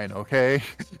made mine, okay?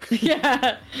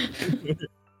 Yeah.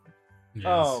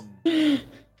 Yes.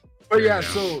 But yeah,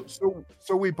 There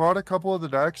so we bought a couple of the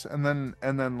decks, and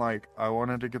then like I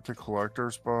wanted to get the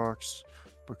collector's box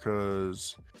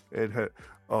because it had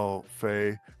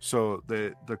Faye. So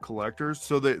the collectors,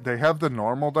 so they have the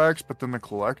normal decks, but then the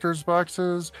collector's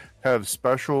boxes have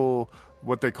special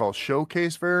what they call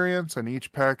showcase variants, and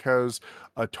each pack has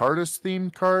a TARDIS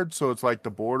themed card. So it's like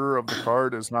the border of the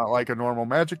card is not like a normal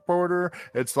Magic border.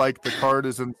 It's like the card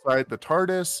is inside the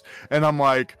TARDIS, and I'm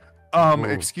like,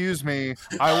 excuse me,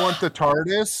 I want the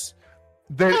TARDIS.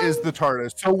 That is the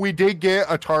TARDIS. So we did get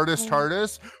a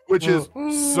TARDIS, which is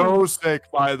so sick,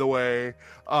 by the way.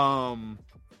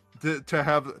 To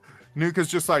have Nuka's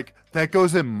just like, that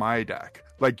goes in my deck.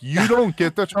 Like, you don't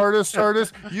get the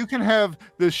TARDIS. You can have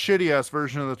this shitty ass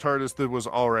version of the TARDIS that was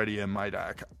already in my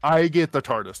deck. I get the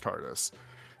TARDIS.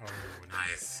 Oh,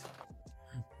 nice.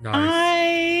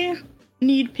 I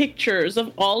need pictures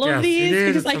of all of these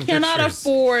because I cannot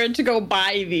afford to go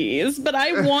buy these, but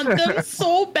I want them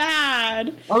so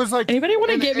bad. I was like, anybody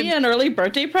want to give me an early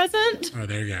birthday present? Oh,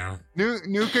 there you go.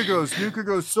 Nuka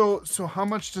goes, so how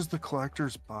much does the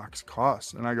collector's box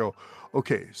cost? And I go,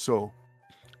 okay, so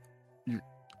you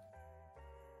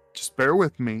just bear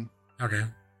with me. Okay.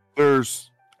 There's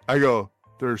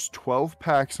 12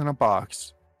 packs in a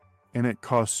box, and it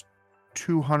costs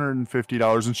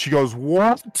 $250. And she goes,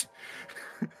 what?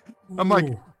 I'm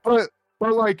like, but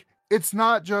like, it's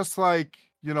not just like,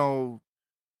 you know.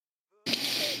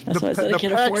 That's why I said I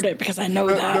can't afford it, because I know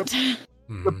that.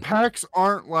 The packs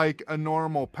aren't like a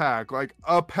normal pack. Like,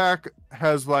 a pack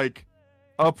has like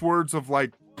upwards of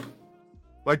like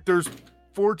there's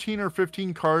 14 or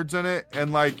 15 cards in it,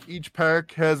 and like each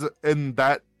pack has, in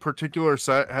that particular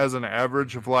set, has an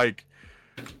average of like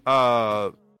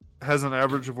 9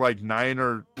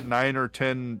 or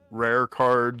 10 rare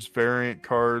cards, variant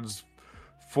cards,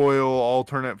 foil,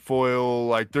 alternate foil.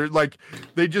 Like, they're like,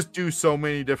 they just do so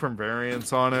many different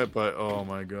variants on it. But oh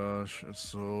my gosh, it's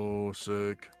so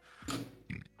sick.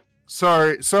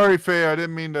 Sorry, Faye. I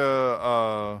didn't mean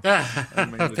to. Do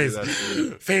that to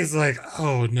you. Faye's like,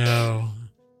 oh no,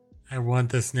 I want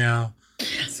this now.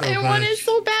 I want it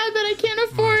so bad, but I can't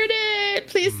afford it.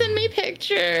 Please send me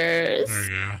pictures. There you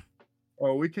go.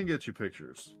 Oh, we can get you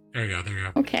pictures. There you go.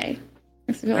 Okay.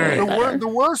 Right. The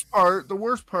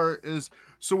worst part is,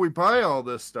 so we buy all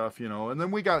this stuff, you know, and then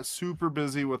we got super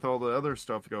busy with all the other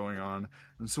stuff going on,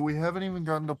 and so we haven't even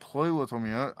gotten to play with them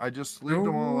yet. I just leave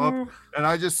them all up, and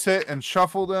I just sit and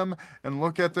shuffle them and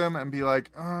look at them and be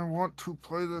like, oh, I want to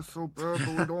play this so bad,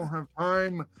 but we don't have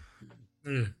time.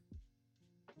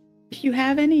 If you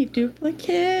have any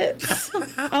duplicates,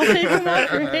 I'll take them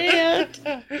out your hand.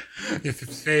 If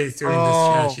Faye's doing this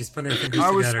chat, she's putting her fingers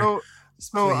together.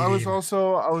 I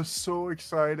was so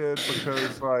excited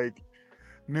because like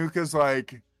Nuka's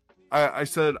like, I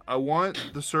said I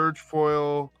want the Surge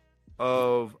foil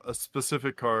of a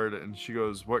specific card, and she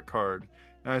goes, what card?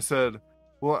 And I said,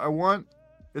 well,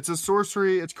 it's a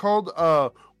sorcery. It's called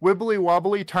Wibbly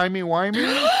Wobbly Timey Wimey.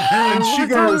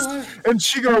 And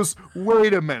she goes,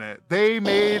 wait a minute. They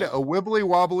made a Wibbly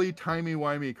Wobbly Timey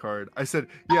Wimey card. I said,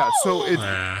 yeah. So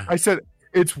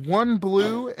it's 1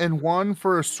 blue and 1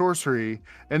 for a sorcery,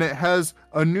 and it has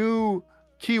a new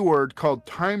keyword called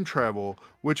time travel,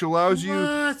 which allows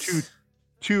you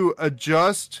to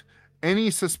adjust any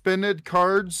suspended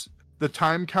cards, the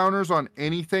time counters on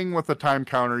anything with a time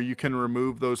counter. You can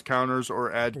remove those counters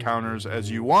or add counters as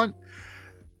you want,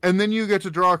 and then you get to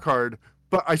draw a card.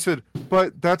 But I said,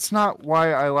 but that's not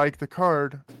why I like the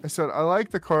card. I said, I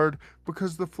like the card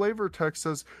because the flavor text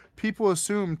says people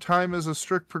assume time is a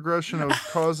strict progression of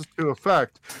cause to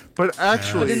effect. But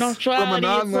actually, from a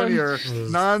non-linear,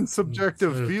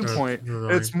 non-subjective viewpoint,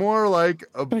 it's more like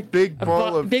a big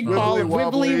ball of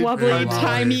wibbly wobbly,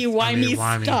 timey wimey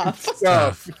stuff.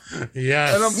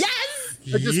 Yes.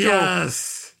 And I just go,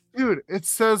 dude, it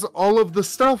says all of the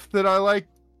stuff that I like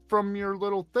from your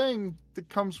little thing that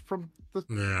comes from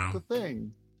the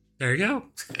thing. There you go.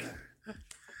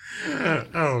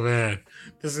 Oh man,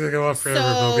 this is gonna go up forever.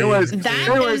 So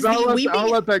Anyways, I'll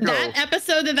let that go. That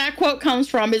episode that quote comes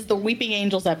from is the Weeping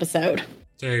Angels episode.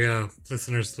 There you go,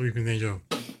 listeners. The Weeping Angel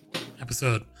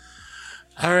episode.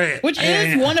 All right, which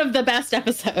is one of the best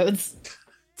episodes.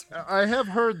 I have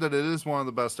heard that it is one of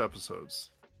the best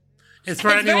episodes. It's for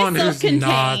anyone who's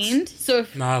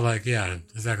not like, yeah,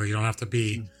 exactly. You don't have to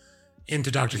be into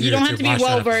Doctor Who. You don't have to be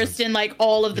well versed in like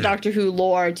all of the Doctor Who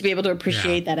lore to be able to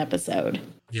appreciate that episode.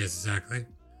 Yes,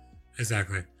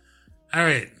 exactly. All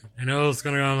right, I know it's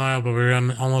gonna go on while, but we're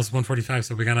on almost 1:45,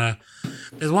 so we're gonna.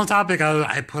 There's one topic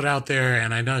I put out there,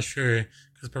 and I'm not sure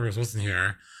because Purpose wasn't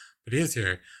here, but he is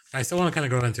here. But I still want to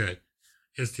kind of go into it.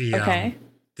 It's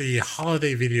the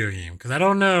holiday video game because I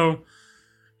don't know.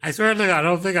 I swear, I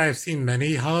don't think I've seen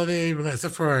many holiday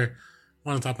except for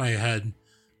one on top of my head,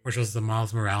 which was the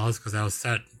Miles Morales because that was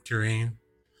set during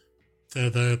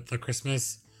the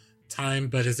Christmas time.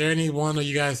 But is there any one that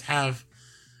you guys have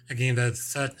a game that's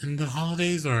set in the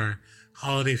holidays or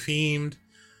holiday themed?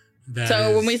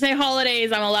 When we say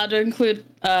holidays, I'm allowed to include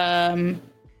Halloween,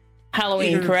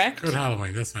 correct? Good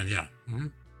Halloween, that's fine. Yeah. Mm-hmm.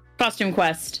 Costume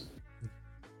Quest.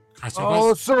 It's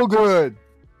so good.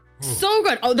 Ooh. So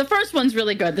good. Oh, the first one's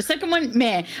really good. The second one,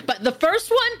 meh. But the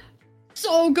first one,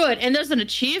 so good. And there's an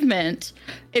achievement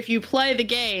if you play the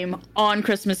game on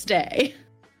Christmas Day.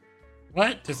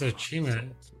 What? There's an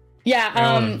achievement? Yeah.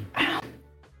 I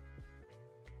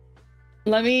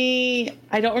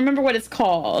don't remember what it's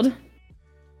called.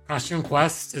 Costume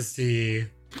Quest is the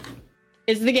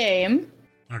game.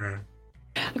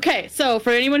 Okay, so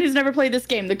for anyone who's never played this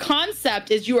game, the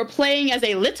concept is you are playing as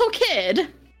a little kid,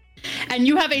 and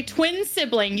you have a twin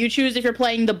sibling. You choose if you're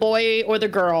playing the boy or the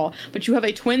girl, but you have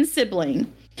a twin sibling,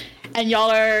 and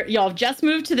y'all have just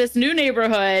moved to this new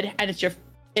neighborhood, and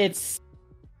it's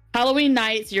Halloween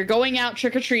night, so you're going out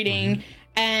trick-or-treating,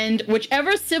 and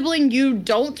whichever sibling you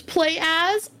don't play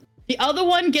as, the other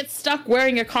one gets stuck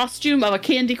wearing a costume of a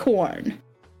candy corn.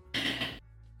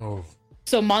 Oh.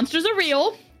 So monsters are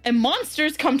real, and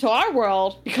monsters come to our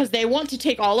world because they want to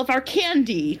take all of our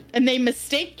candy, and they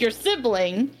mistake your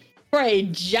sibling for a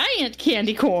giant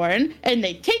candy corn, and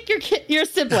they take your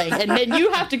sibling, and then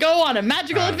you have to go on a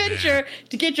magical adventure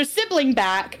to get your sibling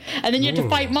back, and then you have to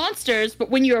fight monsters. But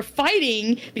when you're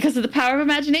fighting, because of the power of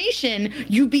imagination,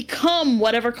 you become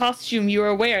whatever costume you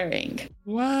are wearing.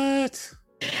 What?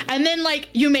 And then, like,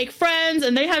 you make friends,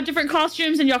 and they have different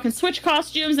costumes, and y'all can switch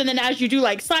costumes, and then as you do,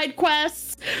 like, side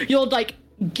quests, you'll, like,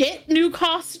 get new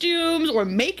costumes or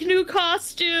make new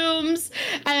costumes,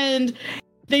 and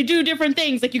they do different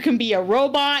things. Like, you can be a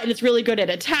robot, and it's really good at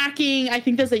attacking. I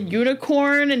think there's a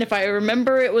unicorn, and if I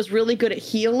remember, it was really good at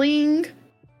healing.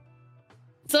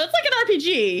 So it's like an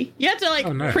RPG. You have to,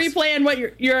 like, pre-plan what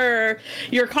your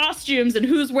costumes and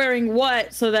who's wearing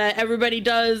what so that everybody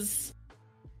does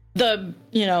the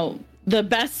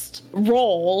best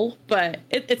role, but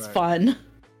it's fun.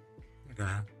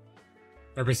 Okay.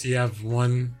 Purpose, you have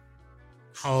one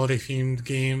holiday themed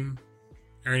game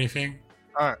or anything?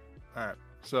 All right.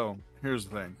 So here's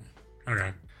the thing.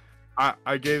 Okay.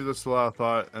 I gave this a lot of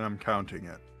thought, and I'm counting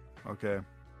it. Okay.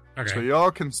 So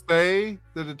y'all can say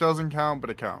that it doesn't count, but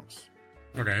it counts.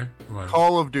 Okay.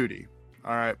 Call of Duty.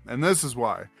 All right. And this is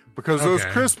why. Because those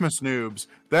Christmas noobs,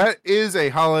 that is a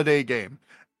holiday game.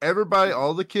 Everybody,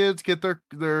 all the kids get their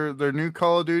new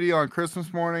Call of Duty on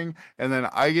Christmas morning, and then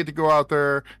I get to go out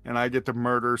there and I get to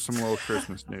murder some little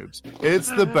Christmas noobs.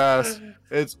 It's the best.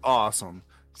 It's awesome.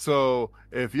 So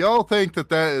if y'all think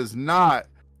that is not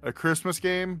a Christmas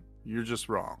game, you're just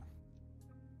wrong.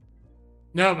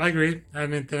 No, I agree. I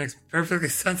mean, that makes perfectly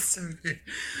sense to me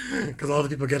because all the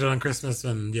people get it on Christmas,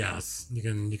 and yes, you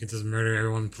can just murder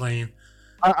everyone playing.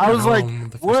 I was like,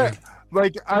 what?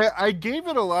 Like, I gave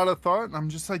it a lot of thought, and I'm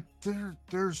just like,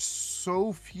 there's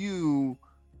so few,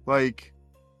 like,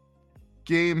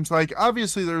 games. Like,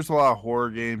 obviously, there's a lot of horror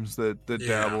games that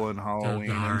dabble in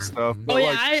Halloween and stuff. But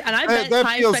I bet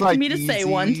Ty expected me to say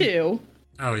one, too.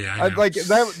 Oh, yeah. Like,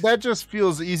 that just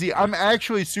feels easy. I'm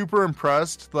actually super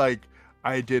impressed. Like,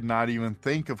 I did not even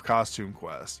think of Costume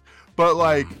Quest. But,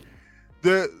 like,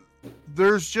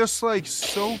 there's just like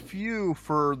so few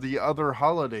for the other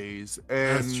holidays,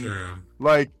 and that's true.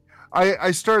 Like I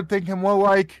started thinking, well,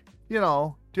 like, you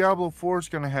know, Diablo 4 is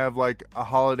gonna have like a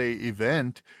holiday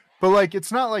event, but like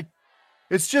it's not like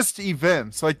it's just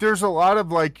events. Like there's a lot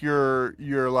of like your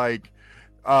like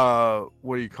what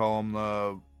do you call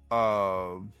them,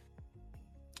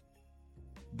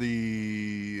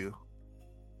 the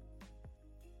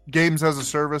games as a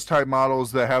service type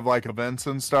models that have like events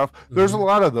and stuff. There's a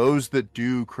lot of those that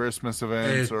do Christmas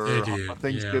events or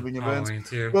Thanksgiving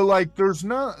events, but like there's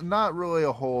not really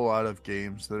a whole lot of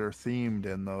games that are themed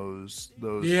in those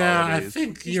holidays. I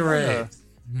think you're right.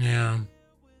 Yeah,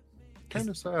 kind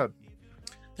of sad.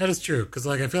 That is true, because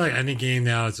like I feel like any game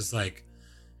now is just like,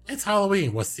 it's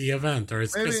Halloween, what's the event, or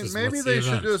it's Christmas, what's the event?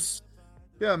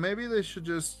 Maybe they should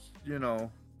just, you know,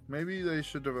 maybe they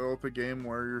should develop a game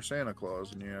where you're Santa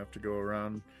Claus and you have to go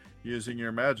around using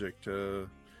your magic to,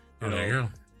 you know,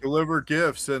 deliver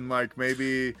gifts, and like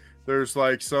maybe there's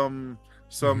like some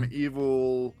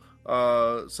evil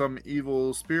some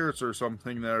evil spirits or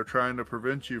something that are trying to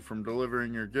prevent you from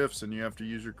delivering your gifts, and you have to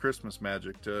use your Christmas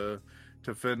magic to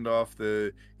fend off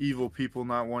the evil people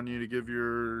not wanting you to give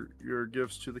your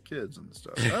gifts to the kids and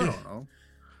stuff. I don't know.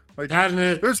 Like,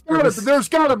 there's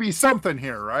gotta be something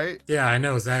here, right? Yeah, I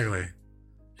know exactly.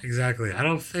 I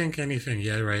don't think anything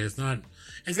yet, right? It's not.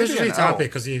 It's usually a topic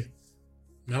because you.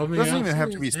 No, it doesn't even have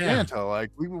to be Santa. Yeah.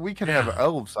 Like we could have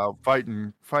elves out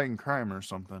fighting crime or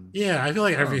something. Yeah, I feel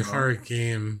like every horror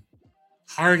game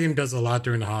does a lot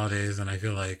during the holidays, and I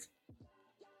feel like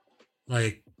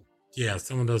yeah,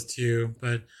 some of those too.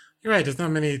 But you're right. There's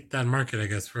not many that market, I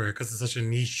guess, for it because it's such a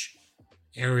niche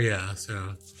area.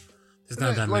 So there's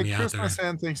not that many out there. Christmas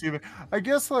and Thanksgiving. I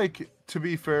guess, like, to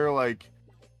be fair, like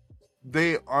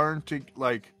they aren't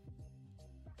like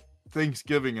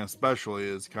Thanksgiving especially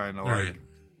is kind of like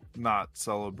not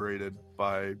celebrated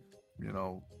by,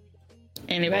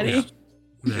 anybody.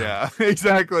 Yeah,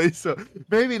 exactly. So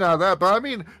maybe not that, but I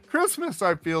mean, Christmas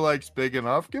I feel like's big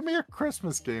enough. Give me a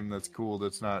Christmas game that's cool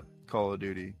that's not Call of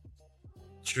Duty.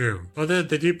 True. Well, they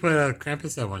did put a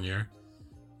Krampus that one year,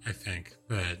 I think.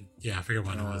 But yeah, I forget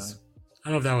when it was. I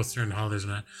don't know if that was certain holidays or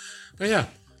not. But yeah.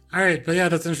 All right. But yeah,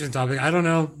 that's an interesting topic. I don't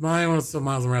know. My one was still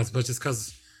Miles Morales, but just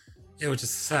because it was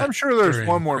just set. I'm sure there's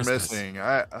one more missing.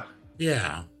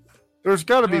 Yeah. There's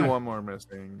got to be one more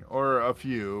missing, or a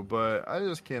few, but I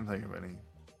just can't think of any.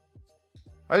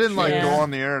 I didn't go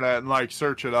on the internet and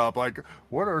search it up. Like,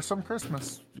 what are some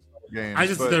Christmas games? I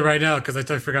just did it right now because I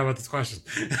totally forgot about this question.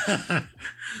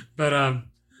 But I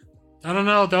don't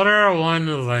know. The other one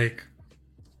is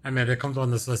it comes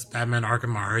on this list, Batman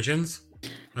Arkham Origins.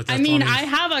 I mean, I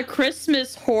have a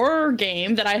Christmas horror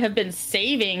game that I have been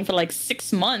saving for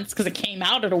 6 months because it came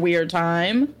out at a weird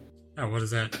time. Oh, what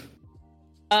is that?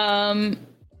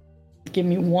 Give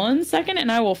me 1 second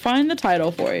and I will find the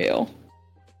title for you.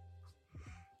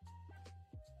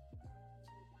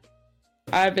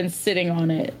 I've been sitting on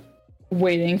it,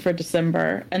 waiting for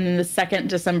December, and then the second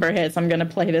December hits, I'm gonna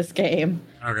play this game.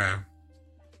 Okay.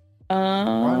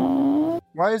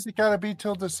 Why is it gotta be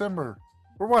till December?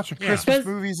 We're watching Christmas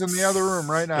movies in the other room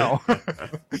right now.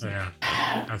 Yeah,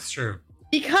 that's true.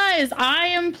 Because I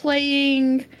am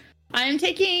taking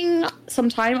some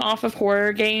time off of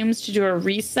horror games to do a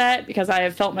reset because I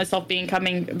have felt myself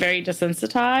becoming very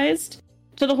desensitized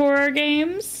to the horror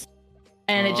games.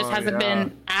 And it just hasn't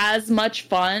been as much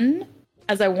fun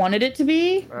as I wanted it to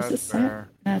be. That's fair.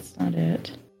 That's not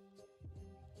it.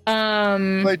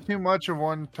 Play too much of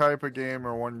one type of game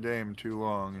or one game too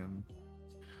long, and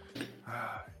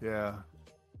yeah,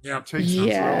 it takes the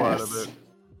thrill out of it.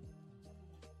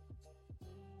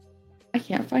 I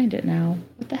can't find it now.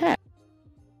 What the heck?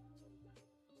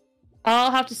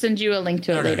 I'll have to send you a link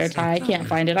to it later, Ty. I can't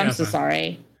find it. I'm so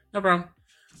sorry. No problem.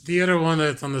 The other one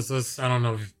that's on this list, I don't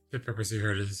know if the purpose you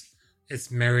heard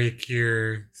it's Mary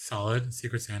Kier Solid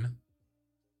Secret Santa.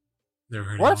 Never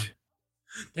heard of it.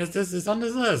 It's on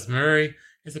this list. Mary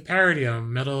is a parody of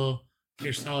Metal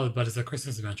Gear Solid, but it's a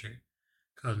Christmas adventure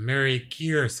called Mary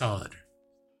Kier Solid.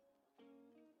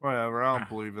 Whatever, I don't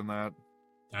believe in that.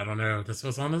 I don't know. That's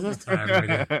what's on this list.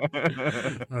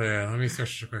 Oh yeah, let me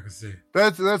search real quick and see.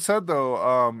 That said,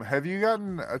 though, have you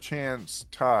gotten a chance,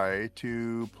 Ty,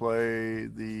 to play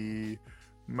the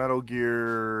Metal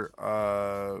Gear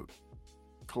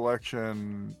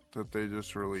collection that they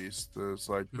just released? It's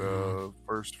the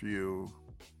first few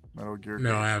Metal Gear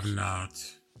games. I have not.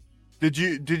 Did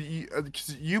you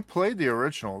 'cause you played the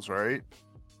originals, right?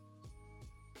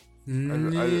 I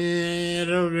don't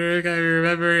think I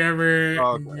remember ever.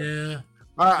 Okay. Yeah,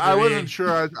 I wasn't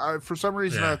sure. I for some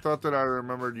reason I thought that I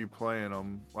remembered you playing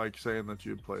them, saying that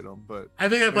you played them. But I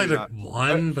think I played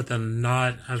one, but then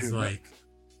not as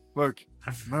Look,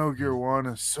 Metal Gear 1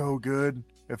 is so good.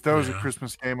 If that was a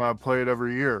Christmas game, I'd play it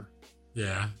every year.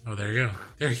 Yeah. Oh, there you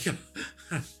go.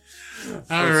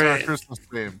 All right. Christmas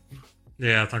game.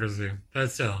 Yeah, it's not Christmas game,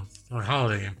 but still, it's a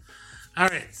holiday game. All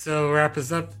right, so wrap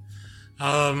this up.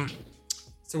 So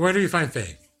where do you find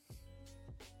Faye?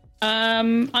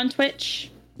 On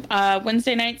Twitch,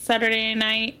 Wednesday night, Saturday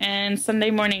night, and Sunday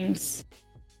mornings.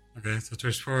 Okay, so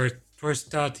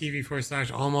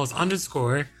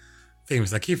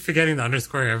twitch.tv/almost_famous. I keep forgetting the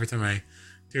underscore every time I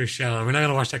do a show. We're not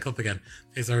gonna watch that clip again.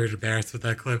 Faye's already embarrassed with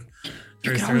that clip.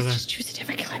 You can always just choose a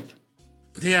different clip.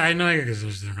 Yeah, I know I can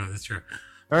choose a different clip. That's true.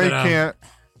 I can't.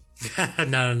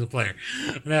 Not in the player.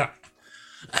 No.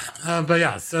 But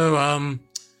yeah, so all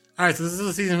right, so this is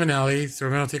the season finale, so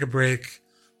we're gonna take a break,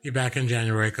 be back in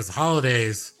January because the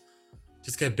holidays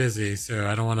just get busy, so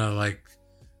I don't want to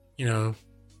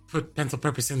put pencil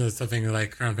purpose into something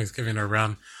around Thanksgiving or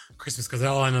around Christmas because they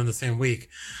all end on the same week.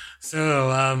 So,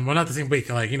 well, not the same week,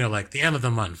 like, like the end of the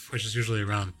month, which is usually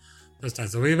around those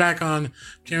times. So we'll be back on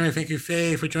January. Thank you,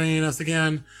 Faye, for joining us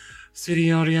again.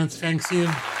 Studio audience, thanks you.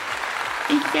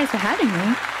 Thank you guys for having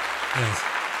me. Yes.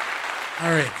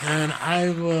 All right, and I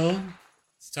will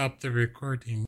stop the recording.